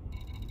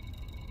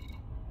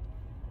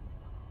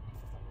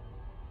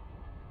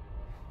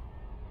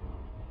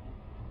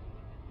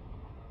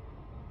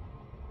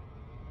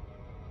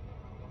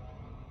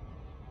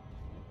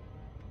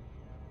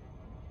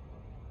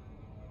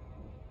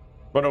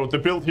 But no, the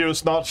build here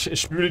is not,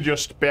 it's really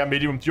just bare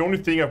medium. The only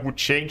thing I would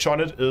change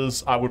on it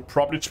is I would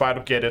probably try to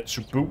get it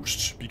to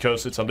boost,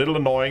 because it's a little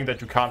annoying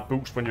that you can't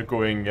boost when you're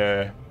going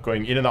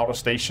in and out of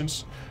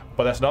stations.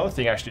 But that's another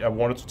thing actually I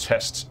wanted to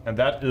test, and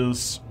that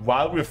is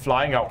while we're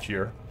flying out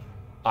here,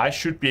 I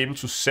should be able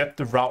to set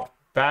the route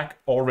back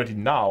already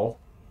now,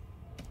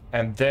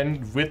 and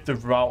then with the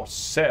route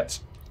set,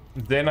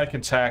 then I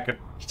can target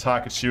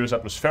Sirius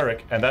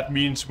atmospheric, and that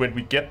means when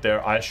we get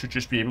there, I should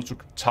just be able to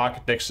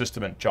target next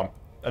system and jump.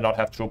 And not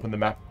have to open the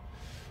map.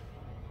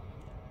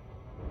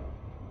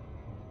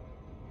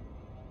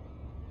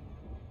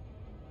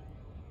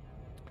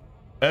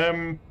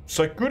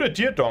 So good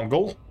idea,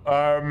 Dongle.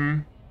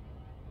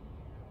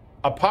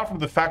 Apart from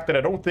the fact that I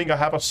don't think I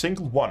have a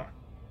single one.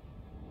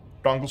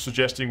 Dongle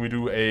suggesting we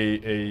do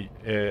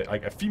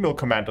like a female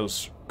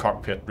commander's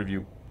cockpit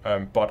review.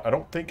 But I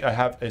don't think I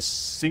have a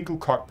single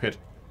cockpit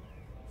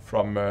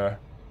from...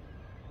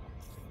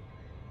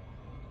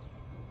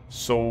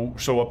 So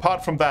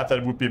apart from that,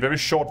 that would be a very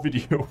short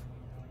video.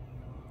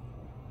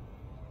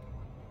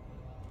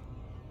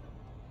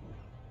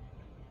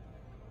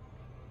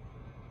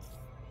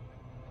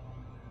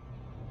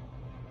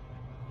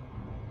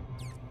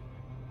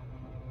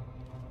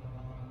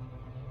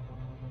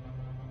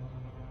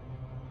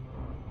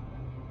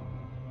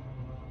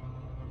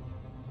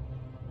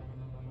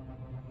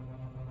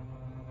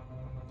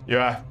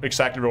 Yeah,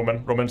 exactly,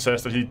 Roman. Roman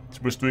says that he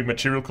was doing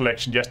material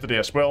collection yesterday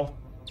as well.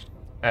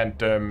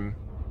 And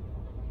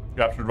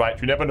you're absolutely right.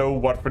 You never know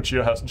what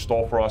Frontier has in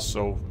store for us,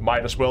 so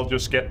might as well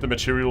just get the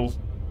material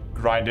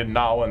grind in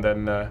now, and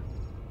then...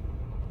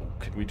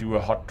 can we do a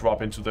hot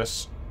drop into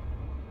this?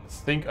 I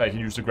think I can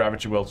use the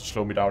gravity well to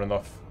slow me down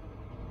enough.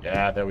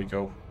 Yeah, there we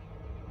go.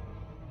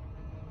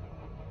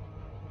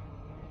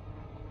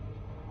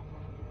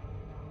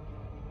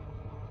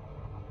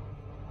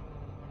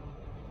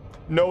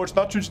 No, it's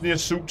not to engineer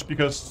suits,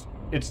 because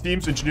it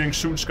seems engineering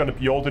suits is going to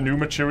be all the new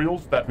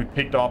materials that we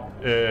picked up,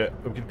 we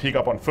can pick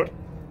up on foot.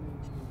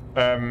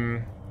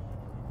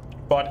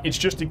 But it's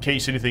just in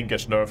case anything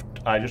gets nerfed,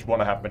 I just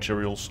want to have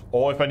materials.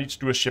 Or if I need to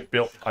do a ship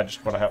build, I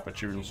just want to have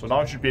materials. So now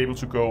I should be able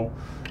to go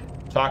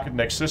target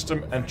next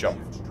system and jump.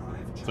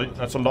 So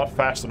that's a lot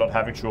faster not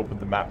having to open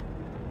the map.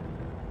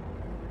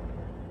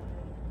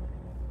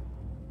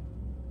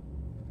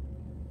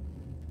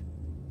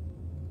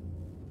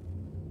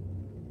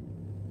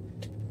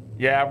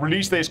 Yeah,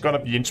 release day is going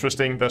to be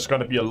interesting. There's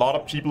going to be a lot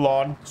of people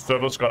on.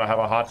 Server's going to have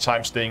a hard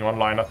time staying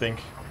online, I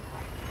think.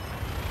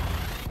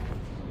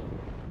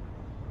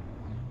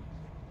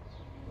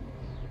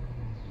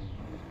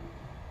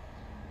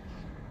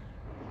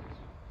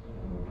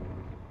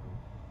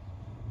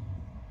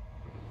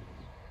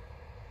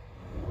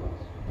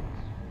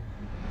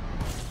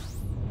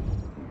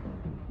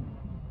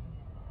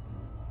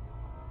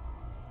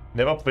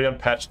 Never play on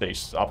patch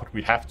days. Ah, but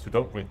we have to,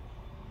 don't we?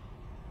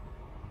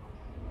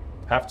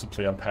 Have to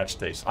play on patch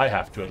days. I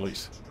have to, at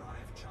least.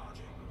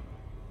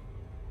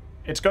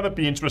 It's gonna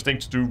be interesting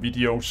to do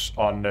videos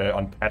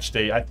on patch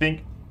day. I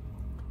think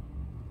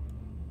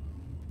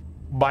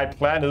my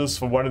plan is,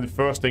 for one of the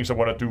first things I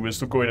want to do is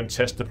to go in and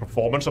test the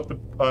performance of the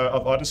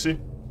of Odyssey.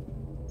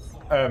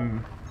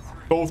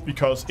 Both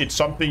because it's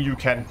something you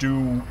can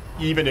do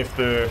even if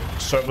the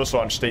servers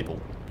are unstable.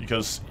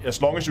 Because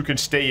as long as you can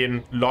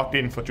stay logged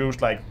in for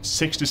just like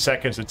 60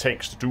 seconds it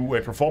takes to do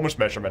a performance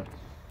measurement,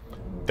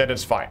 then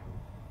it's fine.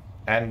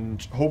 And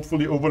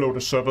hopefully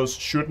overloaded servers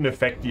shouldn't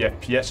affect the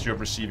FPS you're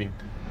receiving.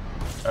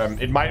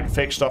 It might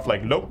affect stuff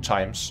like load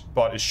times,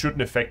 but it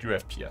shouldn't affect your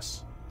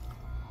FPS.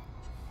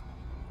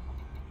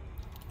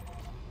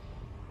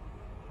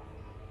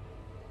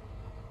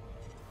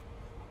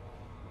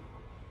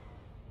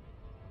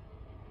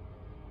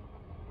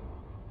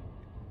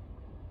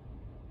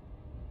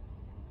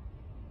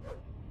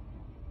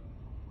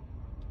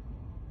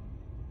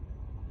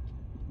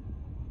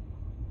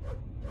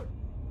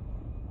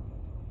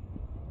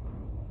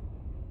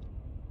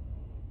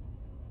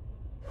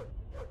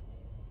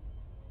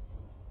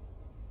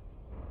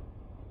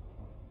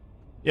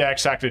 Yeah,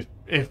 exactly.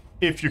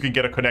 If you can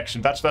get a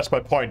connection, that's my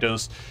point.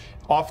 Is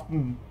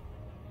often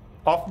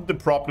the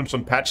problems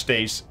on patch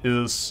days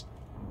is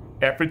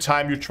every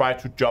time you try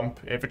to jump,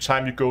 every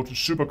time you go to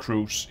super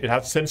cruise, it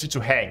has a tendency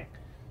to hang.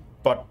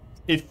 But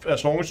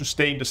as long as you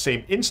stay in the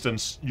same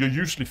instance, you're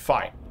usually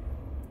fine.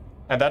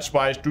 And that's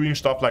why doing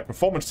stuff like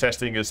performance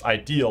testing is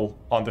ideal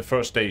on the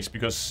first days,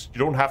 because you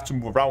don't have to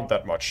move around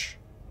that much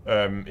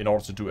in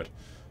order to do it.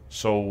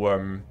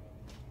 So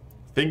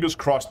fingers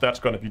crossed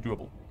that's going to be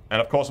doable. And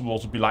of course it will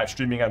also be live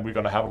streaming and we're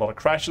going to have a lot of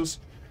crashes.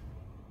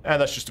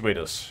 And that's just the way it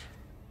is.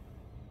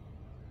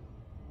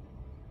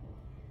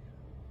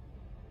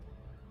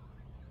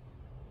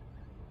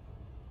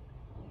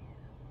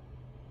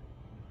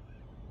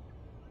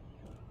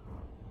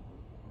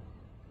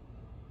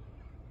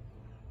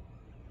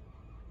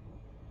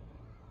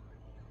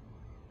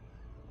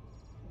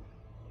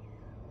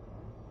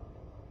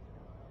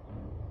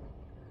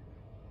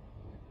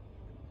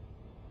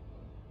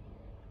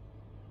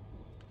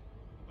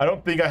 I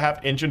don't think I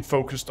have engine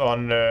focused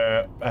on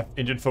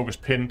engine focus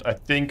pinned. I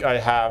think I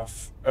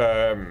have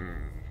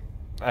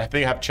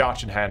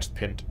charge enhanced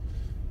pinned.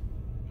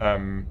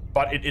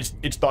 But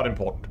it's not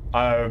important.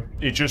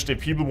 It's just if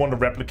people want to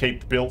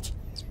replicate the build,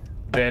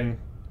 then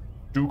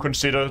do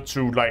consider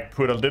to like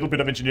put a little bit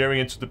of engineering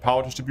into the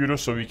power distributor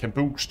so we can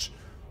boost.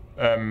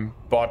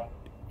 But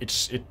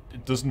it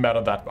doesn't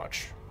matter that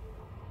much.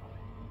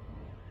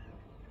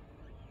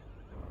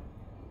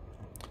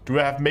 Do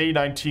I have May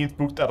 19th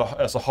booked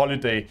as a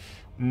holiday?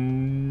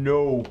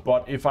 No,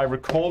 but if I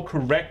recall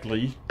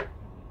correctly,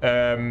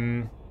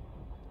 the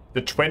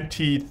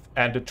 20th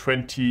and the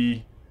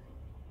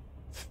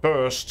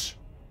 21st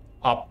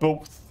are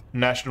both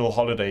national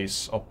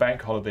holidays, or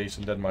bank holidays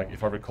in Denmark,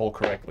 if I recall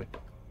correctly.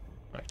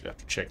 I actually have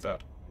to check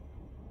that.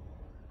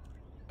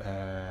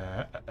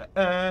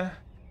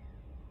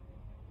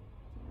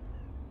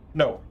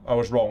 No, I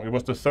was wrong. It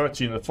was the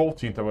 13th and the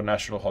 14th that were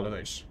national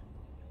holidays.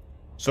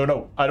 So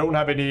no, I don't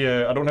have any.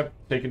 I don't have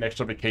taken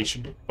extra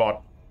vacation,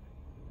 but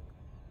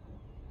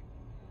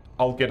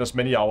I'll get as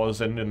many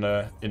hours in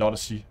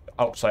Odyssey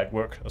outside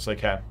work as I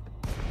can.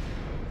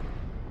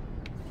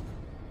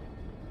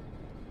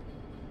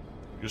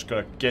 Just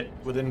gonna get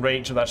within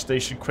range of that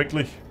station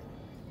quickly.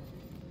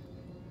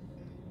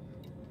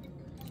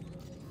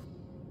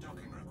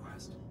 Docking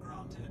request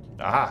granted.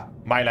 Aha,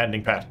 my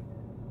landing pad.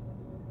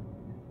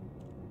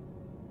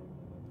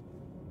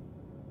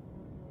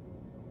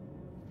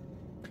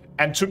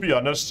 And to be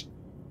honest,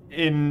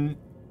 in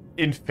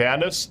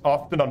fairness,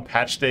 often on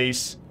patch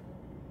days,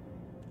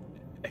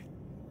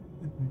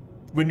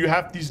 when you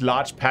have these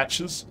large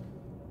patches,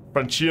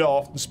 Frontier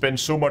often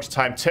spends so much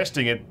time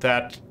testing it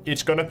that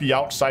it's gonna be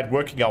outside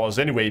working hours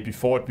anyway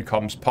before it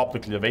becomes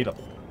publicly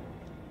available.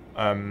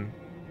 Landing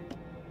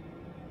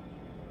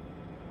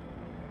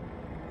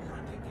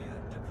gear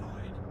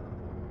deployed.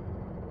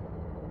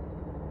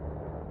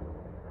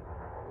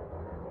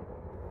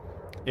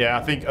 Yeah,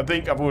 I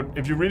think I would,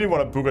 if you really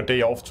want to book a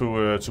day off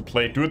to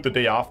play, do it the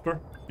day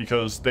after,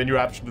 because then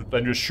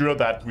you're sure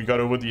that we got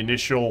over the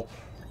initial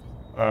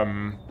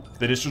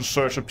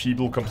surge of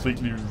people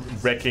completely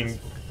wrecking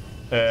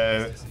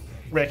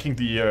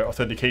the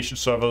authentication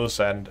servers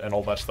and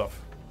all that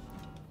stuff.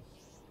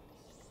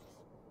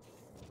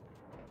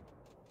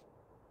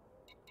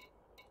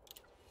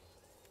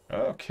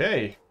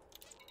 Okay.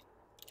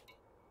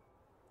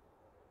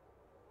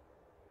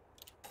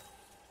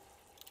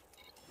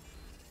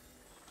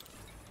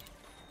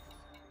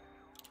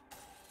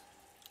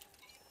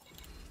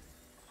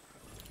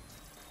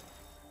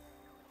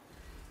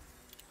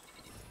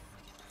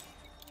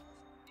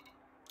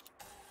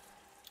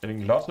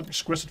 Getting lots of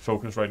exquisite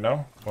focus right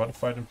now.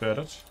 Modified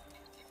embedded.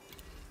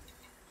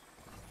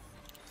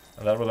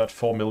 And that was at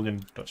 4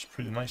 million. That's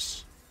pretty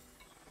nice.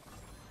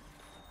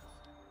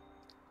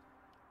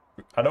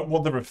 I don't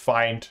want the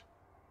refined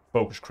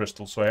focus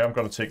crystals, so I am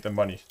going to take the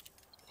money.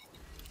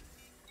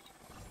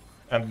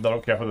 And I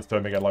don't care for the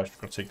thermic alloys,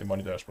 we're going to take the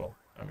money there as well.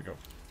 There we go.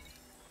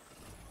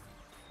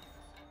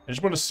 I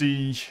just want to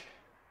see...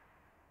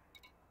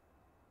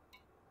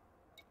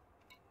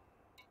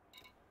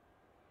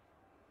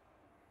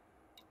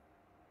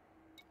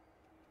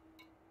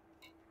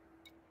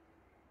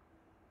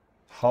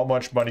 how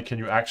much money can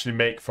you actually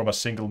make from a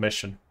single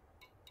mission?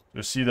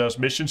 You see there's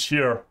missions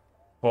here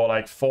for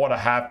like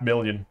 4.5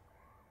 million.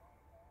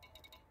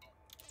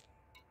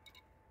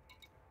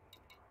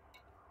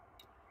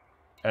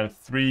 And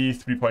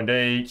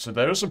 3.8. So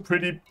there are some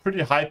pretty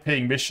high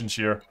paying missions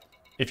here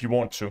if you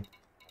want to.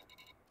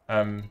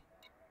 So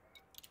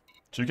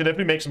you can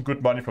definitely make some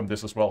good money from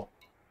this as well.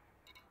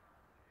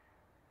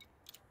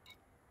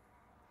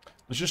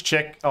 Let's just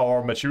check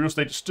our material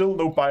state. Still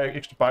no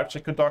extra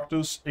biotech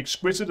conductors.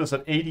 Exquisite is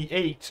at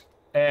 88.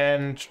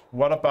 And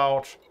what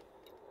about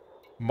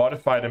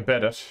modified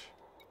embedded?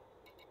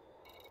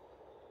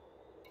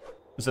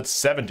 It's at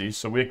 70.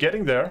 So we're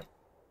getting there.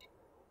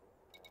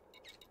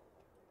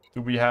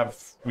 Do we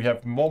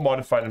have more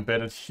modified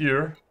embedded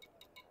here?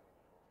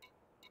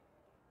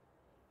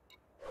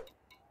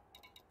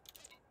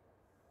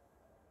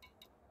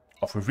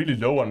 Oh, we're really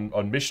low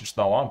on missions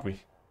now, aren't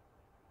we?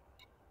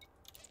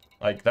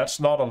 Like, that's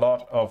not a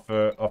lot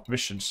of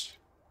missions.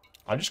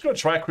 I'm just gonna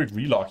try a quick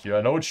relog here.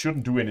 I know it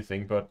shouldn't do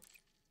anything, but...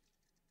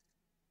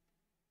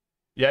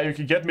 yeah, you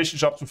can get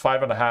missions up to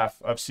 5.5.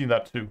 I've seen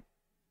that too.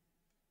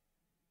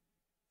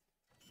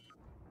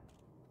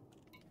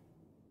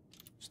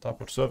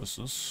 Starport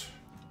services.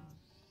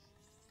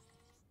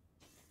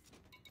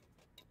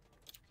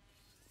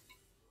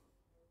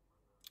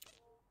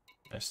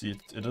 I see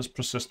it is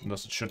persistent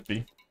as it should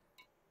be.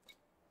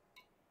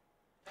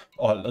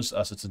 Or as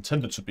it's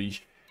intended to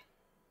be.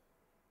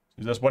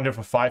 There's one here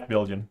for 5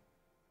 million.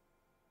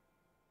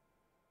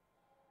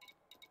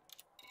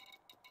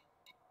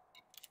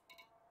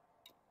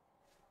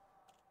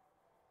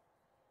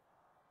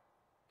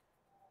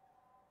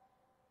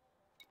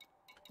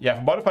 Yeah,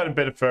 for modified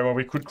embedded firmware,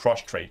 we could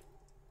cross-trade.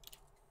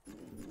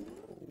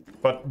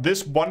 But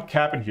this one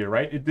cabin here,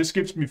 right? This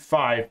gives me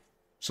 5.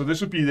 So this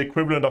would be the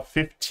equivalent of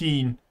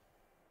 15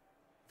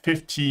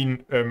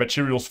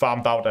 materials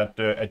farmed out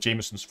at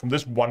Jameson's from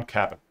this one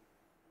cabin.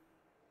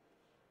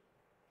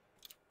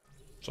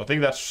 So I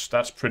think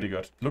that's pretty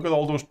good. Look at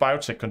all those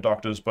biotech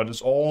conductors, but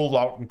it's all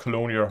out in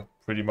Colonia,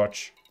 pretty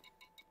much.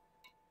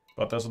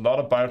 But there's a lot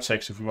of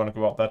biotechs if we want to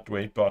go out that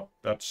way, but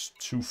that's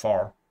too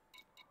far.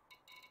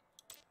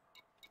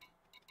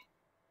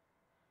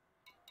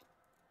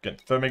 Again,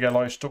 thermic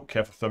alloys, don't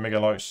care for thermic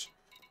alloys.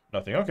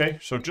 Nothing. Okay,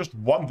 so just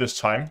 1 this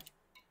time.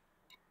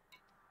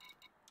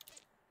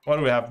 What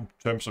do we have in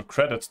terms of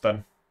credits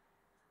then?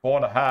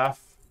 4.5. I'll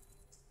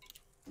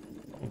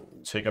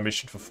take a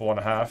mission for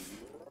 4.5.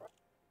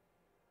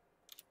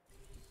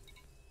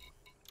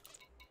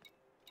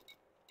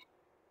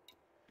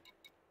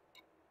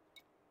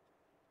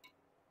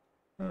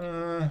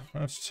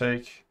 Let's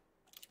take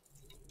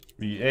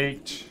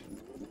V8.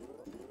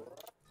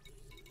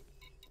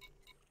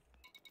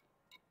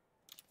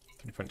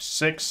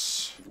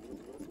 3.6.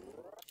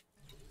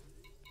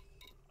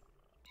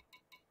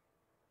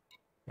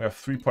 We have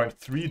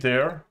 3.3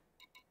 there.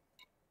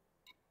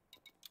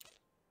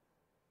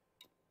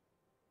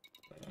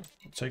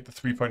 I'll take the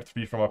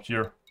 3.3 from up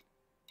here.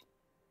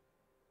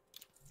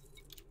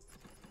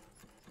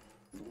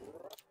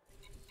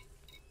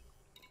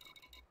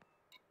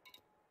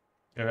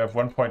 We have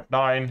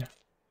 1.9,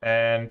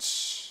 and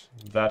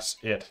that's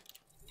it.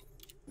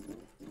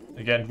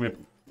 Again, we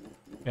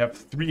have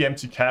 3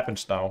 empty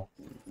cabins now.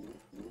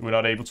 We're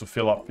not able to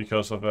fill up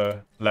because of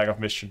a lack of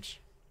missions.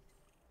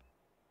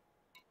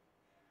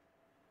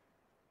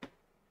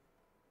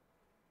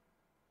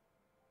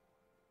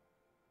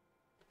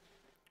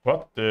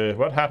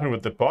 What happened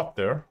with the bot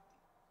there?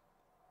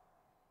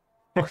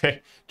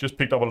 Okay, just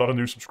picked up a lot of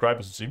new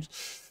subscribers, it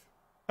seems.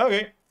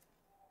 Okay.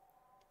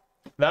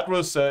 That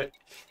was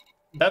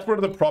that's one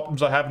of the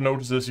problems I have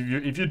noticed is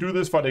if you do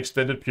this for an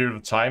extended period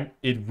of time,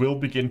 it will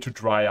begin to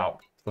dry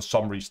out for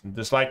some reason.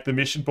 It's like the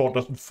mission board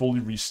doesn't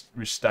fully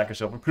restack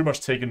itself. We've pretty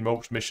much taken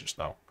most missions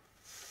now.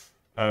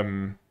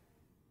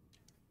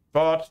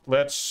 But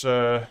let's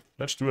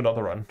do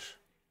another run.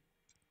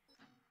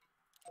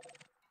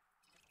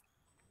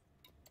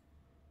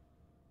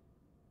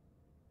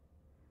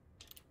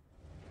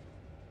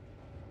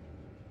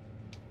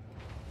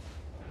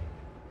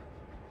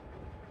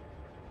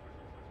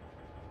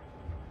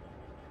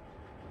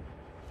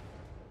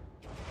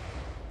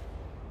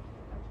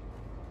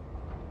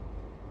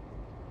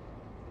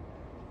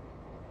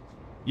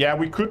 Yeah,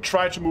 we could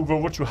try to move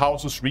over to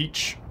House's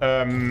Reach.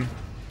 And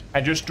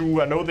just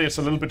do, I know that it's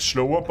a little bit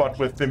slower, but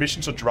with the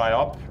missions to dry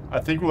up, I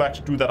think we'll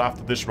actually do that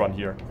after this run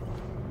here.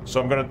 So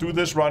I'm going to do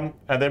this run,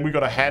 and then we're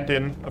going to hand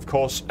in, of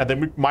course, and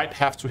then we might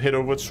have to head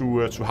over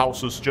to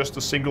Houses, just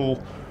a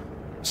single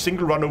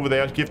run over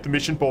there, give the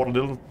mission board a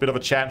little bit of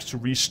a chance to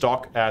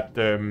restock at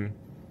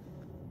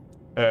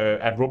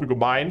Robigo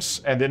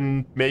Mines, and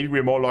then maybe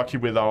we're more lucky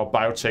with our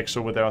biotechs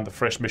over there on the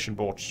fresh mission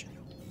boards.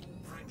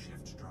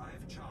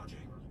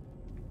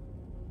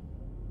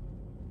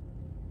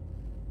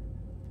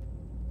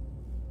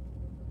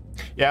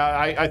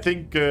 Yeah, I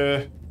think,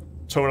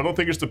 Tone, I don't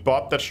think it's the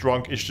bot that's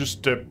drunk. It's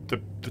just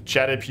the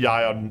chat API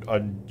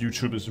on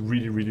YouTube is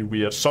really, really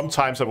weird.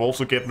 Sometimes I will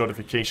also get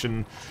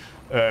notifications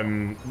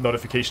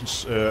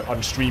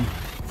on stream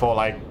for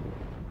like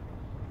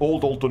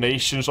old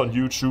donations on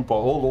YouTube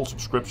or old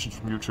subscriptions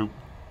from YouTube.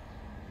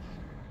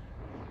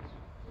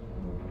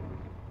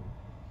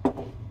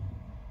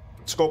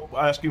 Scope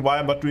asking why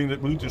I'm not doing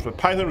this with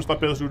Python. It's not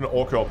better to do an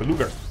Orca or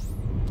Beluga.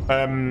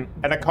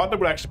 Anaconda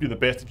would actually be the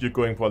best if you're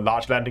going for a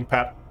large landing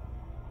pad.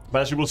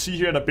 But as you will see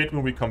here in a bit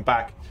when we come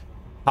back,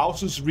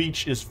 House's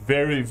Reach is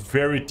very,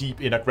 very deep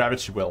in a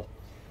gravity well.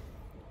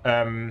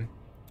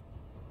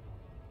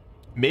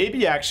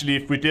 Maybe actually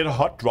if we did a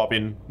hot drop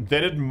in,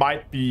 then it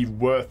might be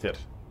worth it.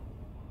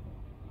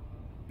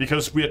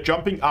 Because we are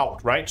jumping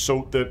out, right?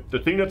 So the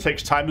thing that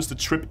takes time is the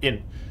trip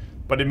in.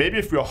 But maybe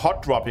if we are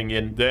hot dropping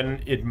in,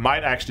 then it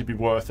might actually be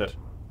worth it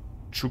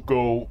to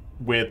go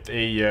with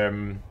a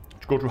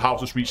to go to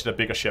House's Reach in a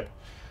bigger ship.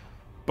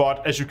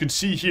 But as you can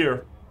see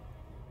here,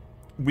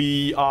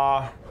 we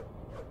are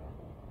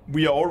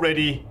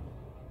already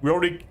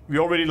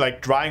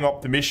like drying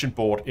up the mission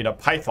board in a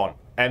Python,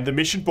 and the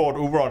mission board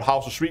over on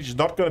House's Reach is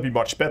not going to be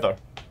much better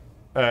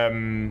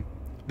than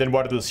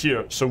what it is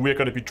here. So we're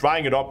going to be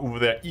drying it up over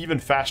there even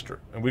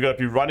faster, and we're going to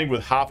be running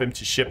with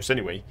half-empty ships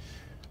anyway.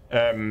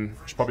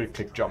 It's probably a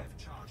click jump.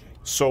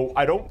 So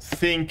I don't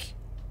think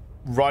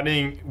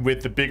running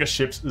with the bigger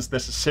ships is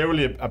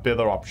necessarily a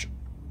better option.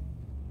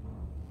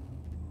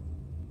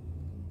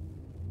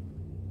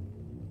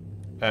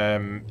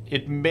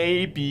 It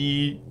may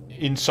be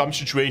in some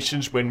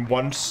situations when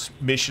one's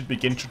mission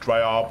begins to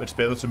dry up, it's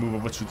better to move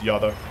over to the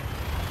other.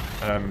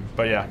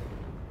 But yeah.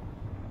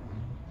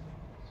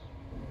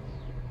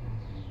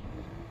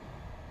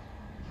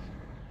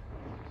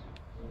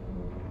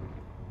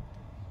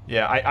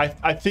 Yeah,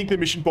 I think the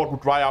mission board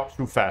would dry out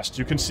too fast.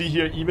 You can see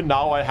here, even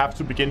now I have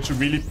to begin to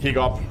really pick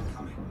up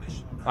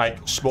like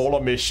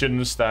smaller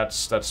missions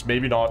that's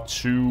maybe not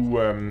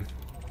too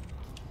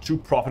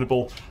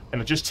profitable,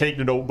 and I just take,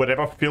 you know,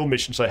 whatever fill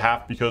missions I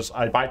have, because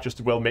I might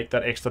just well make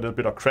that extra little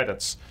bit of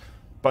credits.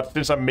 But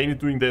since I'm mainly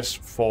doing this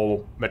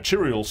for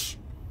materials,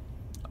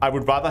 I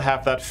would rather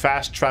have that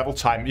fast travel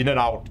time in and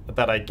out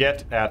that I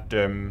get at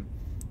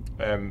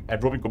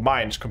Rubico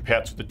Mines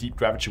compared to the deep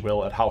gravity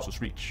well at House's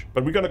Reach.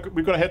 But we're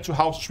gonna head to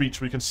House's Reach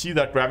so we can see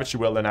that gravity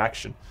well in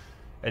action,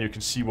 and you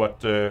can see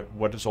what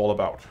it's all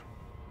about.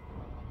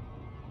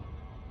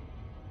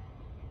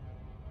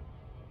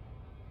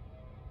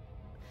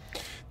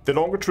 The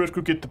longer trip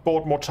could get the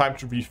board more time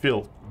to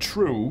refill.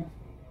 True.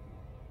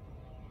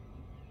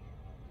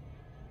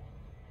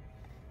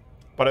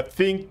 But I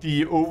think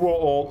the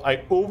overall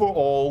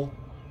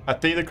a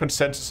data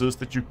consensus is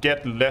that you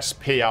get less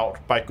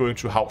payout by going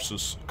to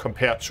houses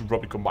compared to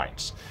Rubico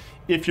Mines,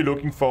 if you're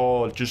looking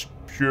for just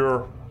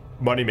pure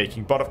money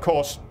making. But of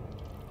course,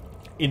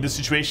 in the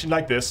situation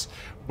like this,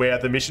 where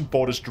the mission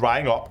board is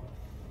drying up,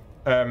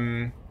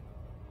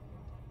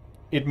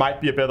 it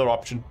might be a better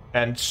option.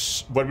 And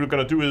what we're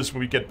going to do is, when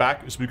we get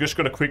back, is we're just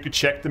going to quickly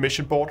check the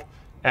mission board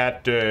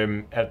at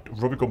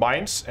Rubico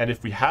Mines, and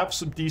if we have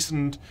some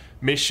decent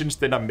missions,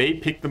 then I may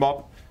pick them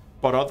up.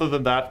 But other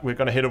than that, we're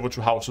going to head over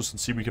to houses and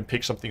see if we can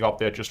pick something up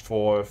there just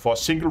for a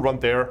single run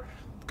there.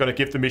 Going to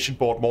give the mission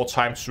board more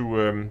time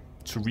to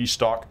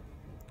restock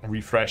and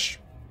refresh.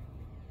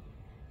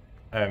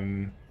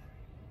 And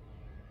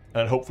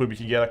hopefully we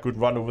can get a good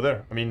run over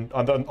there. I mean,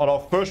 on our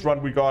first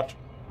run we got...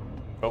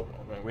 Oh,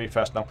 way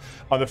fast now.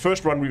 On the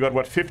first run we got,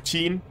 what,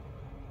 15?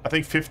 I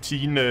think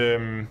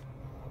 15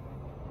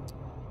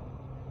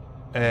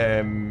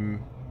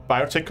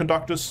 biotech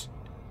conductors.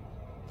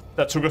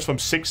 That took us from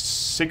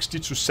 60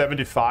 to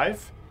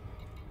 75.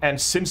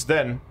 And since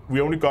then, we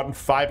only gotten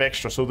 5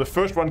 extra. So the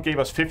first run gave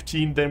us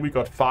 15, then we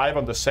got 5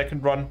 on the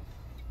second run.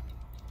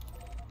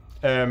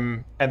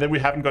 And then we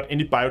haven't got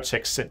any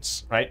biotech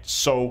since, right?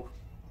 So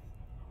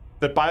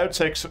the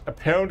biotech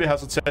apparently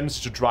has a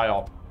tendency to dry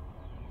up.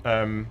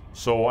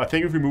 So I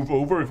think if we move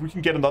over, if we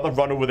can get another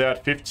run over there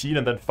at 15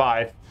 and then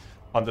 5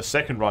 on the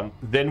second run,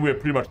 then we're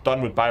pretty much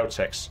done with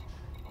biotechs.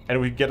 And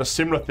we get a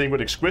similar thing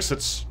with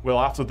exquisites. Well,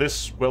 after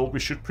this, well, we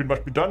should pretty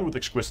much be done with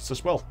exquisites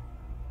as well.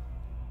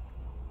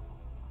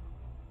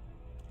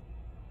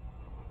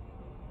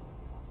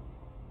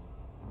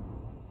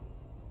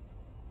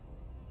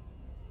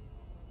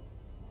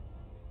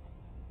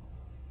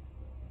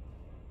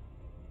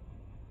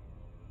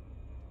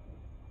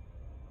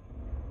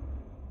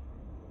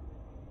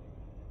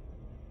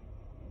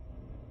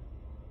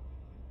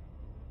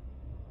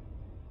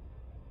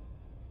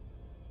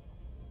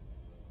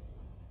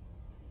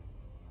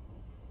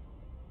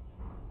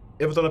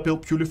 Ever done a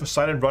build purely for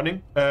silent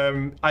running?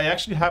 I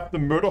actually have the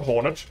Murder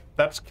Hornet.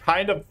 That's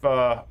kind of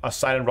a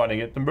silent running.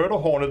 The Murder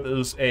Hornet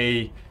is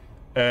a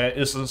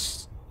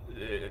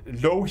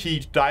low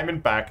heat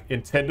diamondback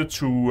intended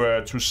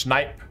to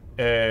snipe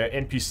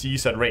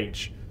NPCs at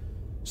range.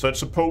 So it's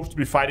supposed to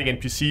be fighting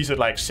NPCs at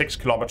like 6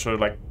 kilometers,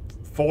 like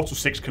 4 to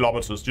 6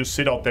 kilometers. Just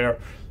sit out there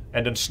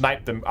and then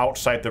snipe them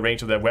outside the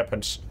range of their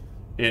weapons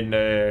in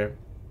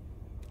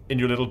in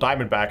your little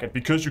diamond bag, and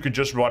because you can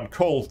just run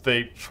cold,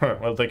 they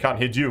well, they can't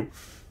hit you.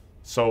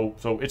 So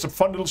it's a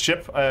fun little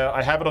ship.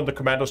 I have it on the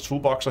Commander's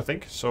Toolbox, I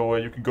think, so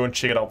you can go and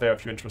check it out there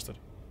if you're interested.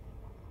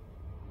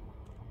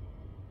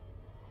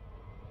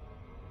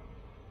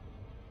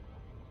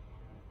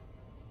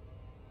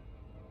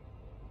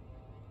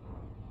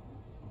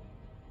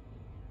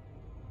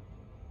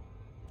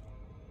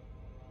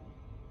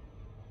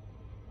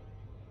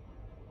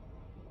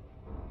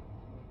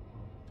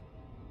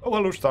 Oh,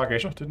 hello,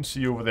 Stargazer. Didn't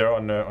see you over there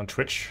on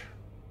Twitch.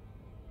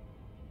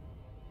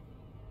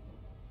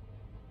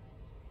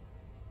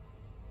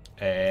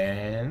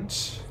 And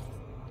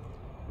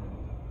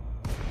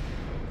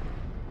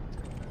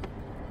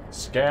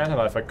scan,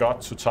 and I forgot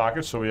to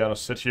target, so we're gonna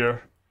sit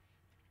here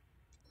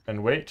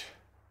and wait.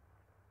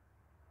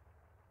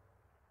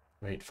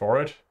 Wait for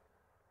it.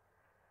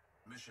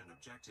 Mission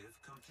objective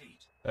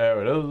complete.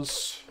 There it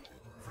is.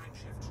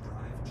 Frameshift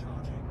drive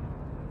charging.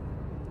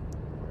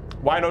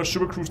 Why no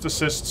supercruise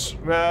assists?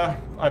 Well,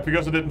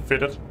 because I didn't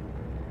fit it.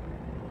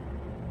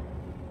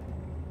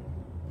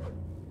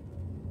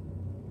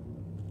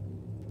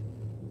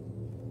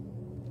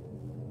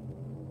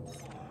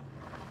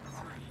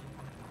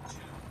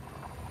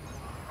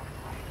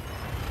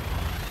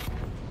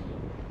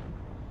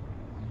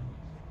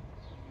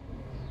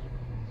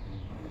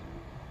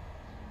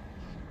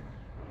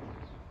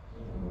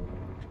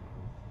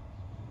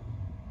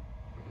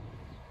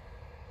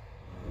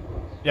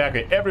 Yeah,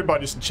 okay,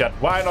 everybody's in chat.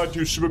 Why not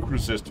use Supercruise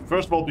Assist?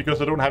 First of all,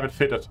 because I don't have it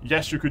fitted.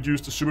 Yes, you could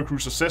use the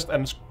Supercruise Assist,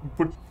 and it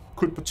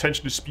could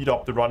potentially speed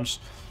up the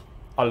runs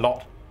a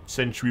lot,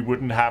 since we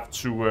wouldn't have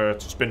to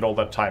spend all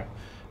that time.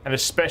 And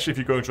especially if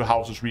you're going to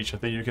House's Reach, I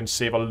think you can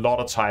save a lot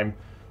of time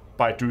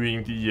by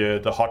doing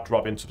the hot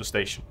drop into the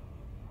station.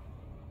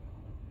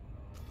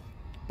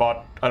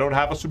 But I don't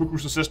have a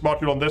Supercruise Assist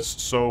module on this,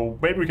 so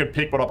maybe we can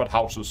pick one up at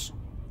House's.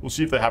 We'll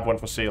see if they have one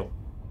for sale.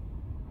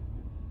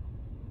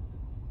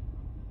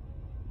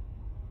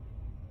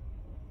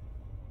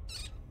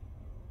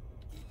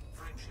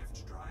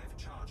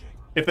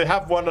 If they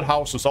have one at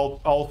Houses,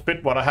 I'll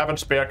fit one. I have a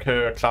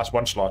spare class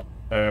 1 slot.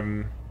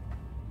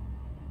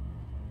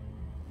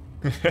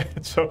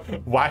 So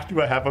why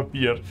do I have a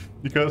beard?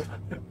 Because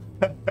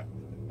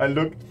I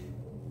look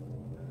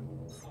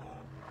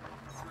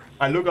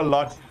a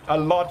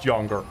lot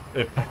younger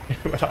if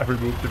when I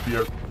remove the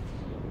beard.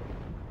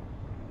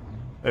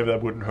 Maybe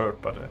that wouldn't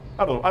hurt, but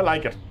I don't know. I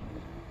like it.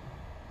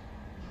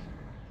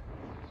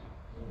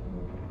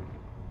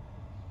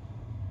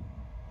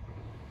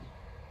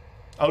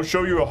 I'll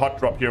show you a hot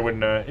drop here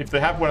when if they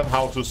have one at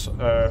Houses,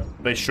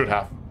 they should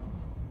have.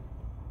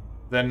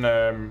 Then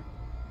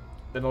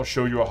I'll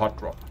show you a hot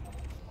drop.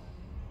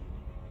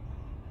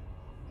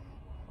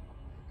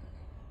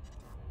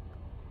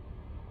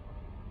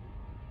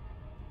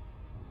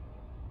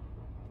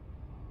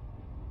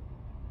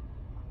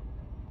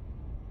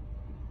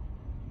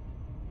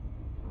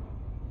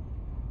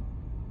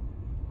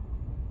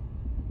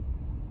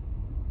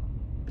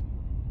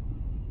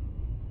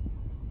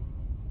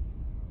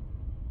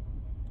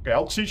 Okay,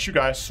 I'll teach you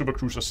guys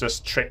Supercruise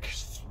Assist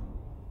tricks.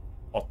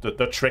 Or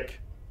the trick.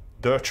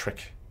 The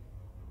trick.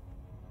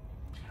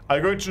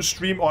 I'm going to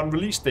stream on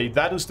release day.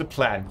 That is the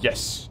plan,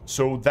 yes.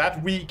 So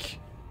that week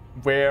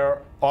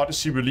where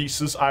Odyssey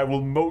releases, I will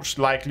most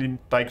likely,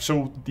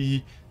 so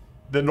the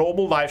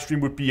normal live stream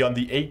would be on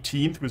the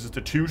 18th, which is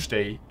the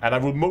Tuesday, and I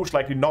will most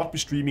likely not be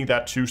streaming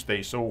that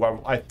Tuesday.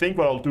 So I think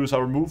what I'll do is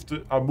I'll move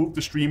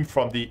the stream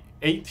from the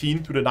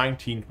 18th to the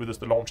 19th, which is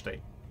the launch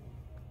day.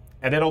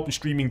 And then I'll be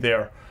streaming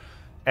there.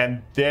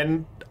 And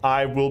then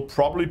I will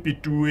probably be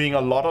doing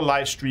a lot of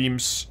live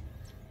streams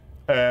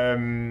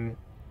in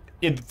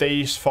the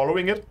days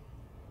following it.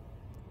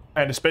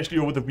 And especially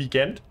over the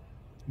weekend,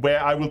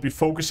 where I will be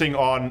focusing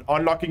on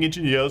unlocking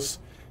engineers,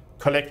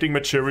 collecting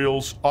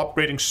materials,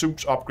 upgrading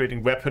suits,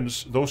 upgrading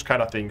weapons, those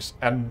kind of things.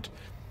 And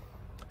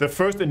the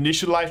first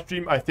initial live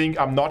stream, I think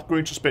I'm not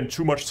going to spend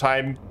too much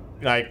time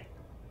like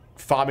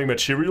farming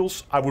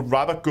materials. I would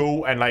rather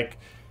go and like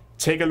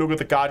take a look at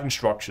the Guardian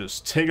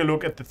structures, take a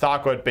look at the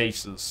Thargoid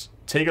bases,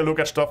 take a look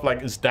at stuff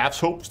like, is Dad's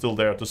Hope still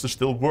there? Does it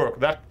still work?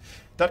 That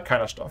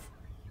kind of stuff.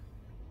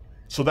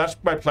 So that's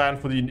my plan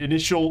for the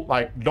initial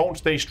like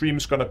launch day stream.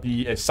 Is gonna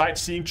be a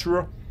sightseeing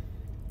tour.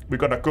 We're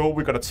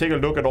gonna take a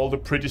look at all the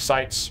pretty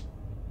sites.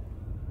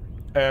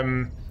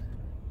 And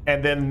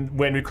then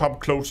when we come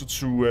closer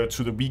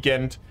to the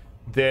weekend,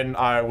 then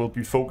I will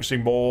be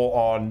focusing more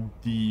on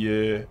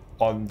the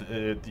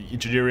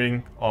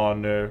engineering,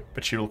 on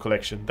material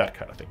collection, that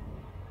kind of thing.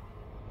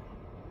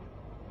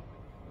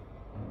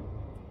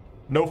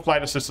 No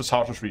flight assistance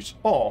House's Reach.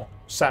 Oh,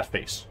 sad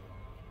face.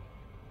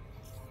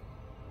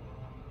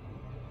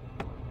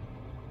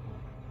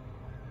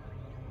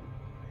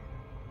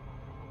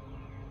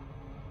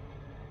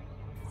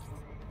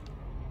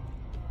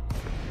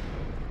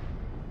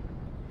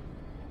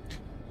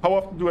 How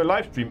often do I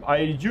live stream? I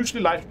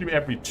usually live stream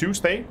every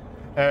Tuesday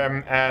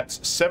at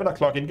 7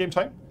 o'clock in-game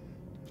time.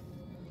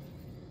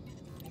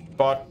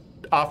 But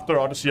after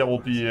Odyssey, I will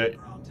be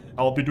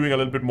I'll be doing a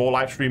little bit more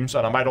live streams,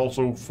 and I might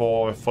also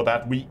for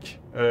that week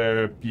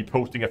be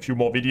posting a few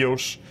more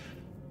videos.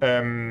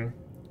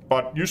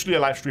 But usually a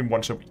live stream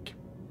once a week.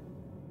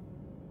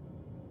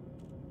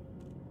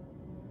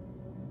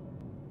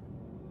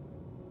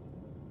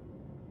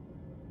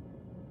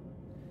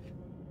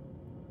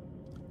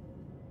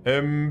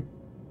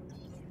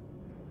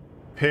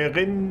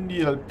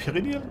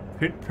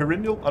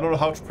 Perennial, I don't know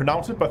how to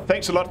pronounce it, but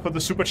thanks a lot for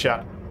the super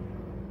chat.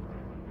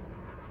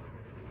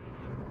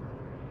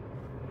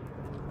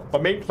 My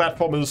main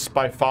platform is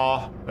by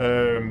far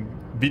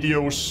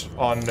videos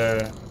on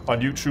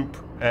YouTube,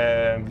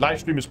 and live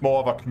stream is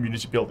more of a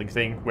community building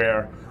thing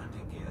where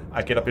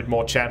I get a bit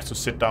more chance to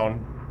sit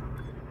down,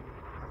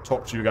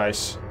 talk to you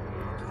guys.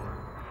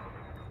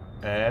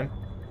 And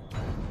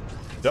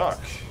duck.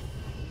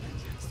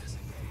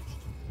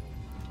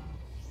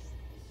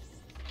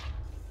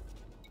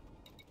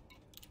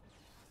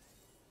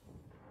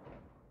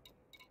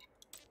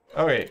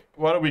 Okay,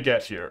 what do we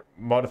get here?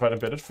 Modified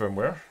embedded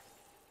firmware.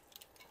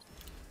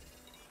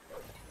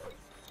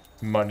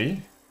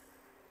 Money.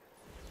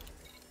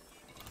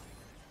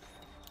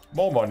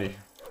 More money.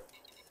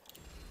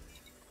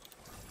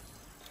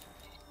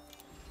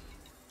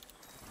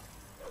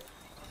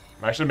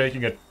 I'm actually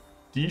making a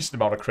decent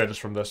amount of credits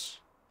from this.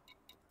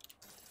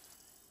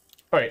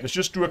 Alright, let's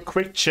just do a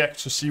quick check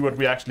to see what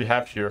we actually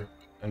have here.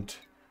 And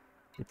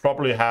we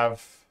probably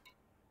have...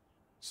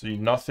 see,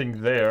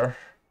 nothing there.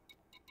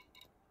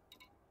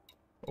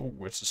 Oh,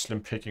 it's a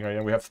slim picking.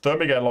 Right? We have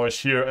thermic alloys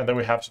here, and then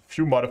we have a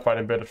few modified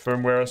embedded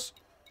firmwares.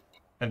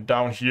 And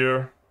down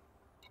here,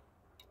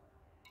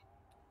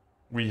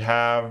 we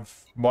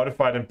have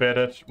modified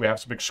embedded. We have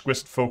some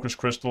exquisite focus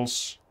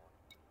crystals.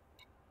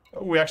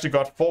 Oh, we actually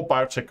got 4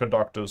 biotech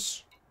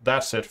conductors.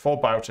 That's it,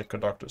 4 biotech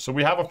conductors. So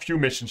we have a few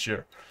missions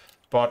here.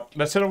 But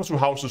let's head over to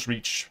House's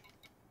Reach.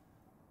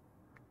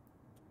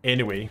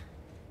 Anyway.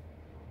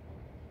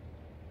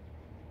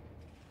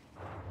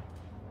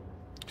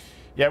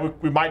 Yeah,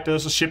 we might.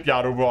 There's a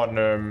shipyard over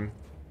on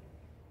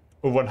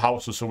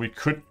Houses, so we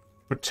could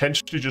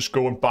potentially just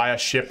go and buy a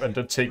ship and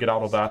then take it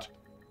out of that.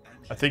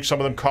 I think some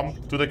of them come.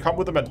 Do they come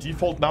with them at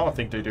default now? I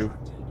think they do.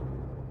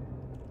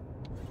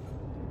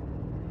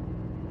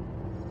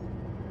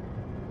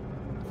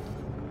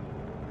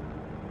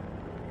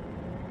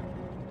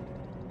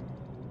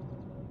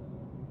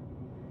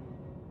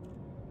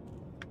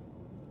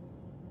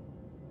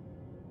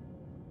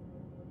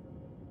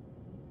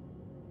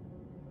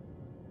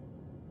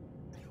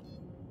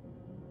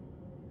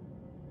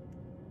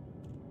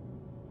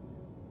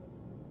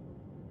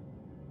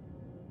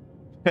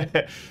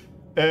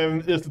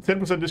 Is the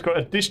 10% discount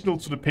additional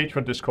to the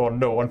Patreon discount?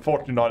 No,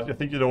 unfortunately not. I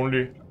think it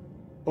only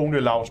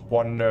allows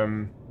one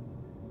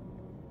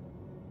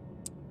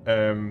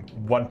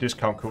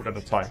discount code at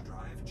a time.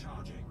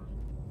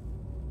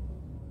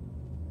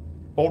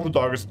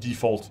 Autodock is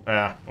default.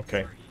 Ah,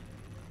 okay.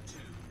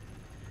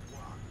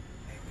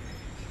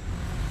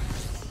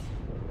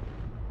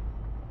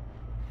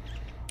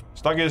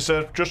 Stock is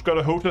just got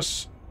a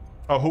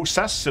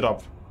HOSAS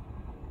setup.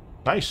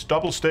 Nice,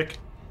 double stick.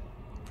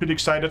 Pretty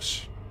excited.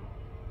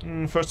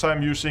 First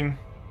time using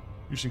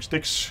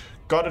sticks.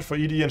 Got it for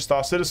ED and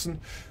Star Citizen.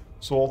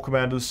 So all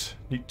commanders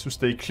need to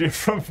stay clear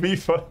from me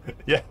for...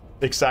 yeah,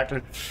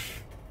 exactly.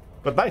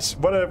 But nice.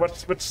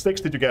 What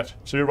sticks did you get?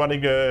 So you're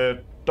running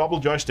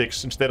double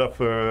joysticks instead of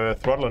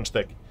throttle and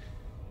stick.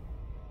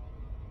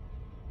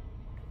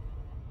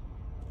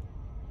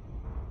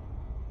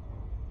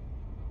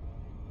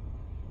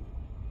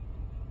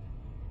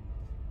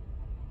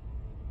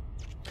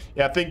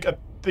 Yeah, I think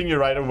you're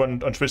right on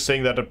Twitch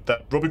saying that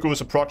Robigo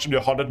is approximately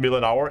 100 mil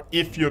an hour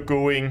if you're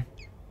going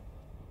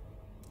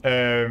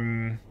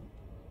purely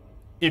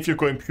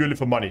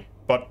for money.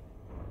 But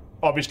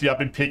obviously I've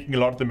been picking a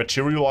lot of the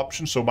material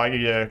options, so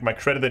my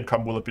credit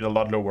income will have been a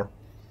lot lower.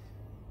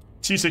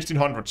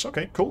 T1600s,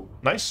 okay, cool,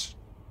 nice.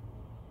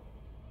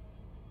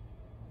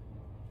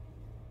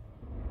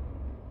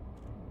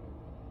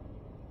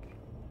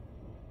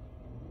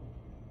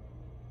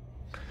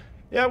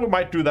 Yeah, we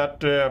might do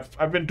that.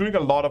 I've been doing a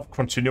lot of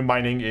continuum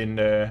mining in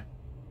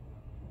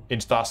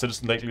Star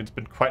Citizen lately. It's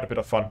been quite a bit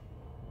of fun.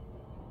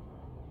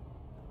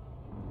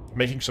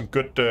 Making some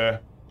good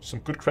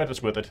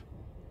credits with it.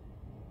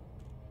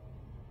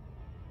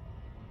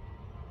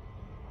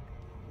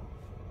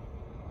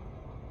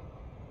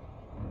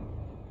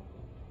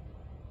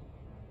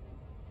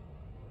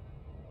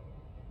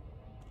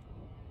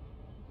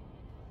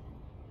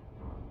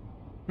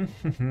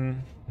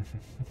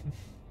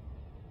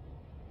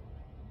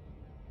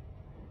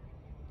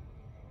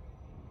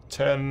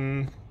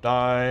 Ten,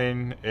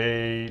 9,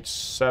 8,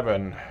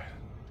 7.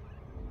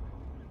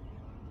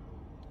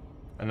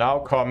 And now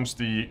comes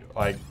the,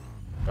 like,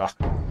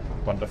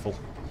 wonderful.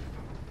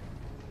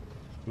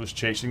 Who's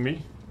chasing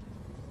me?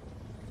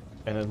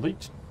 An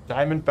elite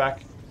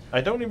diamondback.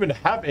 I don't even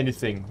have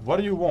anything. What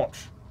do you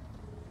want?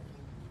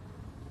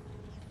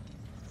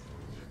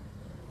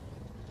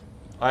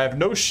 I have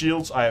no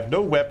shields, I have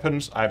no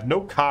weapons, I have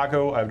no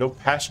cargo, I have no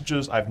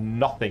passengers, I have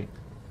nothing.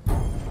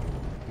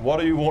 What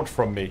do you want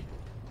from me?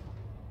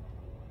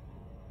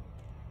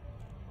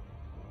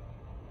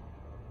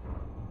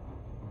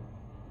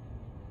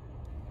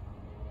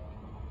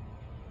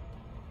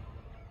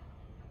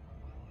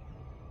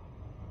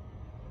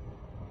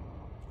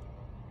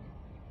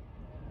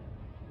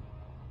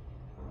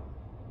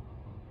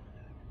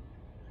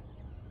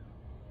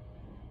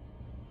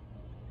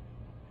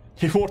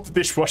 He wants the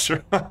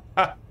dishwasher.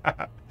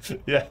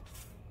 Yeah.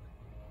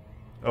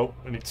 Oh,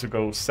 we need to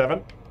go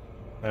 7.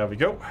 There we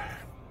go.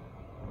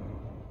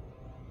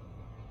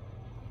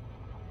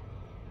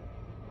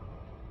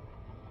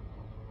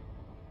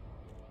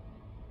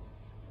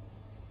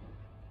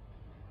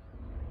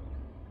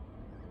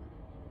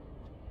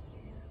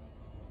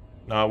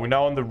 Now, we're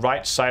now on the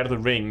right side of the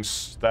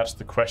rings. That's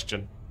the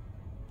question.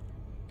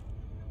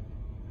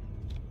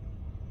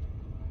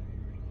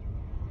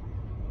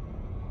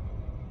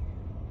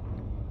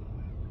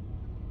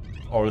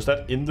 Or is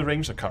that in the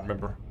rings? I can't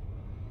remember.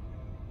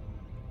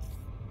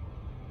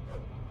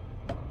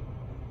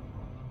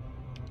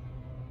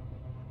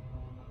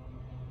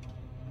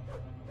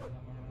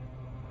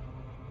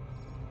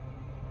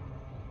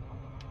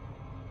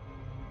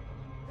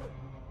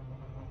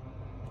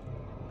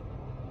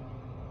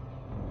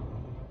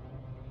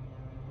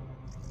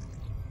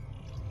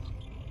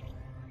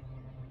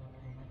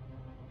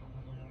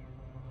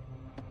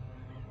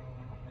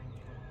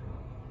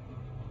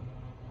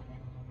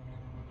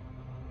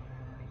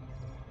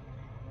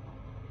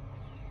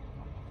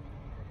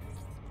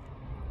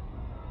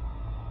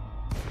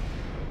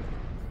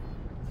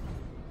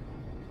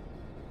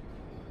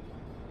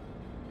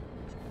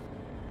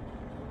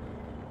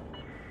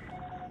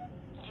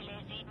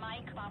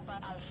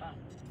 Alpha.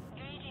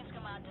 Greetings,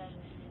 Commander.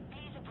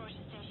 Please approach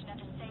the station at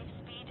a safe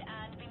speed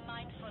and be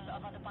mindful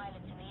of other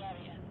pilots in the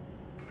area.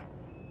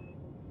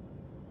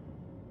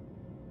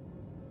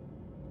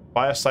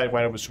 Buy a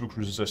Sidewinder with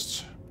Supercruise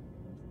Assist.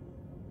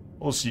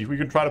 We'll see. We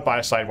can try to buy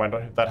a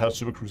Sidewinder. If that has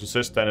Supercruise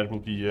Assist, then it will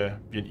be an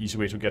easy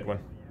way to get one.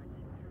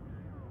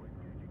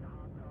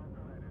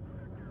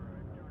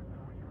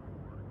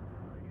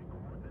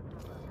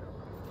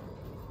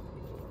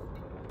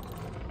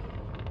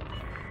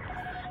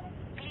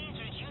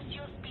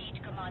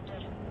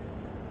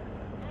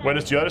 When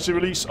is the Odyssey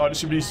release?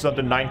 Odyssey release is on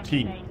the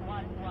 19th.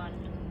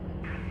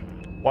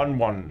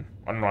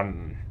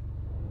 1-1.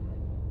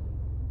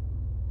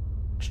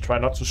 Just try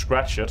not to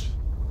scratch it.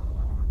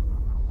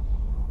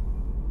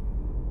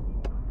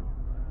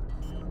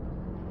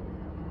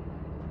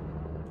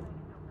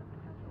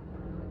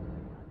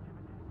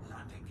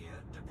 Landing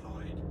gear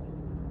deployed.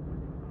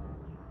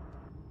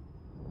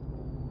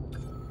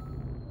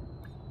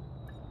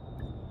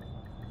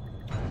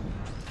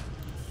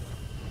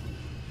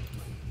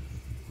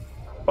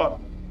 But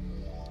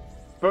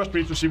first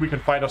we need to see if we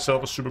can find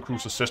ourselves a Super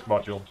Cruise Assist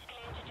module.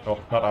 Oh,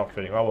 not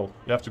outfitting. Oh well,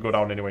 you have to go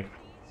down anyway.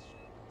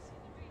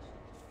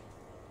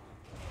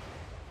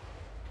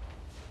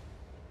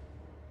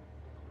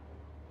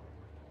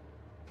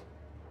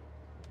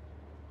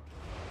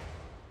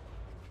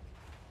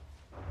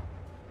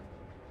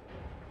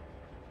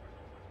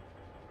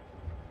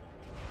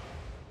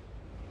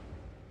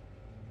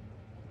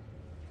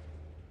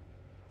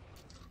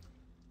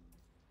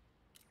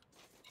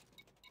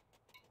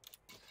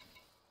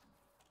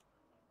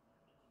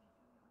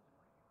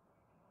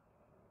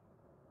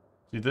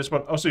 See this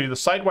one? Oh, see, the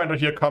Sidewinder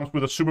here comes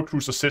with a Super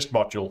Cruise Assist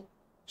module.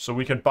 So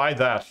we can buy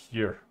that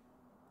here.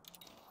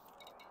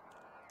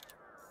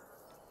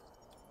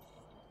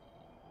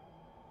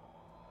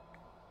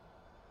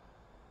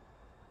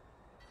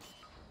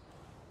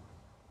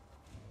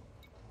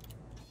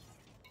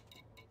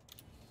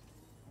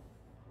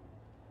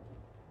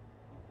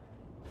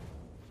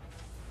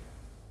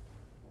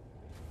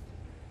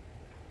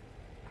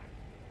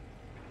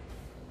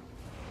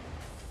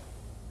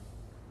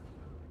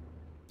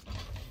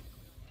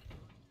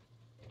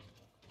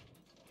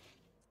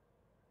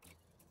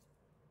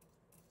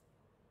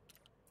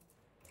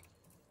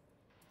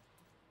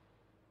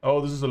 Oh,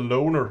 this is a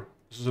loaner.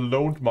 This is a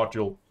loaned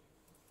module.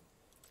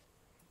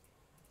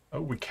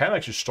 Oh, we can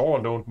actually store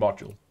a loaned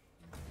module.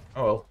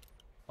 Oh well,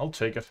 I'll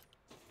take it.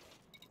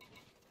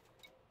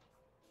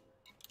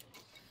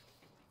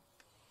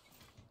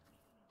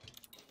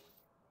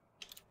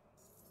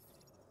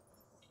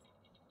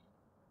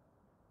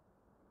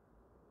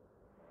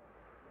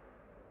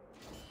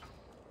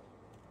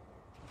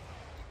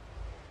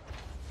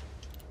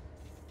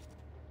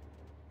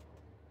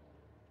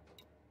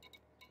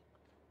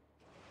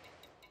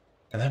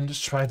 And then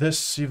just try this,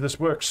 see if this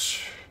works.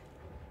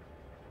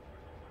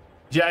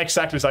 Yeah,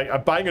 exactly. It's like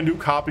I'm buying a new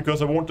car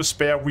because I want the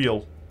spare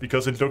wheel.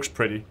 Because it looks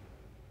pretty.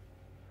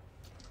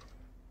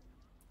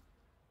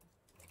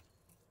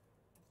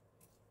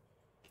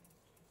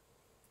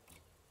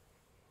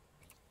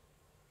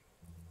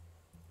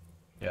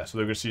 Yeah, so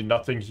they're going to see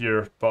nothing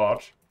here,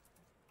 but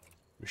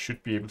we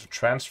should be able to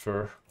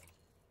transfer.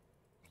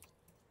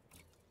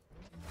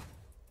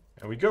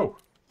 There we go.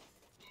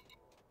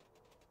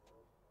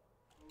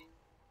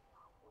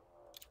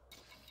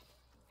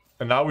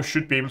 And now we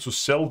should be able to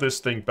sell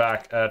this thing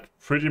back at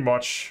pretty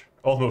much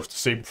almost the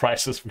same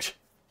prices.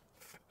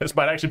 This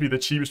might actually be the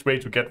cheapest way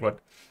to get one.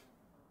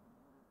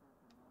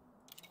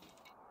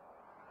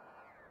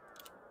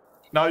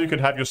 Now you can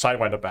have your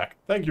Sidewinder back.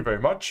 Thank you very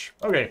much.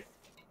 Okay.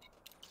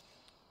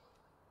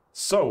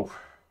 So.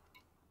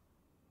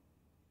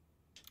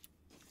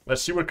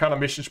 Let's see what kind of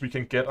missions we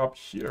can get up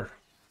here.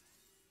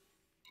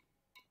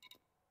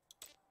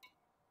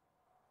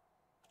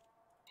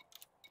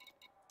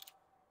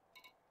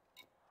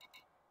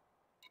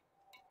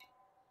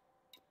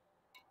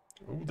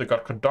 Ooh, they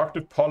got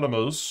conductive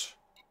polymers.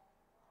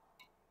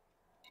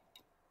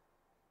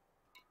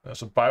 There's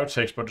some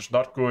biotech, but it's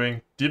not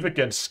going. Div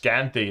against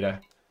scan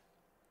data.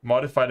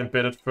 Modified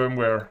embedded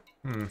firmware.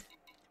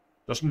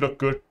 Doesn't look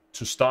good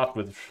to start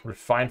with.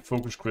 Refined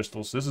focus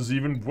crystals. This is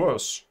even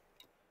worse.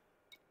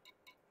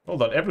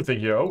 Hold on, everything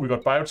here. Oh, we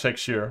got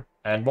biotechs here.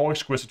 And more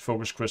exquisite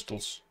focus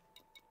crystals.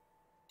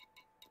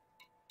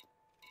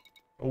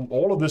 Oh,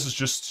 all of this is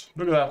just...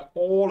 Look at that.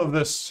 All of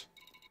this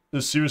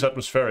is Sirius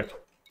atmospheric.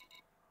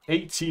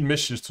 18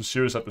 missions to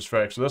Sirius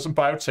atmospheric. So there's some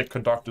biotech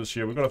conductors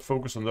here. We're going to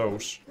focus on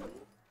those.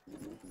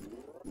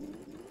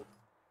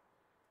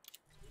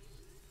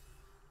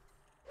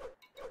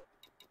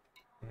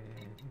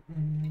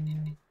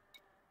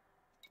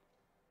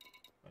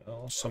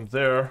 Well, some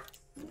there.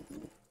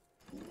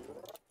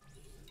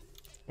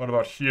 What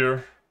about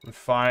here?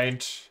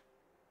 Refined.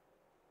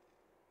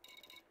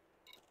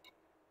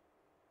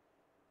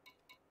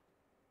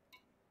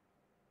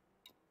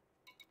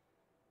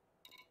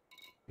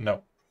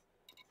 No.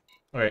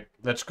 Okay,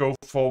 let's go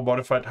for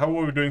modified. How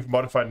are we doing for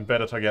modified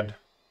embedded again?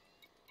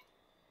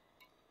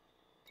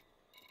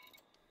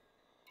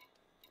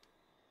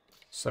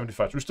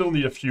 $75. We still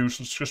need a few,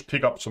 so let's just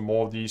pick up some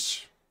more of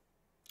these.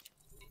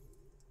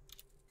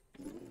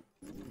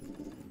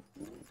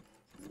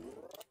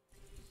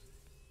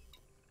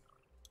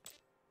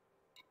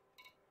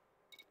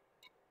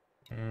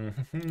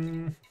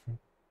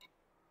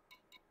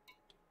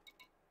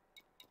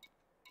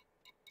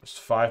 There's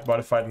 5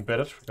 modified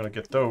embedded. We're gonna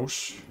get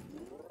those.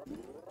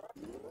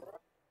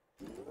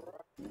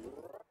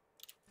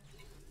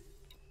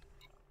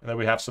 And then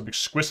we have some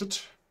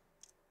exquisite.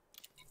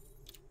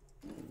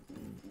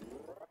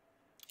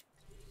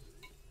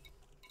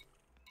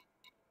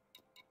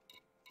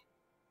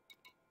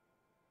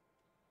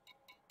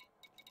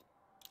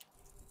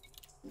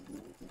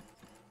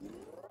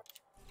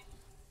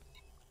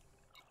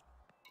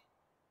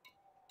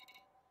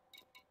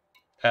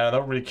 And I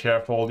don't really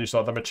care for all these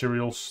other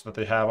materials that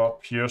they have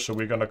up here, so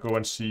we're gonna go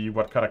and see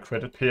what kind of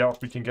credit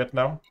payout we can get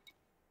now.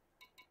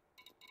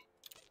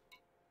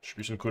 Should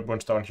be some good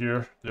ones down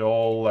here. They're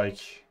all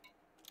like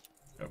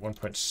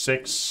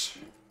 1.6.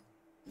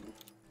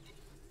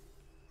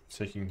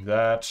 Taking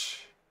that.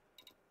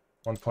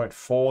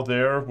 1.4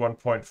 there,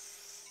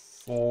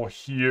 1.4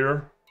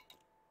 here.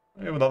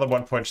 We have another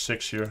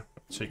 1.6 here.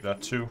 Take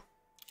that too.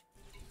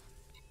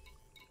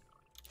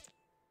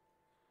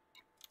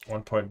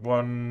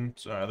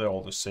 1.1, they're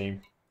all the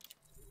same.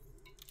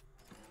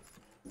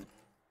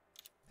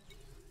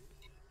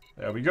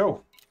 There we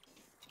go.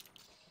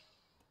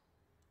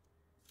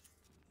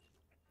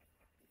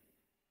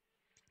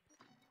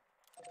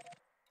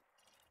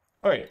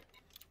 Okay.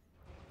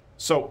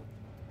 So.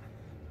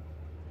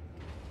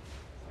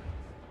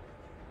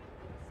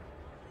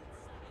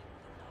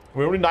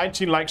 We're only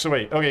 19 likes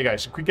away. Okay,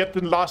 guys, if we get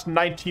the last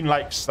 19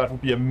 likes, that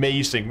would be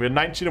amazing. We're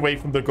 19 away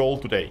from the goal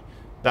today.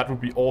 That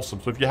would be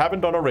awesome. So if you haven't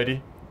done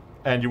already,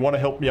 and you want to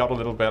help me out a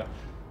little bit,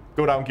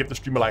 go down and give the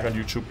stream a like on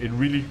YouTube. It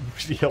really,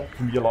 really helped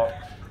me a lot.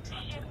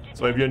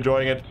 So if you're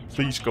enjoying it,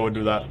 please go and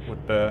do that. It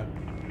would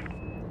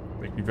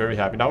make me very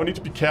happy. Now we need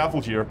to be careful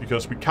here,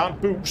 because we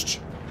can't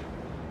boost.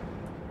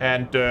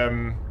 And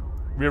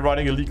we're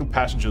running illegal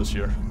passengers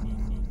here.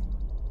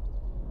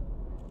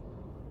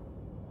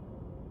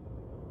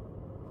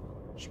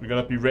 So we're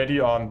gonna be ready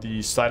on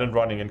the silent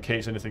running in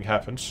case anything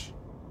happens.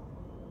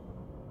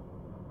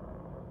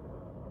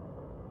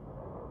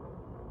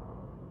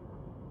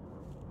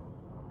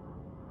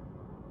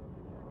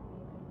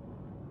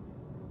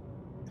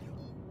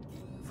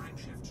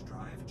 Frameshift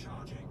drive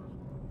charging.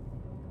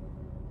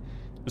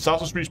 Is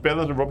Southern Streets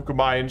better than Robico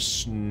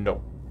Mines?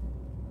 No.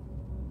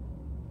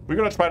 We're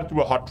gonna try to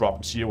do a hot drop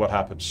and see what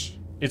happens.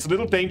 It's a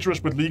little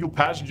dangerous with legal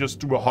passengers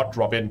to do a hot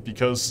drop in,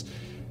 because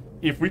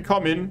if we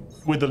come in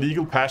with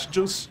illegal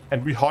passengers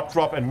and we hot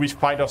drop and we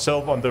find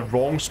ourselves on the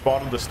wrong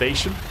spot on the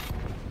station,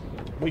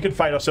 we can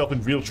find ourselves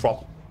in real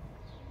trouble.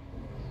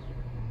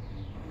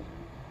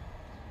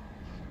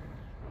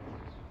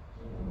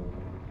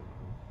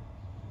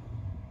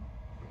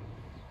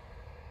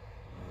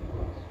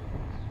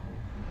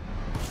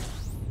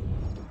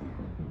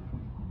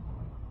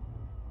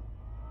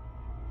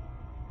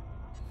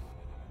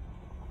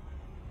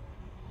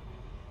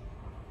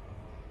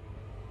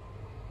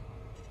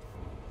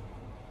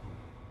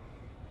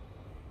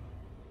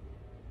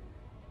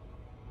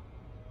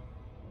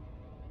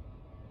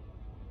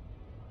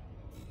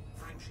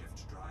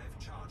 Frameshift drive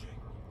charging.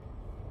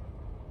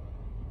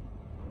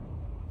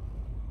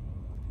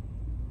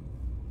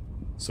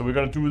 So we're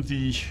gonna do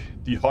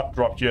the hot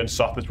drop here in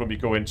Sothis when we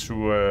go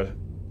into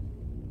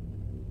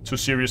to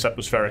Sirius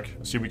atmospheric.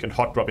 See if we can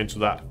hot drop into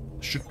that.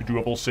 Should be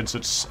doable since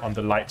it's on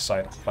the light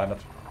side of the planet.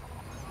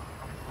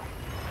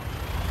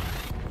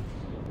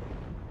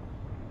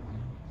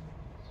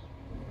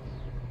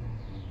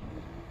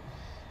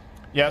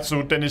 Yeah,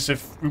 so Dennis,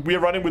 if we are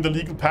running with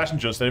illegal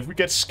passengers, then if we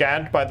get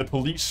scanned by the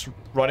police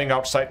running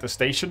outside the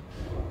station,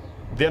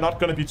 they're not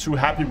going to be too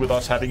happy with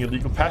us having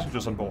illegal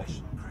passengers on board.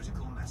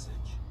 Critical message.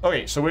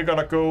 Okay, so we're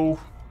gonna go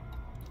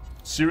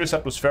Serious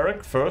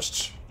atmospheric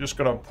first. Just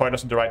gonna point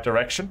us in the right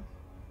direction.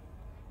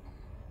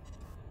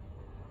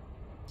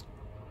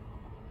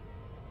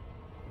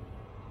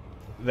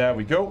 There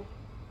we go.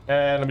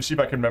 And let me see if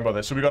I can remember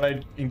this. So we're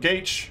gonna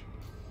engage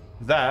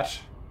that.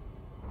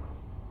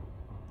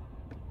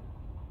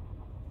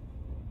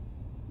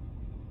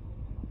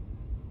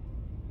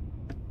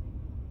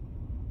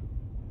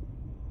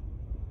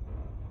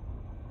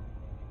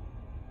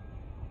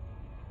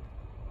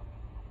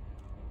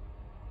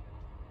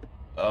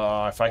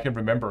 If I can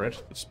remember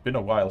it. It's been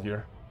a while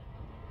here.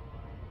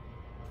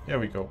 Here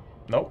we go.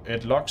 No,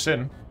 it locks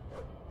in.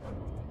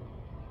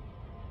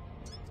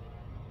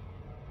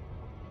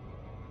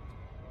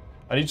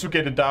 I need to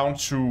get it down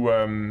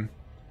to...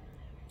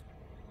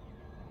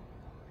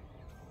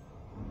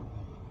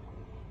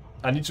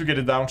 I need to get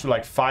it down to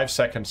like 5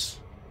 seconds.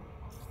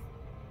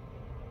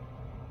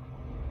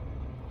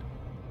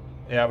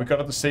 Yeah, we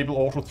gotta disable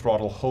auto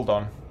throttle. Hold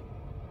on.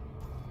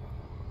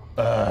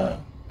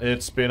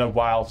 It's been a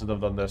while since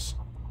I've done this.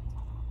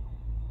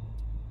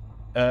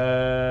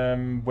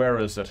 Where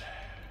is it?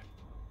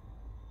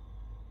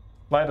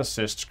 Flight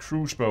assist,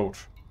 cruise mode.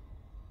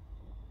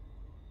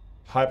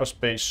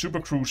 Hyperspace, super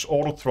cruise,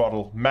 auto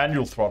throttle,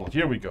 manual throttle.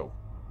 Here we go.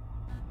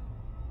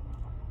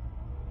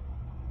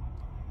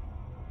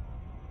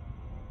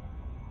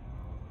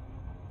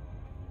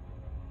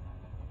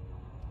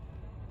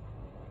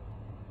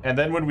 And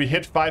then when we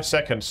hit 5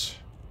 seconds...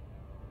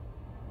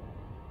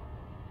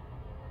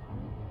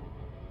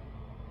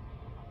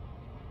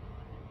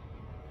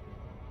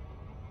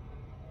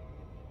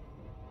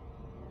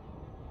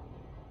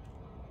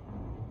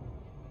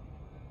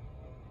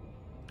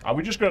 Are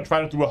we just gonna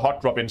try to do a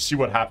hot drop and see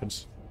what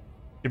happens?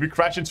 If we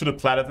crash into the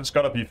planet, it's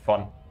gonna be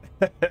fun.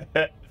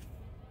 But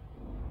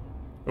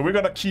we're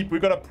gonna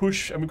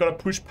push, and we're gonna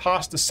push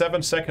past the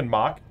 7-second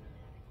mark.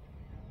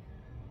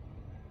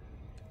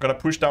 Gonna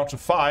push down to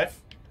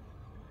 5.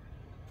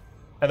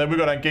 And then we're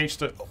gonna engage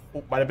the...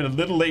 Oh, might have been a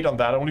little late on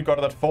that. I only got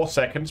it at 4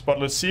 seconds, but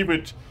let's see if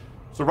it...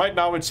 So right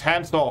now it's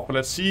hands off, but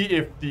let's see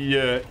if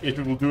it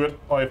will do it,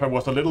 or if I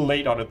was a little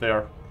late on it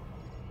there.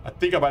 I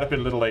think I might have been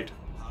a little late.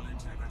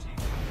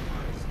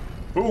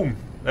 Boom!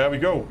 There we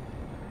go.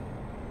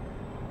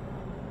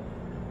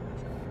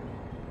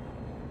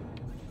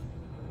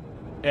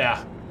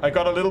 Yeah, I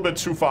got a little bit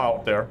too far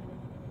out there.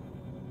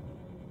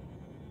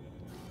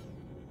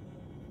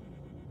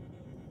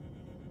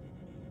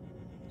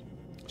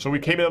 So we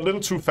came in a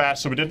little too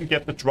fast, so we didn't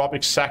get the drop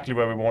exactly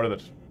where we wanted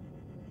it.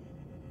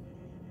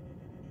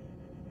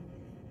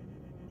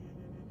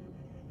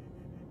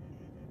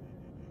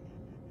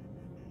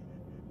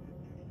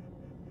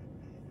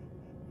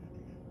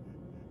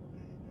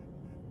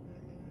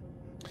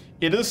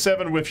 It is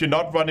 7 if you're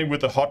not running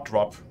with the hot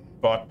drop,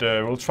 but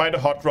we'll try the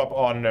hot drop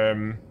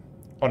on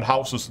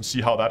houses and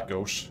see how that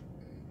goes.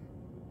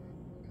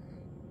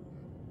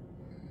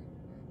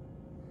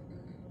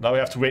 Now we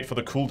have to wait for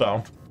the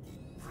cooldown.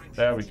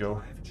 There we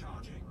go.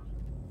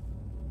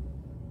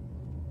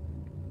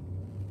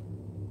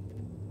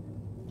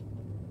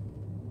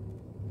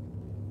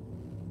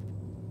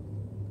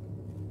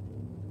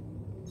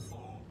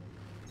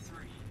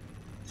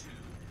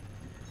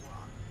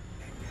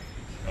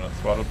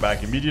 Throttle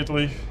back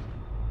immediately.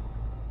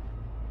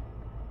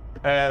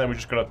 And then we're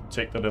just gonna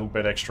take the little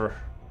bit extra.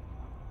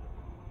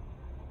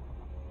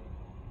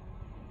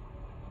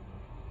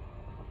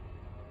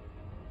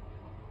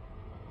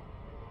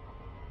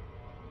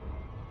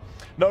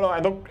 No, I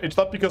don't. It's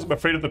not because I'm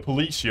afraid of the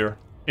police here.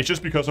 It's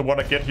just because I want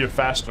to get here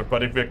faster.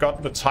 But if we had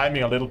gotten the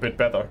timing a little bit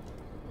better,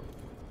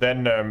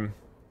 then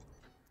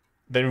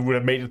we would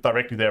have made it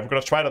directly there. We're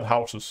gonna try it at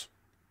houses.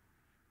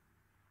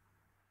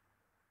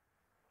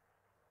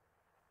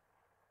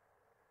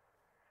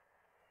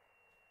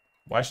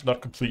 Why is it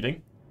not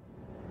completing?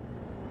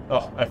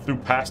 Oh, I flew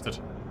past it.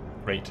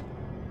 Great.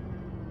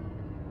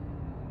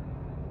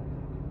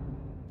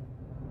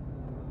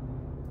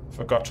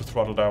 Forgot to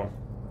throttle down.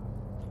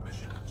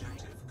 Mission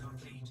objective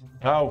complete.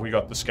 Oh, we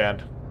got the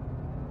scan.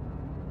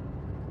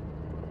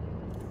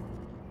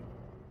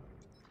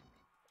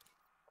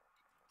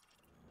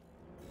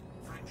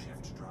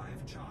 Frameshift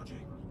drive charging.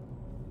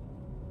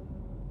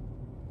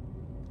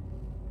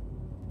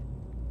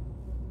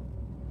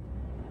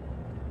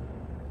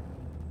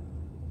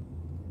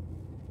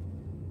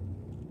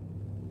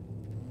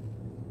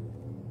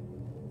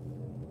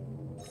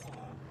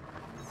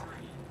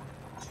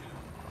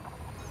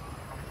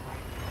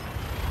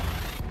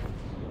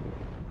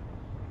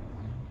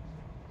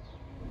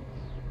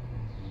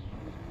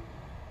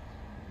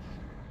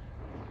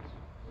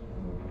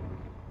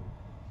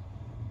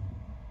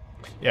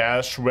 Yeah,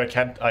 that's true. I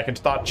can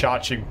start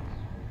charging.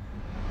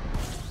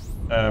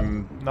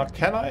 Now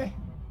can I?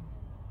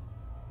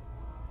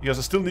 Because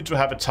I still need to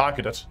have it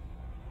targeted.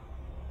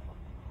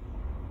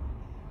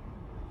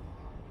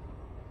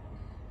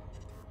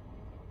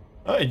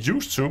 It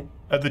used to.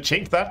 They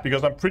changed that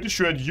because I'm pretty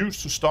sure it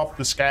used to stop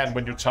the scan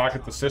when you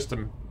target the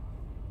system.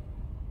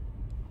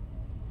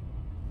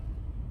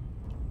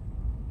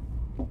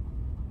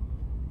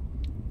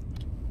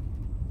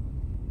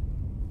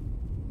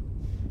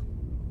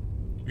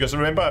 Because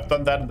remember, I've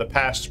done that in the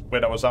past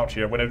when I was out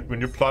here.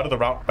 When you plotted the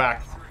route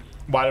back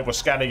while it was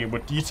scanning, it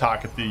would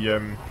de-target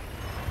the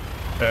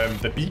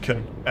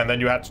beacon, and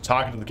then you had to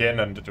target it again,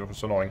 and it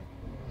was annoying.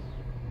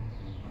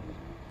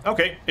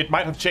 Okay, it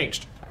might have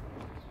changed.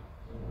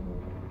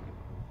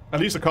 At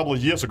least a couple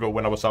of years ago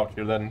when I was out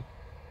here, then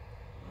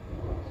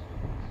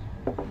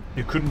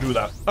you couldn't do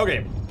that.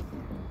 Okay,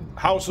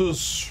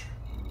 houses.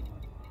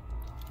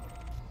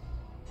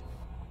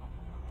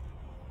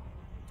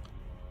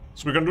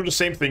 So we're gonna do the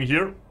same thing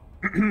here.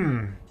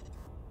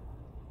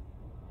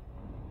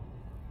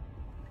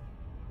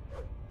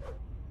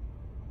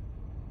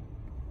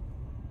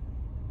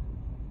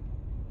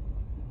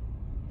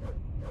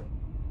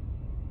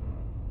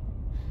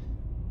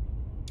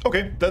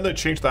 Okay, then they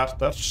changed that.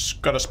 That's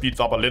gonna speed it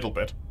up a little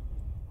bit.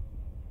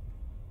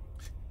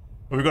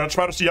 But we're gonna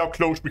try to see how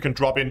close we can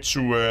drop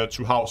into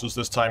to houses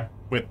this time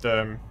with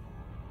the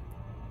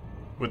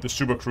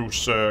Super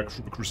Cruise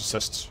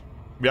assists.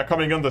 We are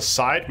coming on the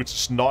side, which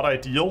is not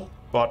ideal,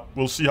 but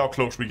we'll see how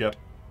close we get.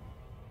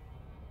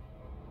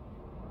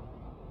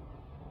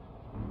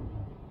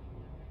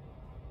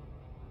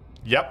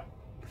 Yep.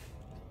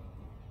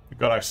 We're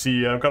gonna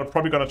see. I'm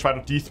probably gonna try to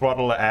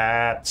dethrottle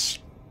at.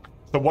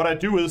 So what I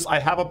do is I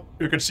have a,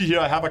 you can see here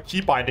I have a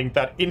key binding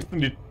that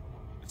instantly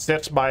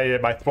sets my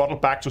my throttle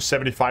back to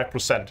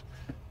 75%.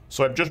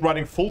 So I'm just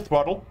running full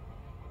throttle,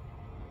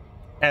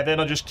 and then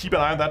I just keep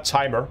an eye on that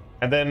timer,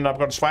 and then I'm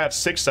going to try at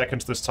 6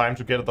 seconds this time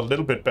to get it a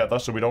little bit better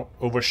so we don't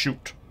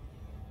overshoot.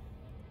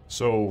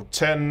 So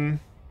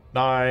 10,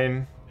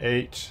 9,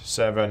 8,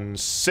 7,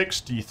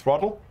 6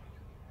 dethrottle.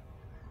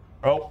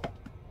 Oh,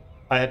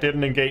 I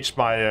didn't engage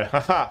my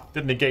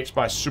didn't engage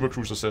my Super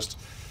Cruise assist.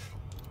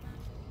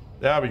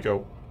 There we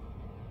go.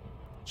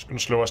 Just gonna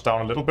slow us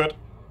down a little bit.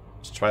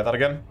 Let's try that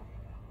again.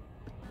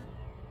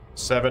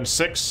 7,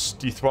 6,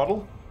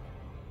 dethrottle.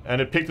 And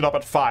it picked it up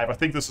at 5. I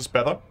think this is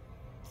better.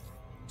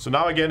 So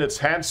now again, it's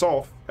hands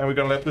off, and we're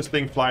gonna let this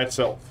thing fly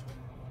itself.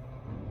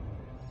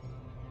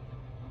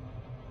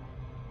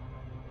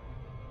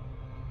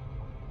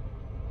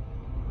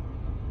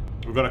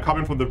 We're gonna come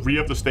in from the rear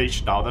of the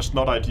station now. That's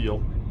not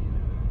ideal.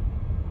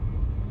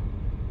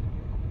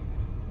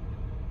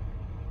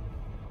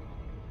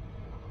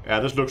 Yeah,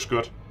 this looks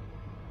good.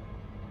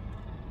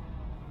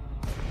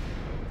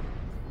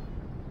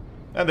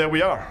 And there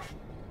we are.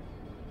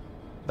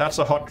 That's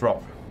a hot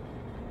drop.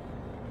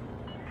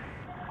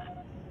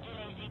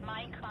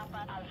 Mike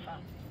Papa Alpha.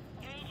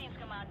 Greetings,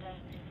 Commander.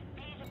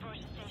 Please approach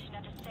the station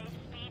at a safe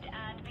speed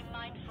and be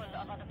mindful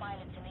of other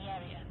pilots in the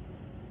area.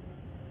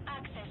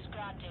 Access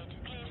granted.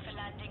 Cleared for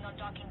landing on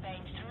docking bay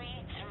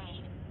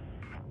 3-3.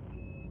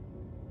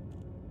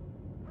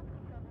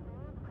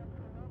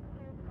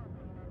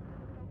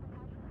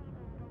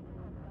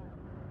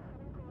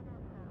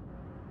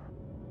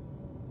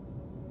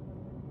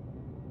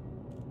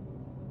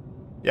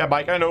 Yeah,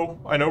 Mike, I know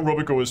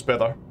Robigo is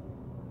better.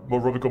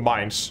 More Robigo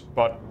mines,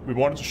 but we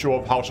wanted to show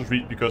off Houses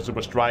Reed because it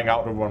was drying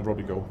out over on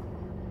Robigo.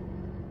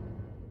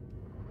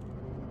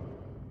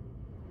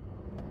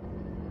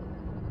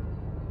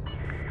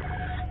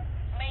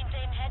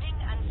 Maintain heading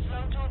and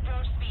slow to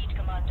approach speed,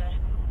 Commander.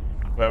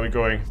 Where are we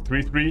going?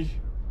 3-3?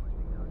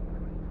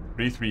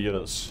 3-3 it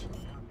is.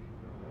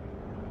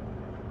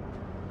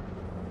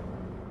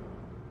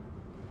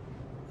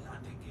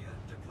 Landing gear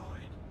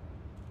deployed.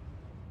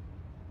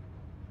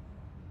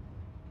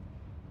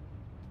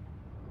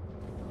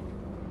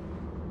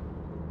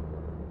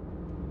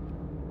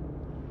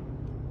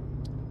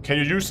 Can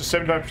you use the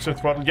 75%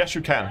 throttle? Yes,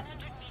 you can. 100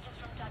 meters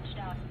from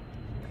touchdown.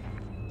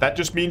 That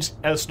just means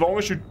as long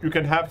as you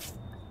can have...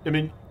 I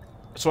mean,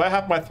 so I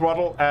have my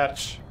throttle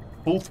at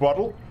full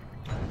throttle,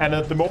 and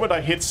at the moment I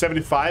hit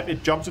 75,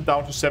 it jumps it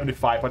down to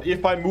 75. But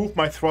if I move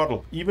my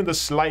throttle, even the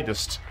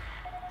slightest,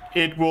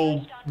 it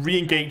will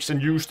re-engage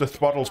and use the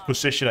throttle's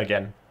position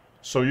again.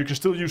 So you can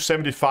still use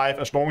 75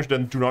 as long as you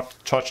then do not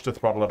touch the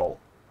throttle at all.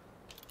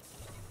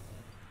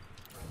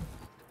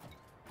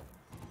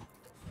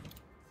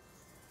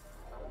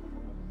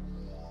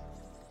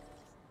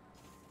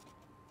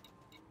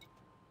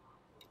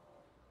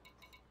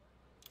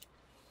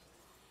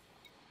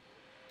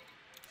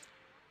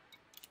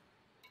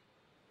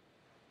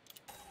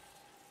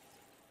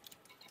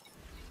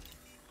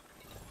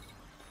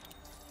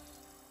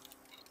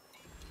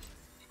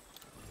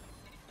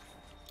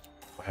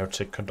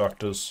 Biotech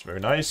conductors, very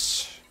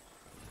nice.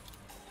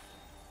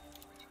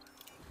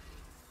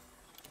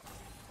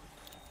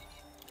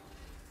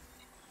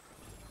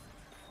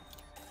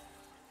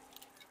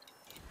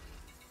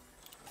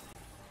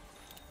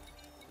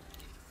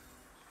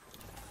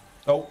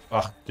 Oh,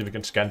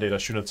 Divigant scan data. I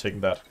shouldn't have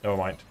taken that. Never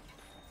mind.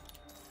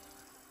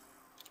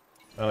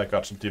 And I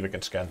got some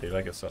Divigant scan data.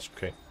 I guess that's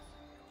okay.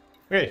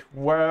 Okay,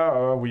 where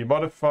are we?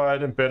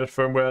 Modified embedded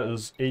firmware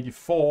is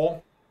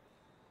 84.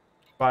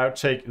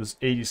 Biotech is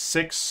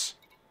 86.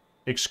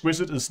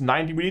 Exquisite is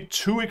 90. We need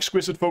 2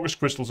 exquisite focus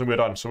crystals and we're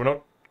done. So we're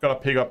not gonna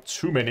pick up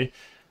too many.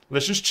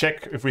 Let's just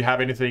check if we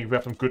have anything. If we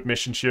have some good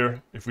missions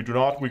here. If we do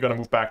not, we're gonna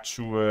move back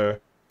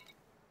to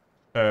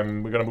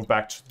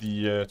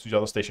the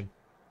other station.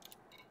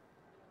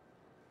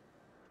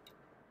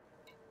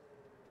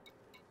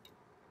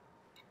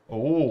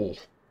 Oh.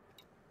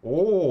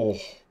 Oh.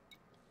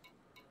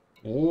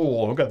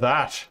 Oh, look at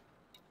that.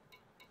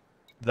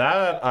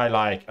 That I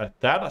like.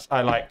 That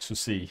I like to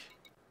see.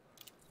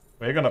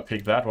 We're gonna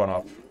pick that one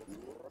up.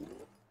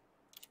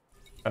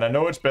 And I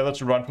know it's better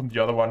to run from the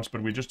other ones,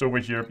 but we're just over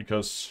here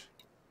because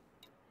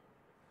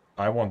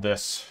I want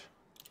this.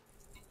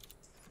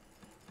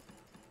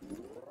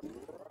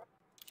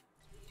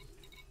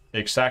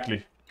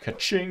 Exactly.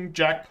 Ka-ching,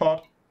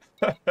 jackpot.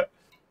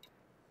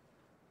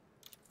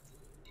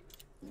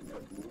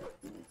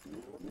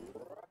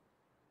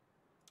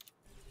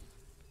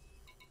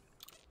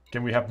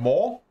 Can we have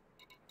more?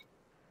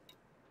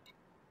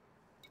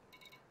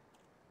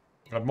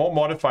 Got more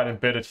modified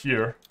embedded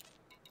here.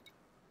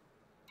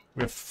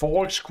 We have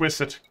 4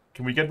 exquisite.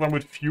 Can we get one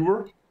with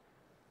fewer?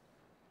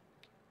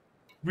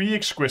 3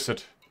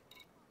 exquisite.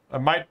 I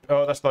might...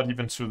 Oh, that's not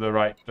even to the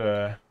right.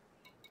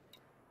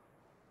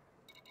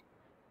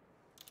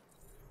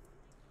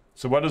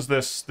 So what is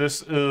this?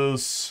 This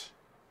is...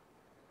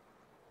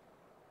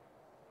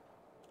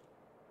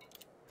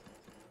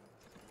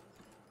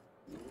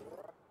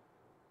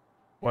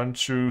 1,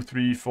 2,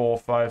 3, 4,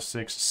 5,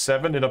 6,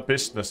 7 in a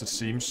business, it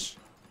seems.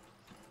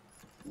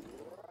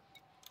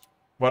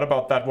 What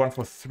about that one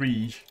for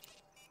 3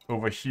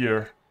 over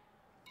here?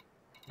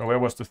 No, where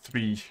was the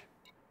 3?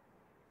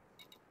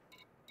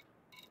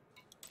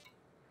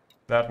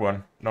 That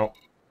one. No.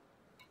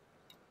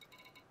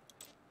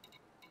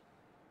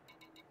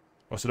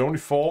 Was it only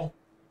 4?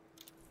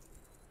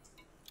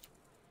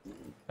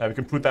 We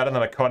can put that in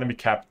an economy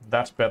cap.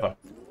 That's better.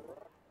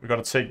 We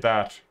gotta take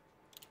that.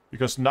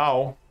 Because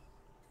now...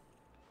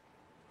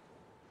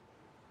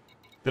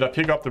 Did I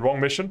pick up the wrong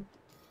mission?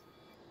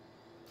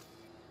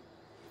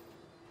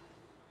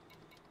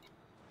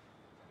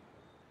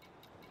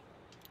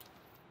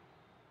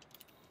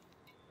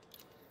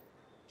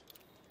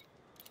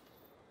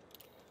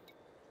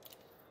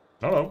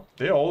 No.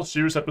 They're all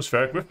serious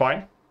atmospheric. We're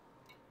fine.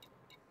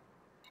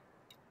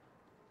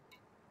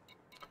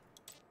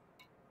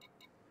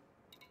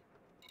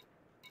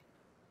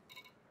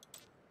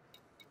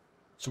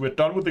 So we're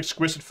done with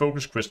exquisite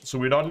focus crystals. So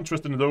we're not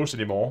interested in those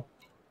anymore.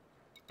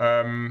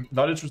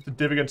 Not interested in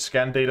dividend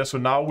scan data. So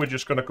now we're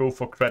just gonna go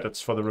for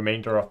credits for the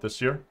remainder of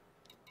this year.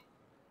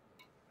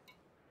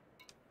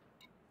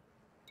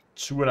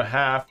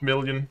 2.5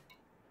 million.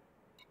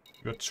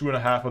 We got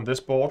 2.5 on this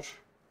board.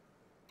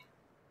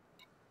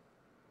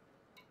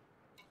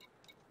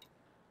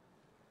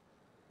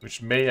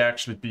 Which may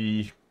actually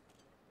be...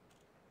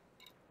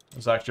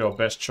 It's actually our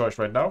best choice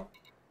right now.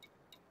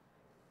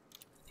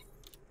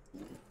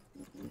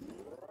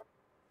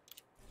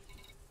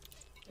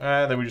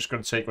 And then we're just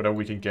going to take whatever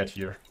we can get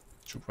here.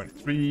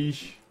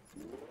 2.3.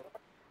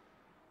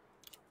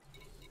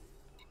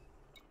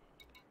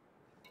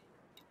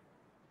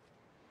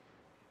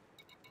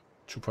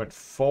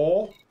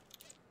 $2.4.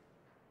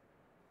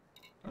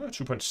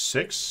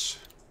 2.6.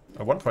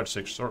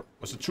 1.6. Or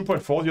was it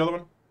 2.4 the other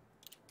one?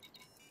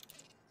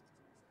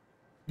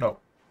 No.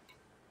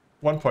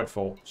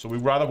 1.4. So we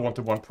rather want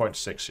the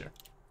 1.6 here.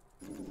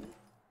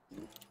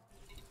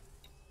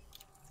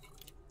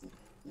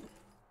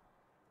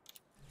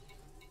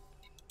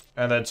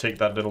 And then take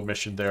that little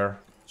mission there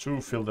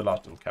to fill the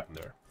last little cabin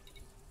there.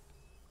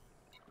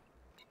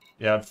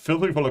 Yeah,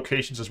 filtering for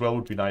locations as well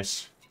would be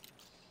nice.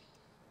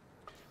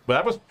 But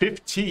that was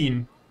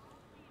 15.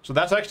 So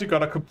that's actually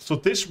gonna... So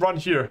this run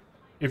here,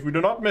 if we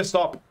do not mess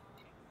up,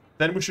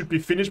 then we should be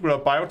finished with our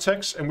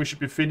biotechs, and we should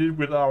be finished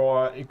with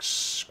our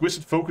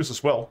exquisite focus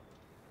as well.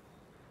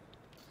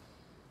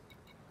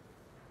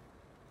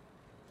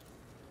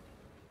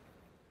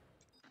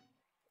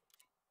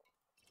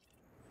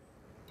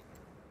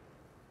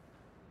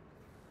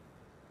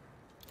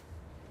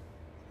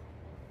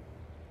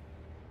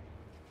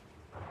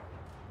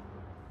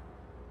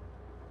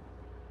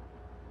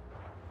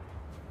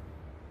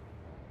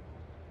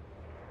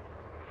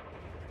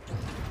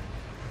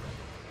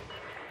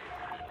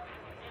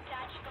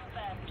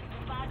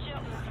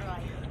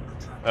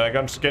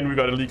 And again, we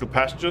got illegal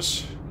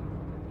passengers.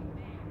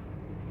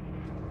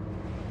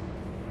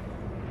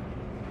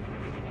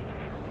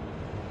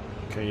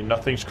 Okay,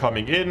 nothing's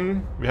coming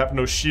in. We have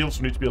no shields,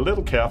 so we need to be a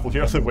little careful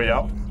here on the way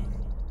out.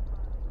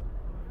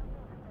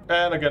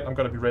 And again, I'm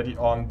gonna be ready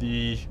on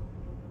the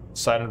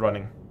silent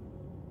running.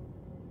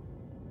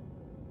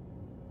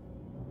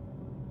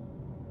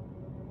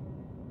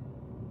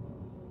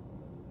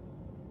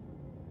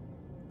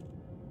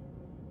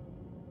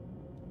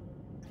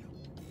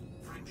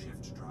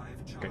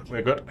 Okay,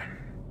 we're good.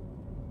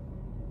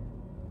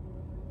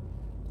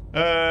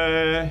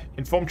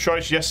 Informed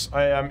choice, yes,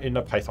 I am in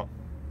a Python.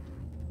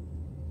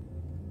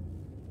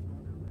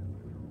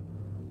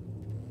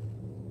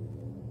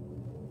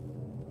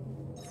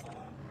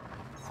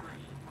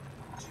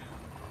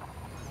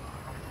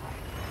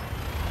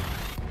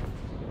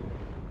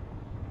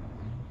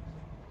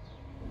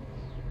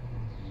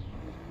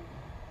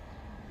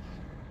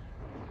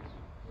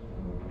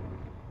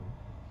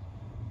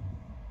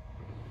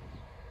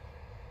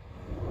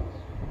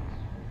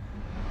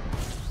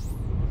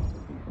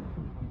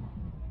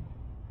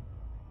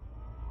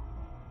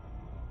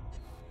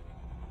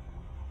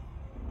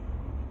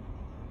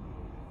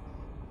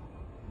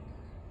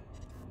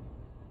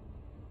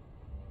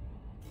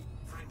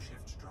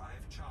 Frameshift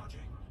drive charging.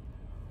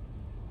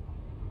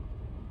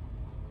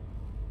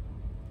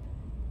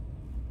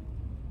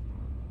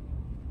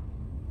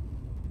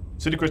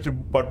 Silly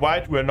question, but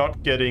why we're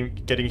not getting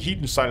heat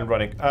in silent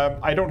running?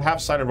 I don't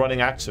have silent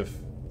running active.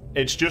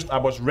 It's just I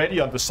was ready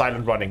on the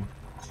silent running.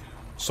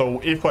 So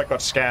if I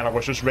got scanned, I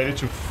was just ready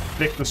to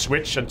flick the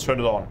switch and turn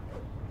it on.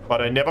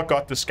 But I never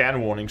got the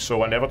scan warning,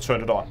 so I never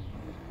turned it on.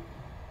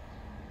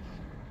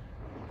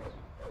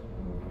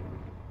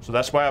 So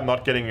that's why I'm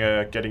not getting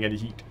any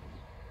heat.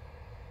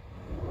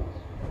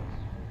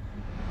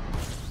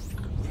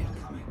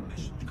 Incoming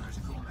mission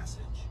critical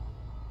message.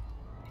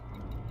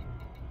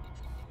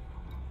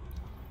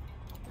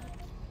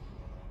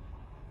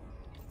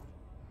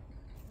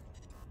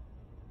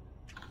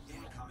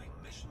 Incoming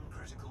mission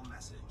critical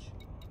message.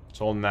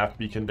 It's all nav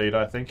beacon data,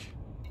 I think.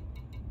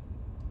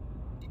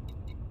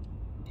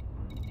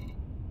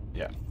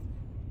 Yeah.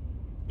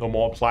 No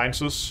more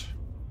appliances.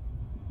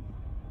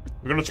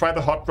 We're gonna try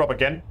the hot drop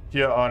again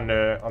here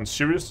on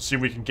Sirius to see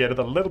if we can get it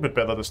a little bit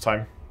better this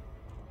time.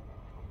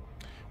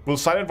 Will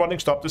silent running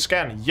stop the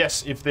scan?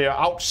 Yes, if they are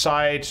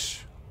outside,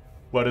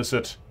 what is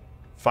it,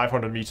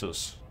 500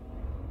 meters.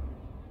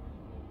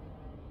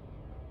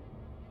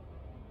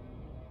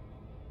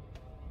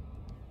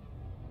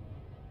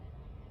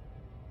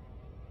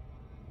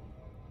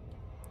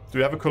 Do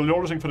you have a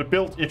coordinating for the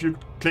build? If you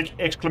click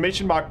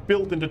exclamation mark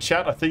build in the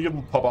chat, I think it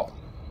will pop up.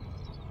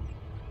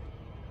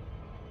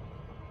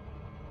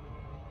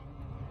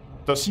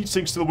 Does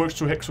heatsink still work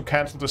to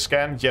cancel the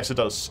scan? Yes, it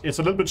does. It's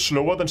a little bit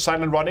slower than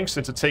silent running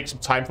since it takes some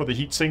time for the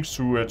heatsinks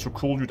to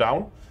cool you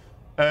down.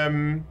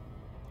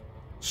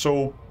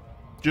 So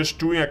just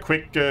doing a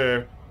quick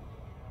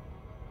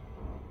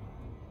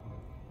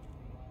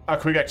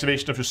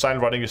activation of your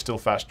silent running is still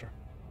faster.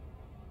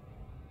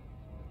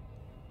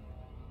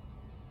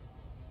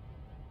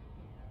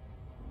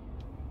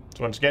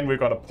 So once again, we're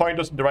going to point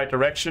us in the right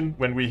direction.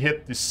 When we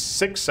hit the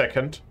 6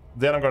 second,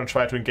 then I'm going to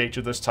try to engage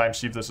it this time,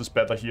 see if this is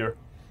better here.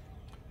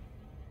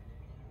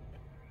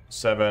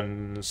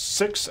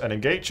 7-6 and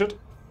engage it.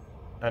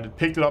 And it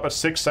picked it up at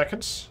 6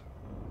 seconds.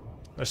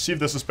 Let's see if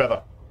this is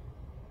better.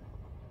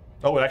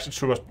 Oh, it actually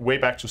took us way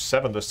back to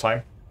 7 this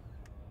time.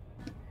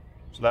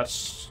 So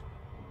that's...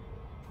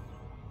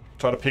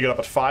 Try to pick it up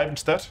at 5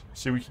 instead.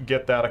 See if we can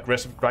get that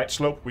aggressive right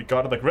slope. We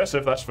got it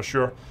aggressive, that's for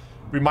sure.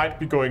 We might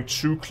be going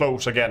too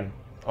close again.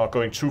 Or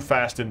going too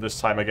fast in this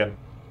time again.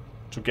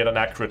 To get an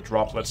accurate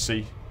drop, let's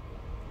see.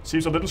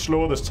 Seems a little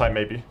slower this time,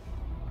 maybe.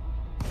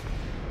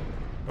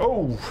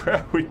 Oh,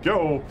 there we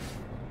go.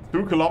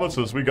 2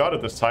 kilometers, we got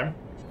it this time.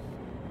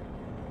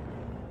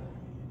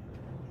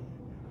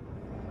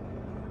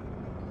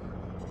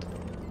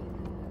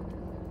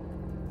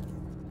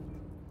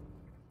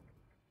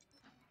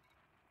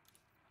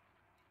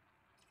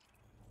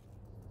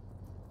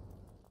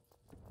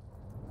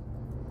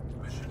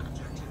 Mission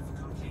objective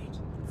complete.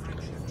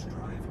 Frameshift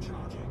drive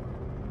charging.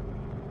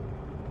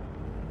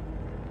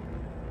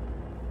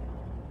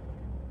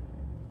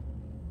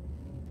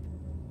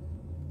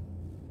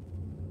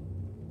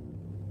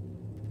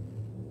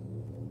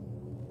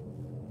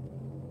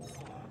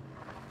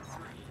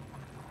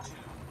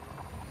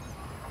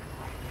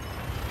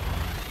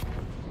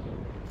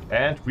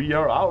 And we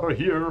are out of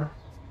here.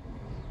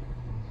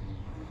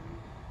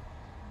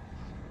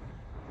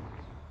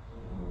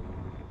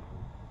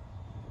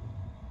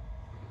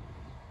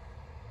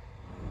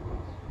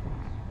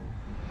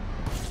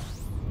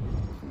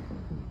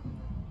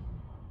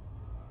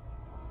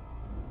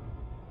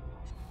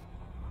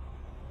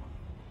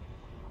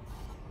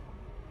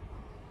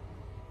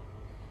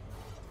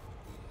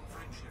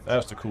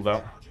 That's the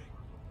cooldown.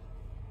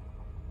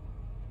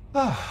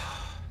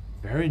 Ah,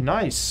 very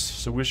nice.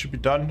 So we should be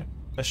done.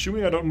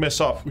 Assuming I don't mess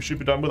up, we should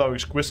be done with our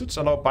exquisites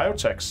and our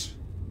biotechs.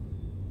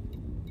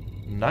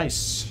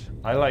 Nice.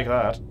 I like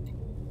that.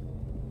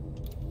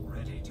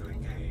 Ready to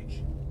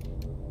engage.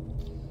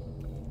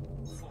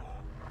 4,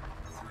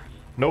 3.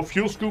 No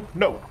fuel scoop?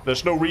 No.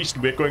 There's no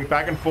reason. We're going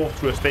back and forth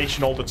to a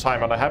station all the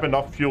time, and I have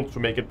enough fuel to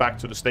make it back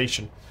to the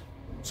station.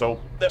 So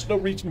there's no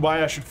reason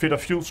why I should fit a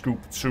fuel scoop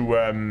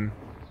to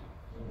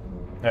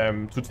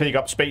take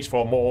up space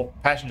for more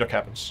passenger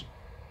cabins.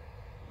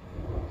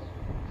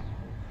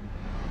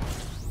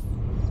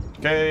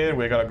 Okay,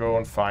 we're gonna go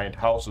and find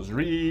House's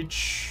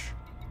Reach.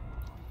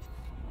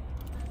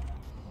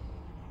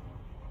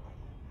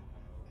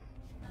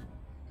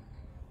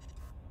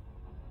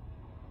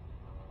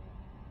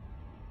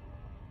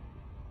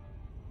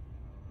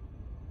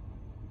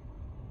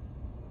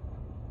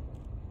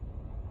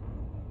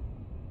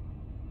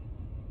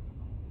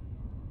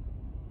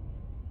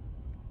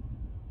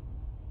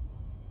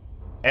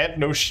 And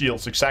no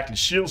shields, exactly.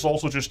 Shields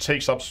also just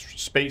takes up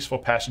space for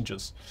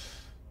passengers.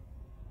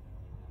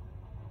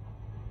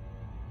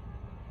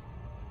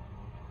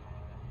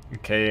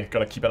 Okay,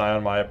 gotta keep an eye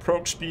on my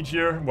approach speed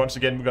here. Once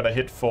again, we're gonna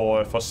hit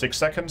for 6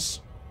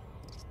 seconds.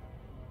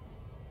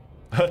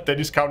 Then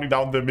he's counting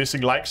down the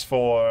missing likes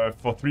for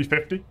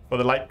 350, for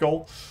the like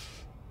goal.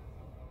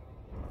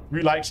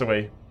 3 likes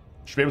away.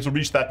 Should be able to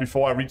reach that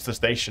before I reach the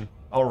station.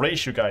 I'll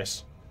race you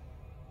guys.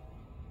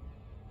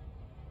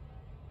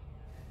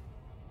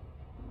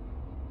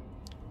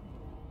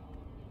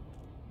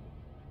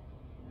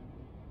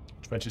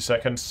 20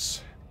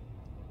 seconds.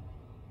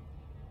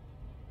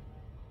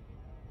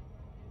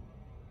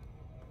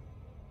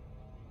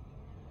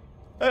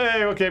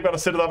 Hey, okay, I'm gonna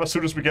set it up as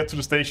soon as we get to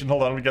the station.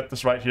 Hold on, we get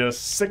this right here.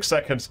 6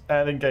 seconds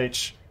and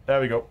engage. There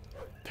we go.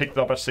 Picked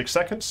up at 6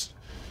 seconds.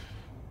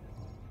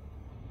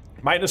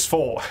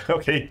 -4.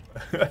 Okay.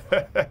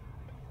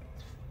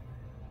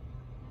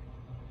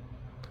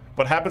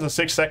 What happens at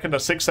 6 seconds?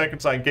 At 6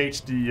 seconds, I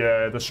engage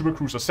the Super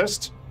Cruise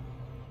assist.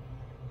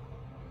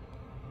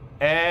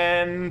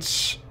 And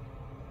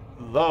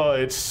oh,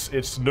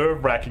 it's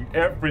nerve-wracking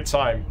every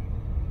time.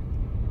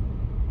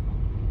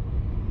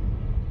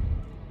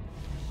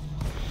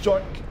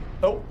 Joink.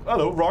 Oh,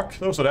 hello, rock.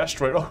 That was an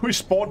asteroid. Oh, we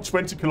spawned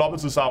 20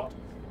 kilometers out.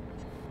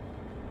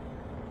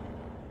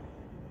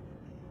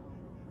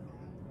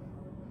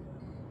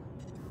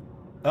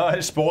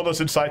 It spawned us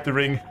inside the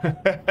ring.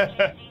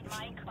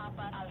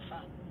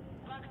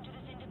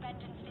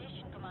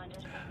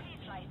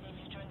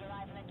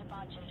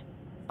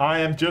 I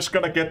am just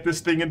gonna get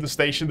this thing in the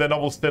station, then I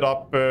will set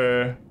up.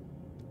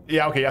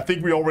 Yeah, okay. I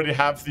think we already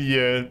have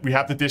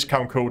the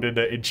discount code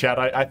in chat.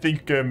 I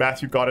think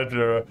Matthew got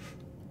it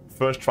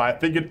first try. I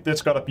think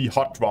it's gotta be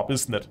hot drop,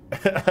 isn't it?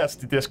 That's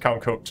the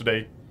discount code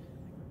today.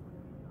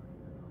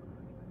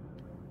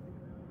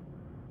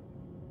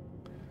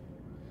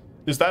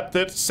 Is that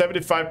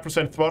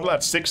 75% throttle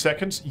at 6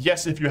 seconds?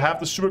 Yes, if you have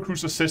the Super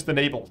Cruise Assist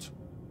enabled,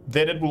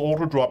 then it will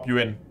auto drop you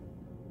in.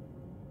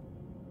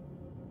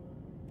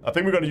 I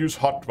think we're going to use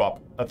hot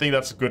drop. I think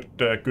that's a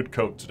good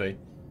code today.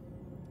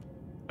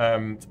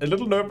 A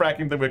little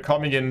nerve-wracking that we're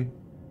coming in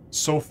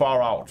so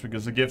far out,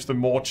 because it gives them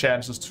more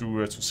chances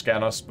to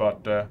scan us,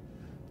 but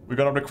we're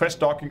going to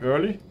request docking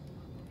early,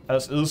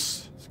 as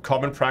is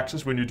common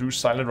practice when you do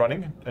silent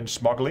running and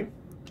smuggling.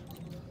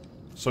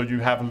 So you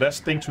have less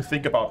thing to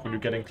think about when you're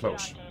getting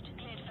close.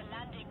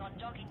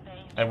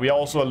 And we are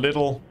also a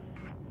little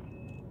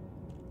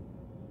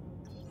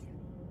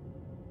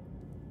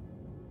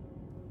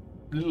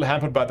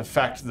hampered by the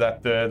fact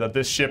that that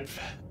this ship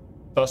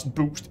doesn't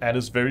boost and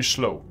is very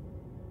slow.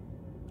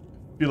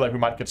 Feel like we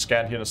might get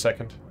scanned here in a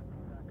second.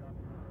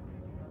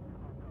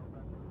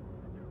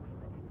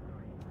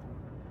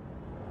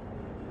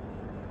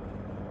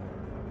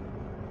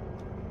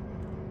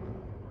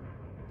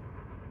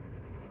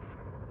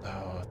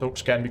 Don't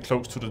scan me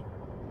close to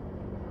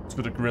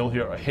the grill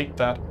here. I hate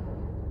that.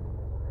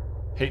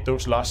 Hate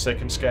those last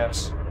second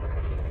scans.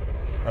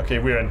 Okay,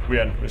 we're in.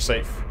 We're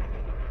safe.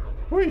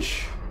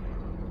 Whoosh.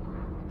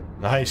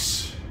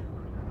 Nice.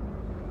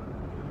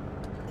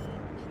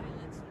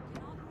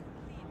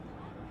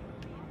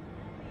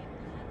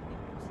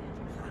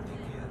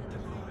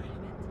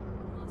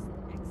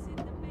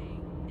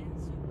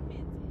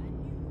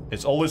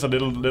 It's always a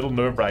little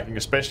nerve-wracking,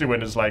 especially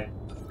when it's like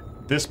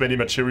this many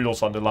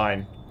materials on the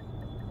line.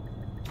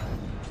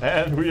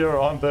 And we are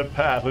on the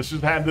path. Let's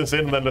just hand this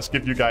in and then let's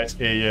give you guys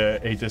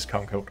a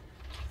discount code.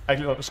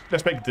 Actually, no,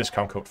 let's make the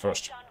discount code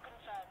first.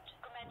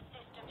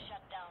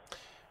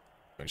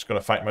 I'm just gonna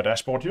find my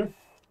dashboard here.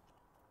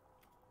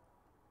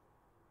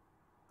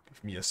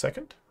 Give me a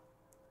second.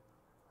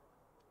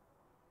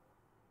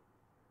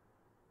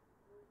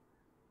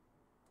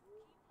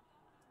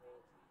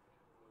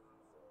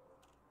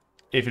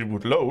 If it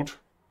would load.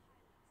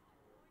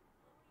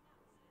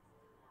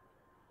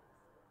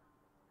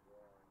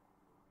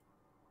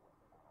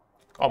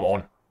 Come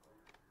on.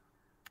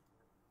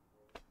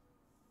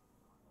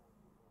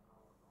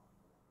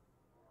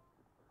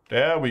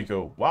 There we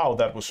go. Wow,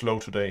 that was slow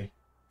today.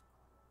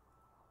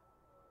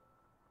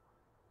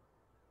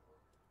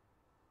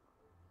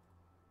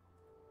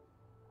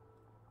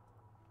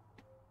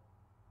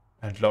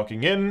 And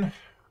logging in.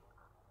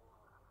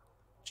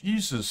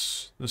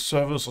 Jesus, the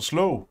servers are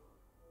slow.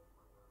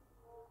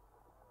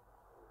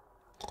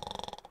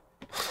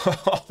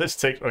 This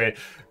takes... Okay,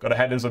 gotta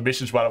hand in some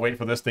missions while I wait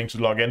for this thing to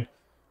log in.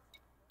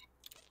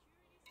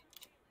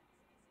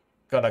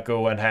 Gonna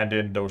go and hand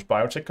in those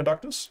biotech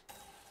conductors.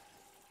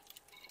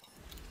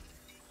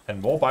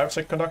 And more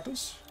biotech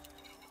conductors.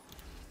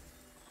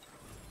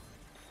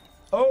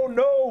 Oh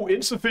no!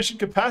 Insufficient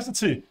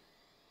capacity!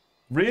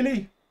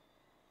 Really?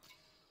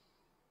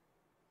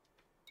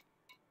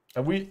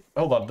 And we...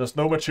 Hold on, there's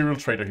no material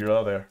trader here,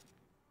 are there?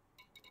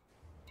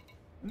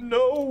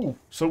 No!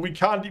 So we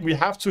can't... We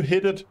have to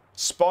hit it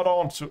spot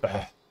on to...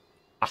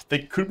 I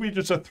think... Could we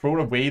just have thrown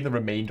away the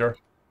remainder?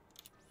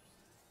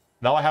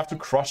 Now I have to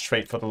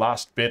cross-trade for the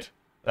last bit.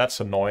 That's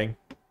annoying.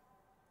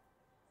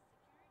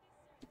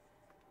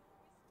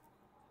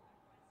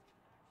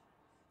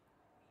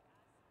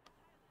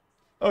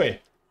 Okay,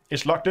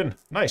 it's locked in.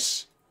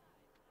 Nice.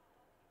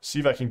 See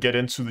if I can get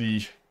into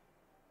the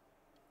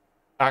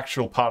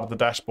actual part of the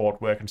dashboard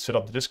where I can set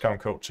up the discount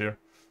codes here.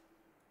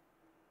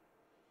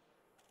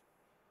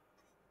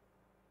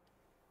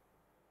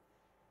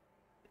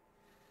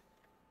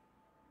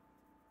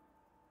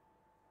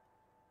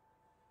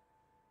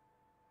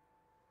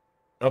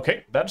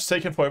 Okay, that's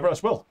taken forever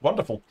as well.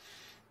 Wonderful.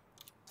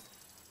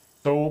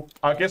 So,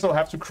 I guess I'll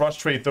have to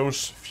cross-trade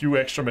those few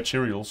extra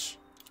materials.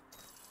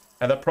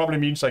 And that probably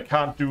means I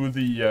can't do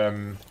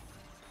the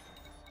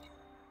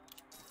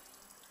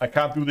I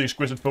can't do the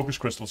exquisite focus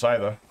crystals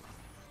either.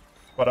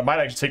 But I might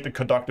actually take the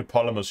conductive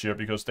polymers here,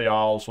 because they are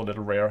also a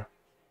little rare.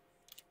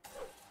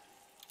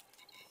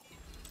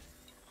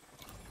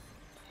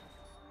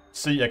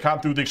 See, I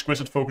can't do the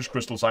exquisite focus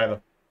crystals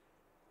either,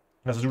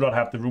 because I do not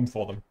have the room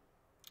for them.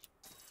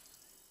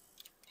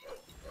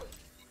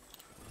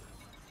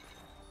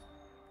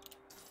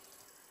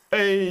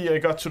 Hey, I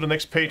got to the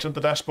next page on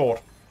the dashboard.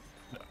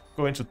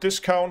 Go into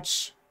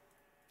discounts.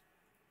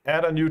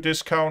 Add a new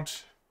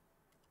discount.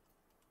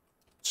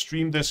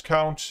 Stream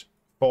discount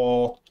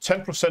for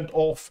 10%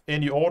 off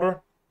any order.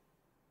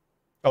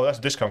 Oh, that's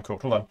a discount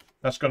code. Hold on.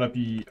 That's going to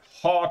be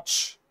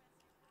hot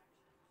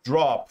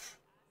drop.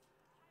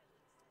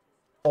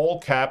 All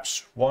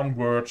caps, one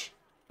word.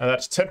 And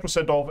that's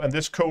 10% off. And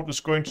this code is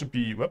going to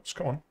be... Whoops,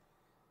 come on.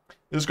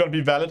 This is going to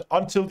be valid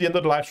until the end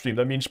of the live stream.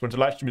 That means when the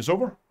live stream is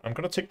over, I'm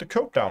going to take the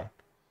code down.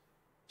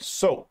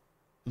 So,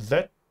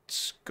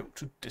 let's go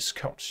to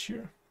discounts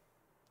here.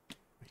 There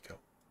we go.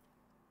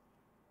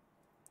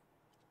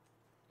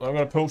 I'm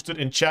going to post it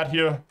in chat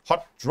here.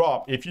 Hot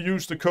drop. If you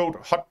use the code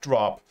hot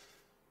drop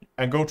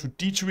and go to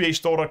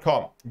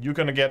d2eastore.com, you're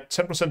going to get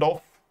 10%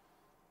 off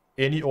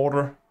any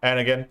order. And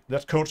again,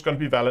 that code is going to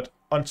be valid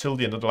until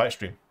the end of the live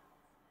stream.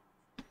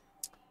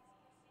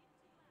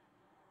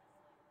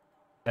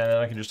 And then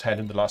I can just hand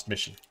in the last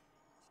mission.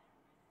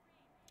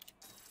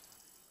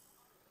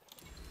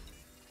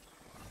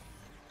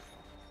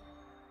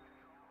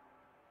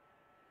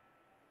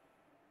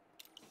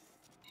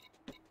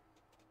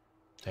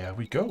 There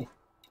we go.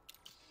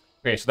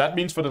 Okay, so that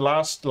means for the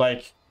last,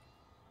 like,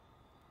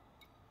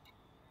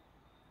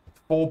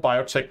 4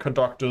 biotech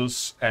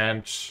conductors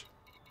and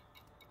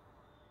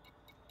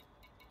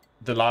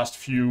the last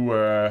few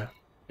 2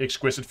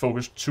 exquisite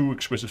focus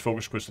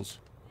crystals.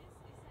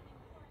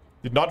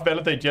 Did not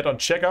validate yet on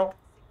checkout.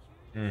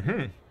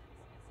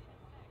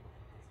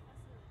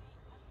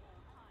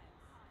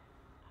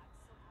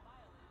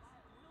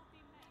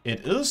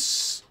 It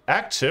is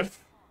active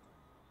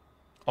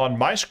on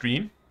my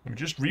screen. Let me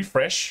just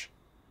refresh.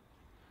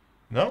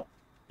 No,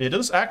 it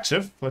is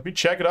active. Let me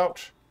check it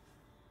out.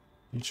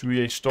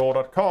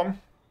 d2eastore.com.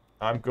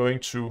 I'm going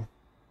to...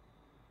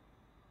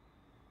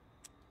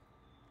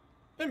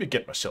 Let me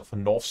get myself a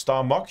North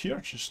Star mug here.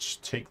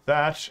 Just take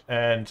that,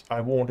 and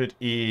I want it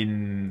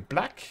in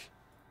black.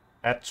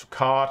 Add to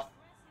cart.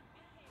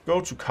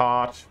 Go to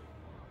cart.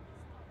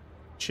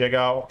 Check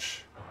out.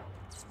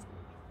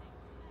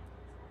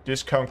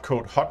 Discount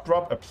code hot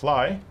drop.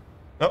 Apply.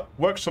 No,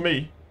 works for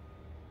me.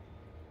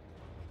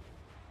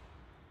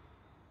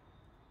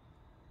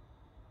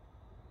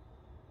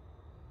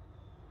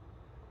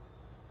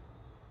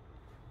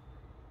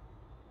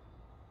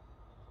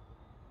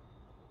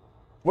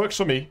 Works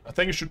for me. I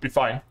think it should be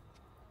fine.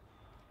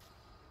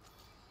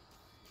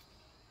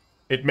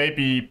 It may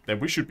be that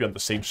we should be on the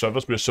same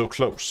servers. We're so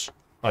close,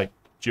 like,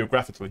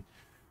 geographically.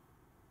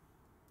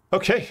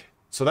 Okay,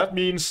 so that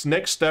means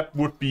next step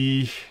would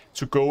be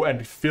to go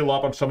and fill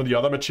up on some of the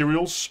other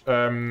materials.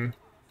 I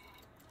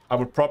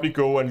would probably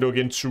go and look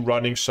into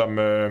running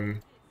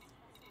some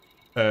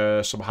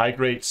high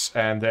grades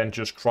and then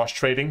just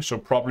cross-trading. So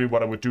probably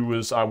what I would do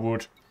is I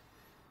would...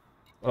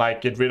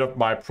 like, get rid of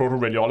my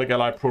proto-radiolic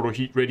alloy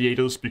proto-heat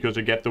radiators, because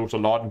I get those a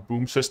lot in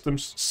boom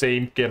systems.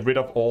 Same, get rid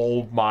of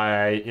all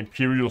my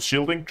Imperial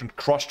shielding, and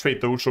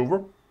cross-trade those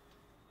over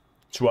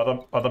to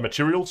other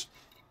materials.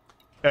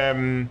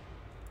 And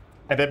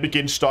then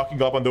begin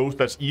stocking up on those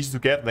that's easy to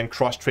get, and then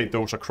cross-trade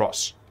those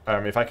across.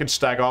 If I can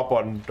stack up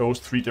on those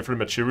 3 different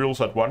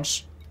materials at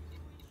once,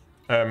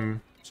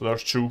 so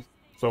those 2,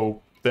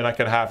 so then I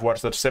can have,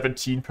 what's that,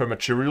 17 per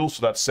material,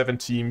 so that's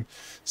 17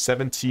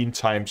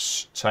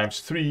 times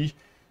 3.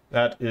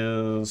 That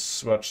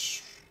is, what,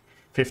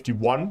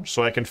 51.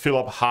 So I can fill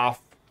up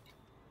half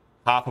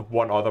of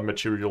one other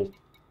material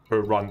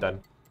per run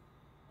then.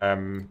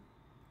 And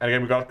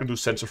again, we're not going to do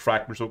sensor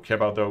fragments, don't care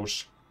about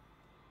those.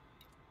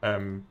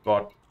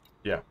 But,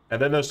 yeah. And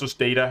then there's just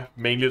data.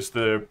 Mainly it's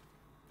the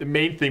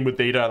main thing with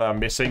data that I'm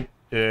missing.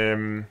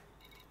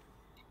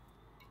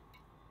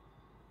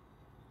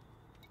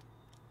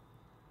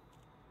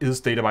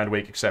 Is data mine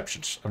wake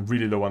exceptions. I'm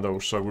really low on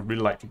those, so I would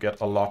really like to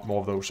get a lot more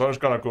of those. So I'm just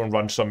gonna go and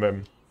run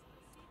some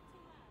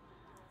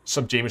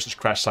Jameson's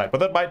crash site. But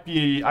that might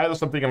be either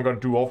something I'm gonna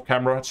do off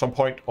camera at some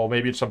point, or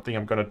maybe it's something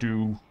I'm gonna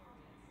do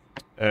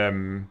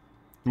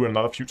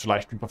another future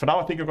live stream. But for now,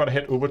 I think I'm gonna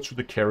head over to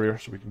the carrier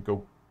so we can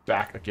go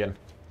back again.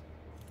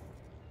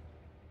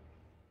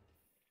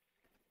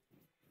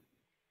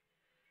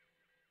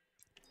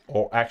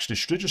 Or actually,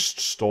 should I just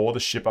store the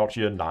ship out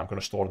here? Nah, I'm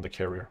gonna store it in the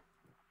carrier.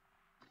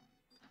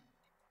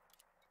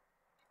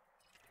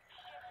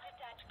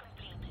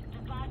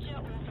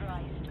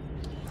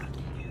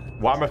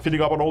 Why am I filling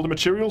up on all the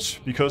materials?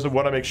 Because I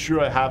want to make sure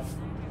I have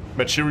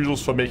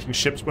materials for making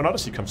ships when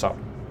Odyssey comes out.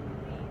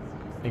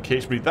 In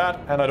case we need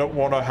that, and I don't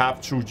want to have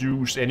to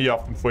use any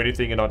of them for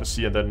anything in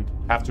Odyssey and then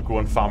have to go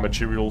and farm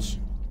materials.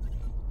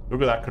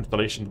 Look at that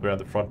constellation there on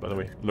the front, by the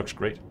way. It looks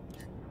great.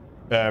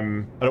 I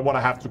don't want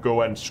to have to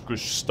go and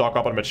stock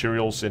up on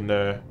materials in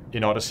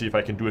Odyssey if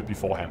I can do it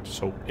beforehand.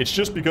 So it's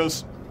just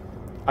because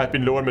I've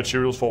been low on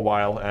materials for a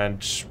while,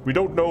 and we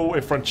don't know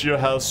if Frontier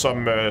has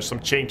some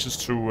changes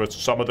to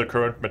some of the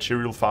current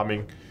material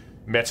farming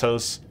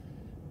methods.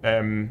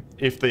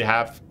 If they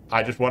have,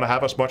 I just want to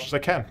have as much as I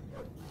can.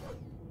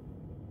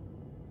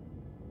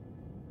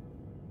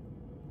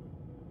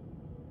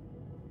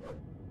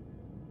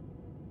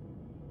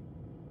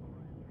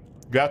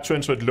 You have to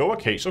enter it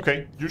lowercase.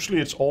 Okay,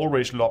 usually it's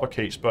always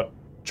lowercase, but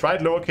try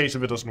it lowercase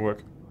if it doesn't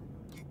work.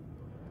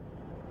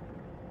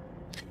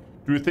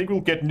 Do you think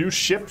we'll get new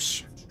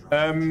ships?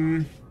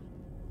 Not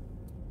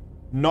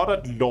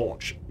at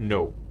launch,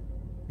 no.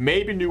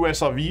 Maybe new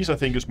SRVs, I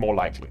think, is more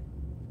likely.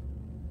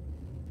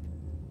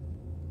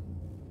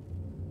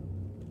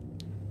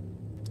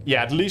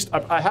 Yeah, at least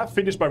I have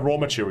finished my raw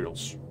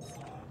materials.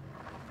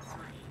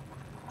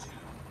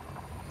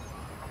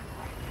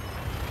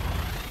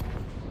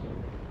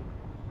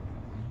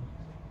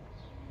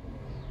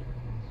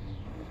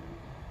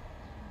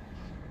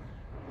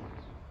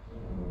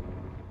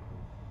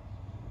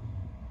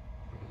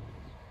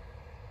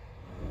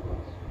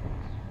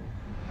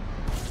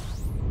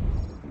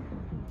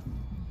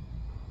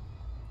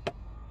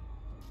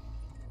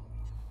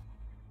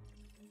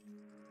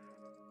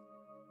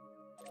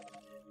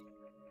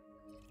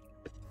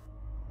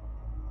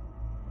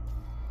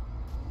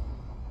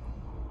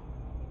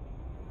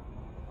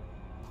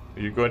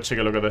 You go and take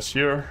a look at this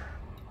here.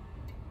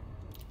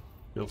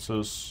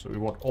 Filters. We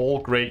want all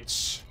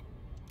grades.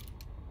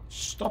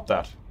 Stop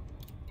that.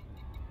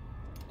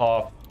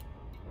 Of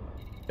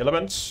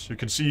elements. You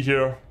can see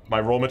here my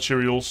raw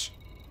materials.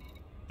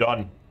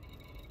 Done.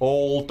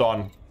 All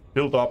done.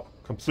 Filled up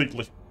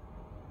completely.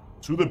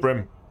 To the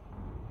brim.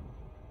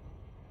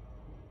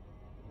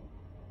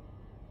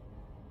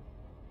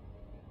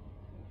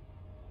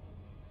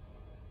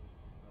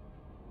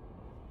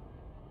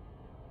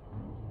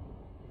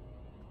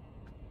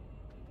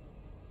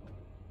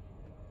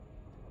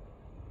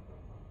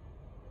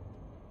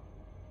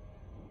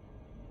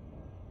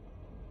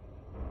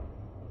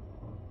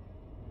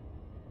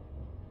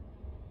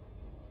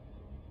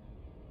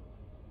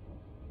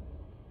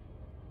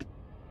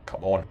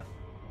 Come on.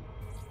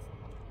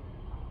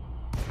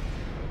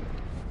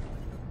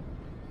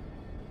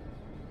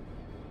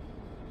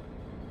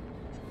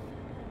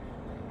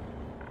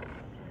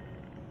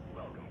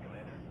 Welcome,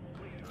 Commander.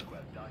 Please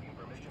request docking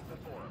permission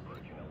before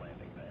approaching a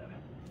landing pad.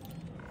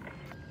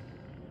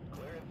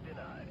 Clearance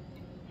denied.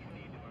 You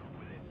need to move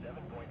within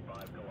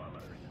 7.5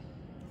 kilometers.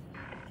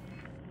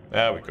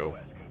 There we go.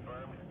 Request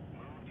confirmed.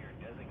 Move to your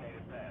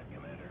designated pad,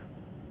 Commander.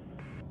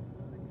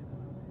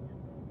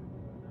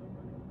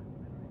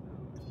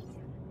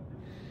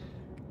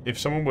 If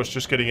someone was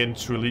just getting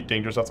into Elite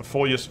Dangerous after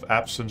 4 years of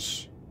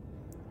absence,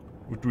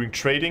 would doing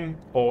trading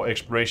or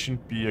exploration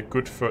be a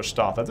good first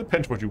start? That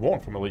depends what you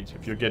want from Elite.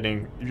 If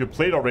you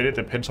played already, it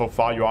depends how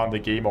far you are in the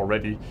game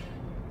already.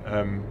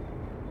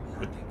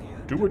 But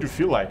do what you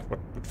feel like, what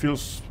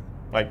feels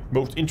like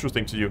most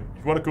interesting to you. If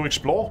you want to go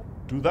explore,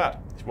 do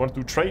that. If you want to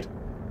do trade,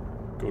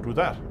 go do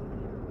that.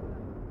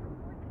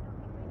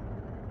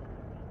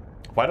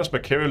 Why does my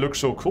carrier look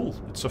so cool?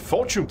 It's a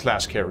Fortune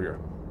class carrier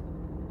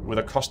with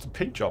a custom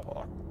paint job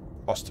on it.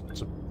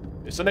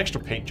 It's an extra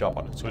paint job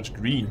on it, so it's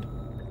green.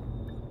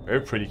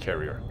 Very pretty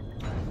carrier.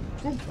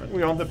 Ooh, and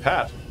we're on the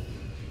pad.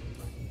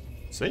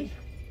 See?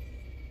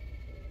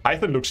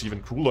 Python looks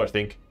even cooler, I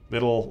think.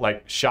 Little,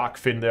 like, shark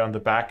fin there on the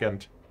back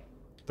and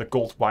the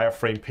gold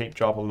wireframe paint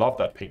job. I love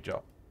that paint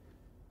job.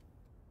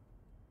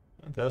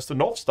 And there's the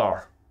North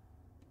Star.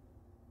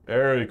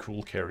 Very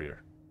cool carrier.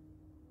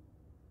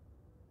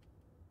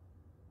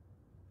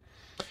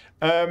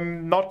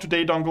 Not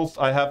today, Dongles.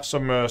 I have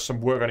some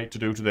work I need to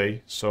do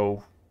today,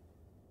 so...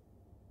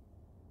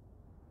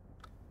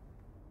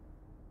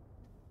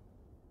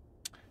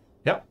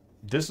 Yeah,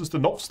 this is the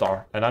North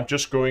Star, and I'm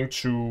just going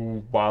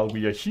to, while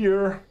we are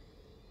here,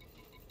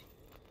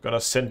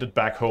 gonna send it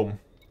back home.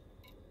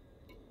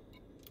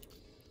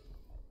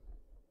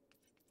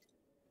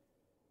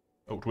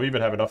 Oh, do we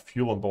even have enough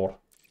fuel on board?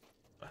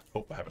 I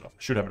hope I have enough.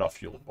 I should have enough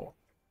fuel on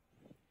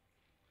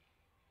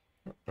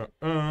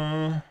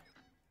board.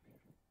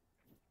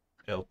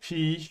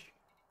 LP.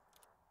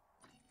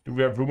 Do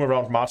we have room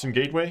around Martin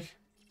Gateway?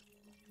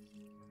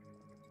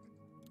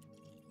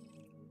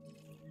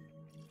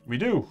 We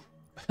do.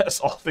 That's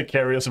all the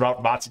carriers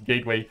around Martin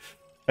Gateway.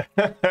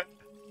 There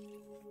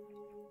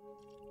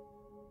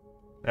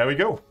we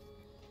go.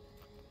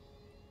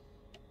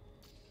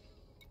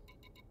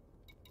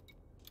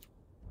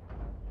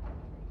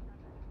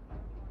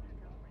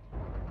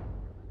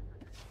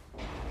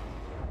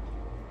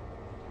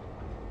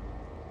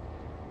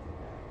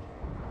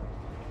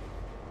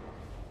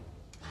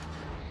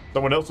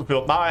 Someone else to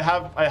build. Now I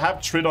have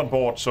Trid on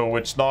board, so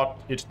it's not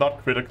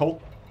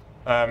critical.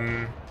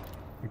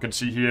 You can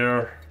see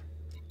here,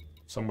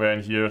 somewhere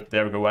in here,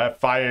 there we go. I have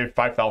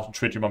 5,000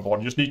 tritium on board.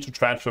 You just need to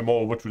transfer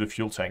more over to the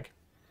fuel tank.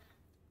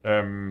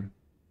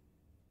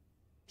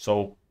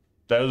 So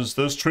there's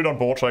Trid on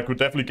board, so I could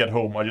definitely get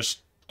home. I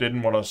just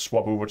didn't want to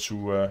swap over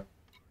to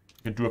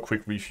do a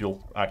quick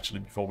refuel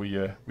actually before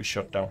we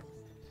shut down.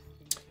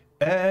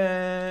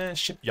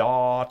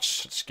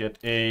 Shipyards. Let's get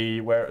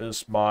a... Where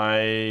is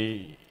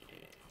my...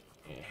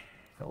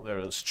 Oh, there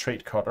is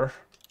trade cutter.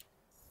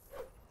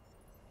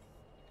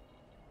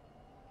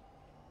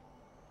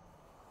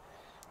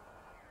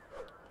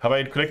 Have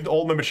I collected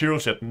all my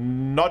materials yet?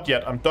 Not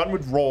yet. I'm done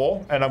with raw,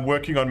 and I'm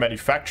working on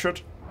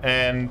manufactured.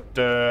 And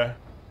I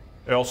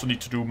also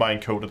need to do mine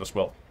coded as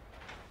well.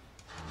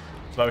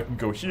 So now we can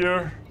go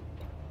here.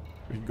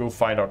 We can go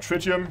find our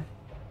tritium.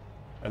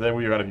 And then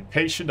we're going to be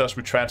patient as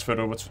we transfer it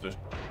over to the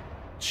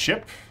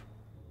ship.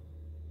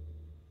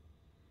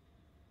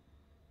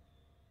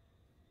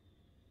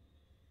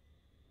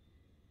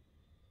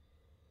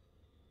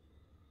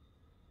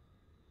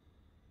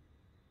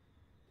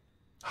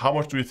 How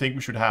much do you think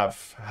we should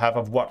have? Have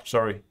of what?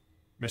 Sorry.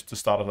 Missed the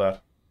start of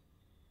that.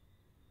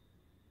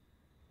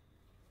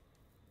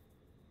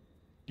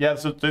 Yeah,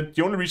 so the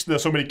only reason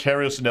there's so many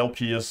carriers in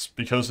LP is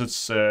because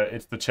it's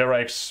the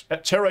Terra X.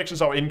 Terra X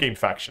is our in-game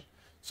faction.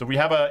 So we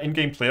have an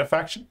in-game player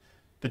faction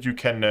that you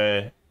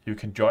can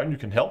join, you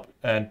can help.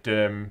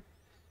 And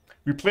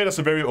we play it as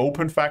a very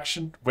open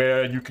faction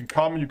where you can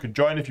come, you can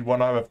join if you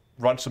want to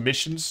run some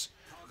missions.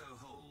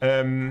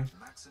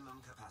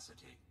 Maximum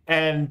capacity.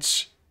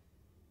 And...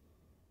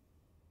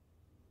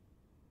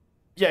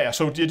 yeah,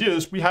 so the idea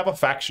is we have a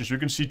faction. So you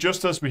can see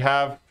just as we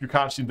have, you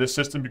can't see in this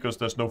system because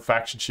there's no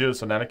factions here.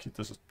 It's an anarchy.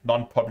 This is a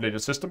non-populated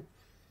system.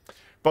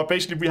 But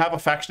basically we have a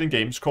faction in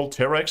games called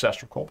Terra X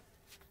Astrocorp.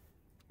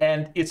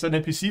 And it's an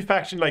NPC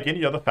faction like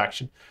any other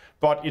faction.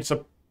 But it's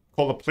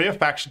called a player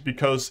faction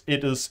because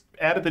it is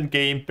added in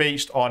game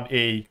based on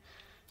a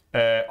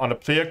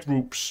player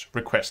group's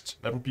request.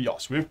 That would be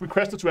us. We've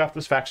requested to have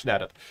this faction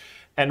added.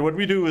 And what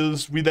we do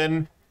is we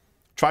then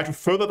try to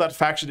further that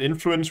faction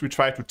influence. We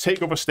try to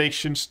take over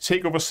stations,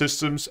 take over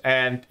systems,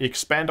 and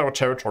expand our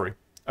territory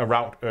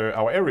around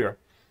our area.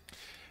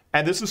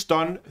 And this is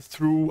done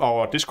through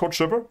our Discord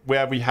server,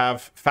 where we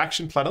have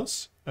faction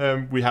planners.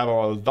 We have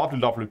our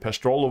lovely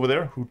Pastoral over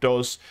there, who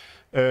does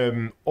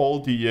all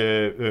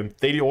the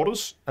daily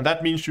orders. And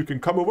that means you can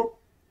come over,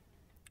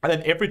 and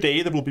then every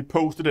day there will be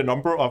posted a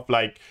number of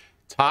like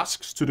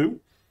tasks to do.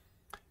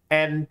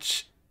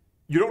 And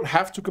you don't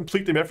have to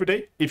complete them every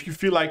day. If you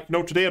feel like,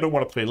 no, today I don't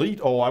want to play lead,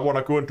 or I want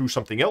to go and do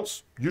something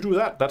else, you do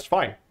that. That's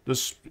fine.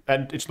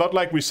 And it's not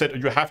like we said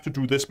you have to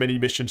do this many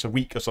missions a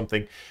week or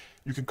something.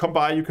 You can come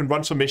by, you can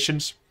run some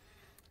missions.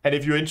 And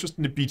if you're interested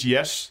in the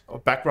BGS, or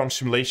background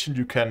simulation,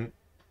 you can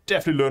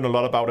definitely learn a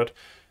lot about it.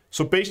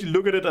 So basically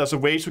look at it as a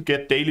way to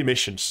get daily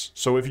missions.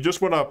 So if you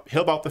just want to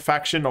help out the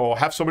faction or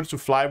have somebody to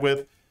fly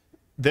with,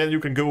 then you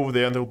can go over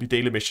there and there will be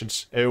daily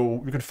missions.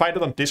 You can find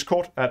it on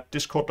Discord at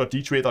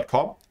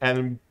discord.d2a.com,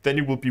 and then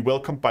you will be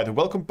welcomed by the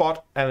welcome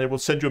bot, and it will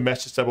send you a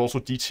message that will also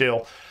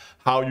detail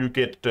how you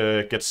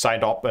get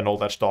signed up and all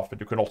that stuff.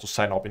 And you can also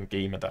sign up in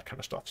game and that kind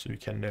of stuff, so you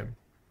can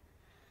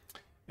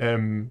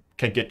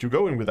get you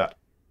going with that.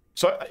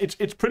 So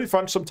it's pretty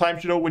fun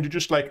sometimes, you know, when you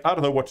just like, I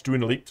don't know what to do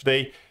in the league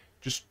today.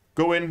 Just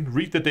go in,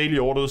 read the daily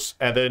orders,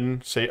 and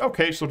then say,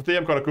 okay, so today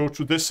I'm going to go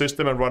to this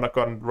system and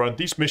run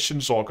these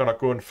missions, or I'm going to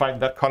go and find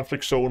that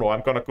conflict zone, or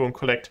I'm going to go and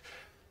collect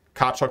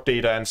card talk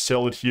data and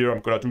sell it here.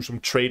 I'm going to do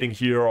some trading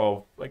here,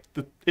 or like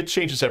it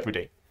changes every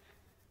day.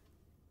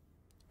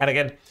 And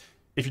again,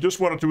 if you just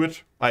want to do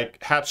it,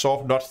 like hats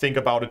off, not think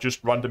about it,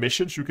 just run the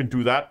missions, you can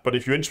do that. But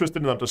if you're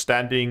interested in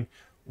understanding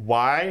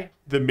why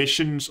the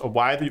missions or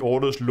why the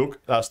orders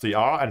look as they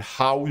are, and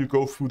how you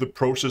go through the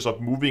process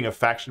of moving a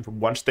faction from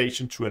one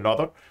station to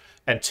another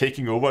and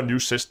taking over a new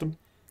system,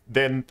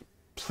 then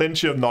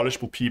plenty of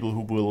knowledgeable people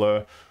who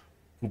will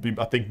be,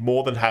 I think,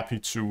 more than happy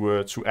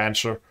to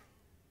answer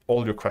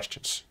all your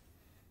questions.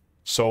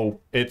 So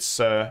it's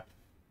I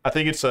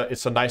think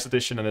it's a nice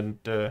addition,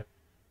 and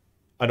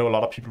I know a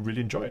lot of people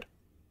really enjoy it,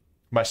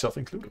 myself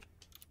included.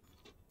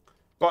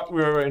 But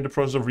we're in the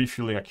process of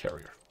refueling a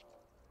carrier.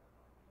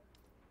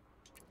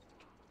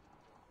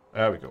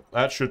 There we go.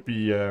 That should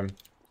be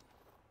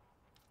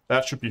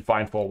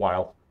fine for a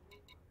while.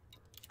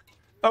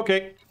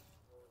 Okay.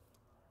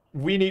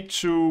 We need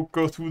to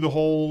go through the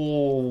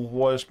whole...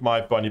 Where's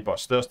my bunny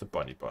bus? There's the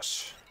bunny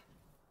bus.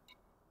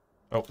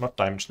 Oh, not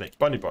diamond snake.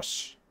 Bunny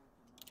bus.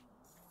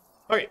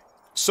 Okay,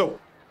 so...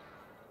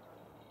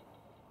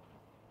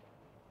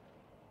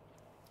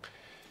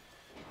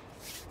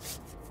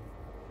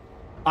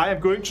 I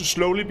am going to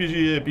slowly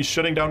be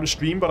shutting down the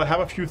stream, but I have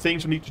a few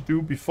things I need to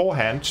do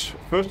beforehand.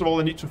 First of all,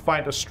 I need to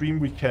find a stream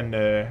we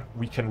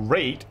can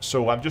raid.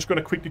 So I'm just going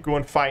to quickly go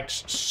and find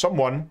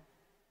someone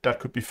that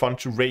could be fun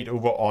to raid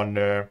over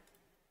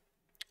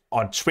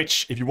on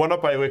Twitch. If you want to,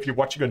 by the way, if you're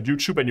watching on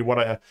YouTube and you want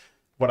to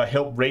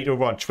help raid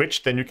over on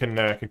Twitch, then you can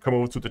come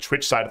over to the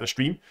Twitch side of the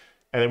stream,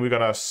 and then we're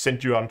gonna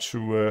send you on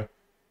to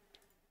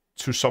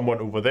someone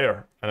over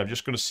there. And I'm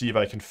just gonna see if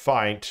I can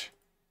find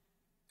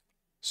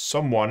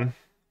someone.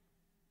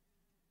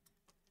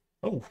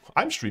 Oh,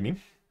 I'm streaming.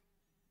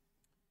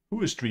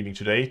 Who is streaming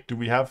today? Do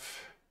we have...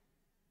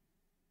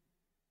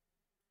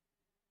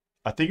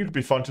 I think it would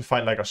be fun to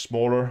find like a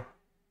smaller...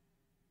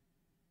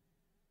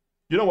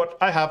 You know what?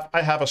 I have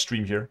a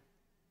stream here.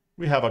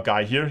 We have a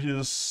guy here.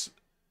 He's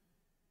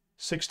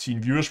 16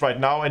 viewers right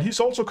now, and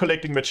he's also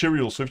collecting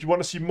materials. So if you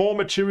want to see more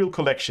material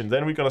collection,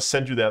 then we're gonna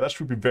send you there. That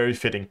should be very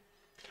fitting.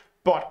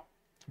 But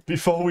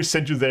before we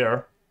send you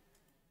there,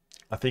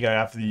 I think I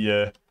have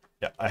the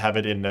I have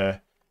it in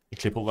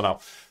Clipholder now.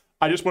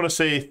 I just want to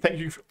say thank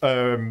you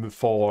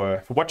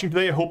for watching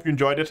today. I hope you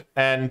enjoyed it,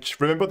 and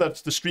remember that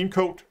the stream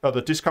code or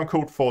the discount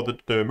code for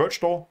the merch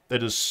store,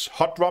 that is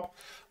Hot Drop.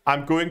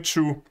 I'm going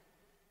to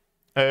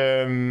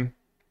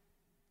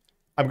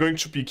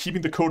be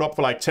keeping the code up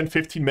for like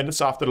 10-15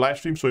 minutes after the live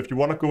stream. So if you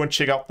want to go and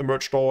check out the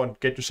merch store and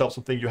get yourself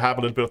something, you have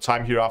a little bit of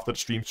time here after the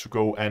stream to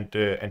go and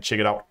check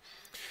it out.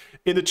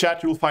 In the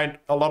chat, you'll find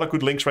a lot of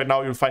good links right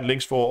now. You'll find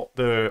links for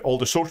all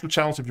the social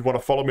channels if you want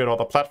to follow me on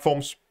other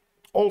platforms.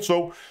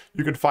 Also,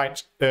 you can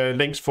find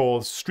links for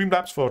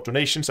Streamlabs for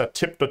donations at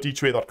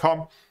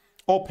tip.d2a.com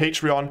or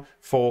Patreon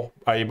for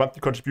a monthly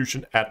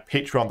contribution at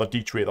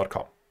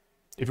patreon.d2a.com.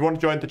 If you want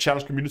to join the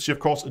channel's community, of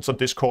course, it's on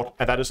Discord,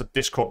 and that is at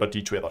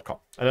discord.d2a.com.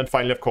 And then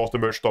finally, of course, the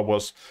merch store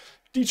was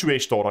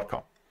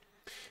d2astore.com.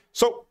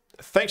 So,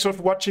 thanks a lot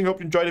for watching. Hope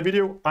you enjoyed the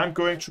video. I'm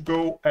going to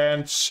go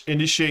and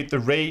initiate the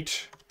raid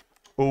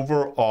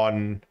over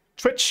on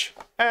Twitch,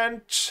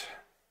 and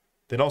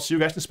then I'll see you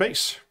guys in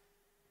space.